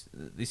these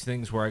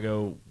things where I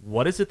go,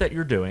 what is it that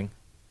you're doing?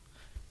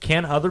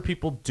 Can other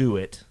people do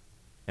it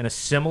in a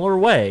similar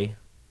way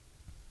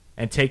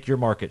and take your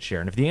market share?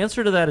 And if the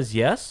answer to that is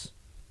yes,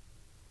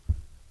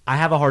 I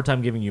have a hard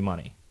time giving you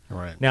money.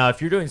 Right. Now,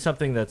 if you're doing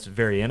something that's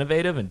very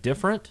innovative and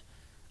different,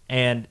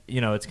 and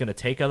it's going to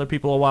take other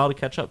people a while to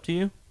catch up to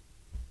you,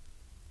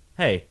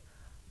 hey,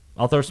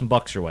 I'll throw some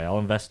bucks your way. I'll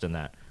invest in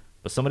that.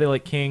 But somebody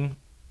like King,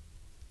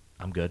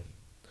 I'm good.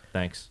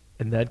 Thanks.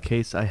 In that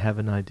case, I have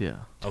an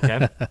idea.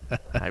 Okay.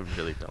 I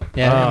really don't.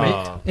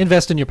 Yeah,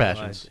 invest in your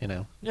passions,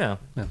 Yeah. Yeah.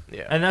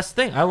 And that's the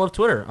thing. I love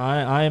Twitter.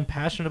 I am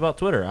passionate about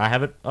Twitter. I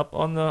have it up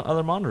on the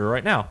other monitor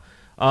right now.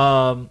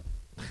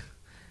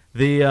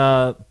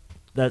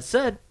 That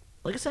said,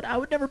 like I said, I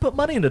would never put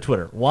money into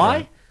Twitter. Why?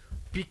 Right.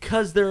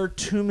 Because there are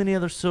too many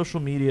other social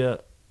media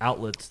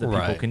outlets that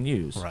people can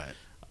use.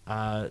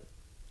 Right.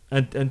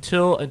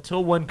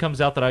 Until one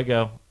comes out that I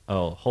go,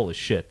 oh, holy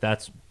shit,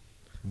 that's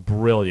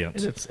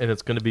brilliant. And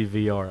it's going to be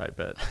VR, I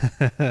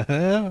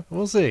bet.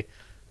 We'll see.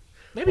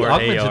 Maybe Or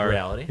augmented AR.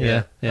 reality.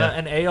 Yeah.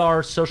 An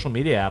AR social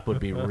media app would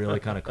be really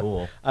kind of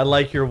cool. I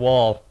like your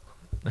wall.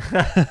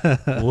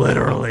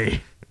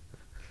 Literally.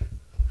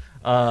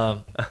 That's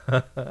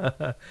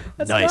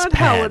Nice not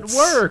how it pants.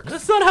 works.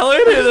 That's not how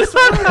any of this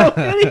That's not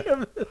how any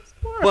of this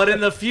works. But in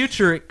the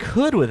future, it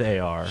could with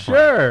AR.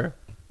 Sure.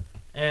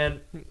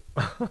 And,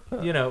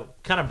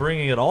 kind of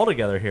bringing it all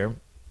together here,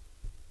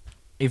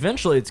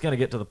 eventually it's going to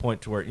get to the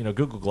point to where,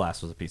 Google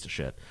Glass was a piece of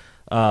shit.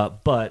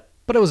 But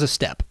it was a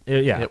step.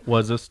 yeah. It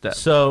was a step.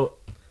 So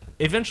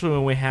eventually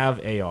when we have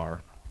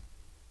AR,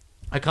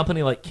 a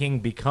company like King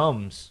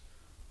becomes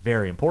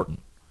very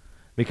important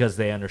because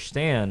they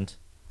understand,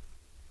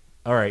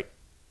 all right,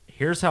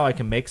 here's how I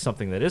can make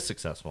something that is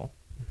successful.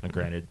 And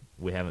granted,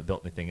 we haven't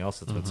built anything else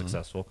that's been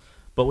successful,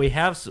 but we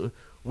have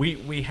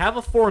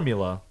a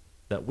formula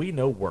that we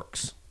know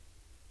works.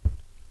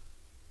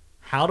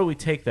 How do we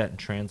take that and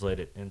translate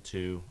it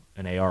into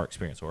an AR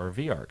experience or a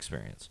VR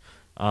experience?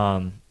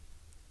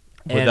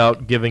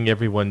 Without giving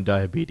everyone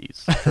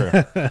diabetes. True.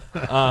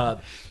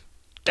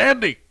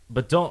 Dandy.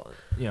 But don't,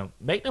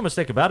 make no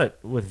mistake about it.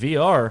 With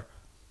VR,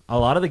 a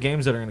lot of the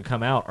games that are going to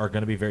come out are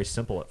going to be very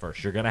simple at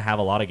first. You're going to have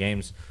a lot of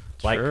games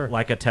like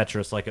a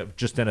Tetris,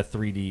 just in a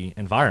 3D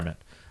environment.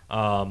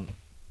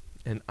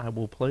 And I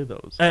will play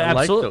those. I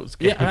like those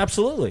games. Yeah,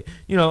 absolutely.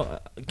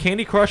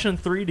 Candy Crush in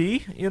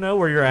 3D,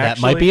 where you're That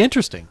actually... might be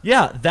interesting.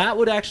 Yeah, that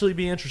would actually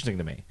be interesting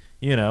to me.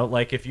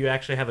 Like if you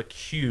actually have a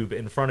cube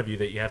in front of you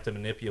that you have to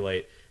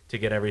manipulate to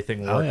get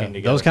everything working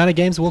together. Those kind of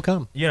games will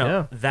come.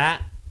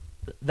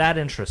 That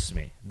interests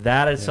me.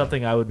 That is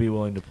something I would be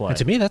willing to play. And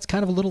to me, that's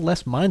kind of a little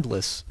less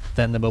mindless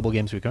than the mobile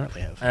games we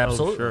currently have.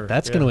 Absolutely. Sure.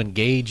 That's going to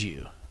engage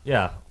you.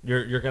 Yeah,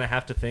 you're going to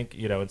have to think,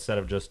 instead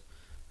of just,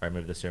 all right,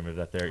 move this here, move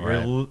that there.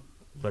 Right. You're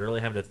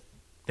literally having to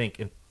think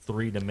in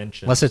 3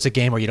 dimensions. Unless it's a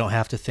game where you don't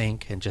have to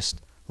think and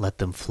just let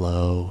them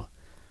flow.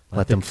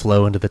 Let them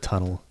flow into the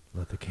tunnel.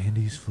 Let the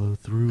candies flow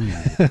through you.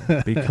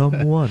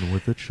 Become one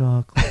with the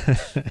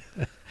chocolate.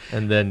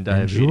 And then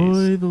diabetes.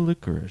 Enjoy the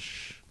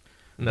licorice.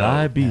 No,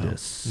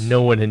 Diabetes.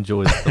 No one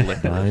enjoys the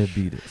liquor.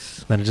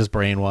 Diabetes. Then it just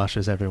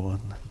brainwashes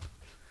everyone.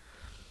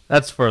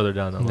 That's further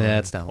down the line. Yeah,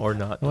 it's down the Or line.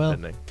 not, Well,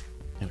 depending.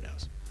 Who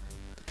knows?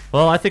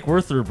 Well, I think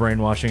we're through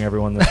brainwashing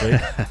everyone this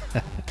week.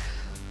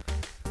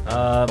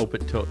 Hope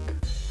it took.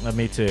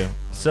 Me too.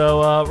 So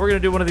we're going to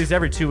do one of these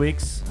every 2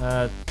 weeks. It's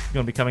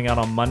going to be coming out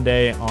on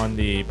Monday on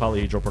the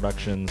Polyhedral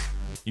Productions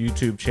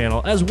YouTube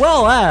channel, as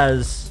well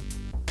as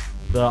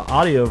the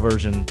audio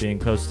version being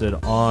posted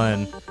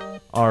on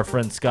our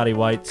friend Scotty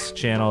White's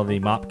channel, the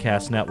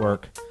Mopcast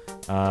Network.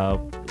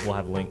 We'll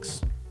have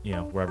links,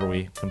 wherever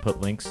we can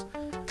put links.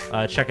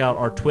 Check out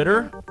our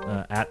Twitter,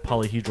 at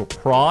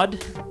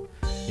PolyhedralProd.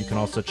 You can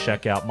also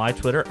check out my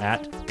Twitter,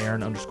 at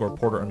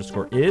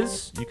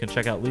Aaron_Porter_is. You can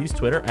check out Lee's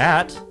Twitter,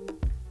 at...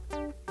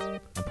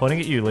 I'm pointing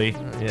at you, Lee.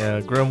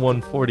 Yeah,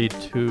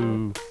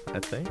 Grim142, I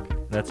think.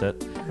 That's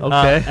it.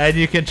 Okay. And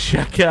you can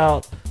check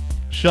out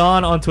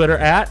Sean on Twitter,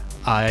 at...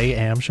 I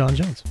am Shawn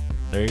Jones.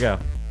 There you go.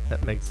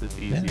 That makes it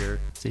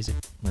easier. It's easy.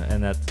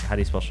 And that's... How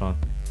do you spell Sean?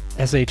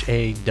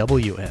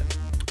 SHAWN.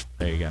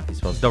 There you go. He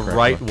spells it The correct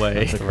right way.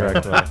 way. That's the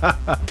correct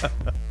way.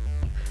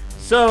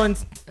 So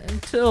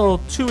until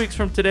 2 weeks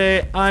from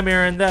today, I'm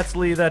Aaron, that's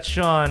Lee, that's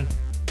Sean.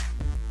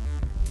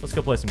 Let's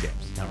go play some games.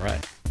 All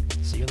right.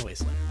 See you in the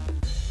wasteland.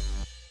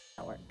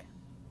 Network.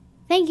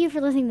 Thank you for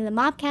listening to the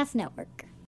Mopcast Network.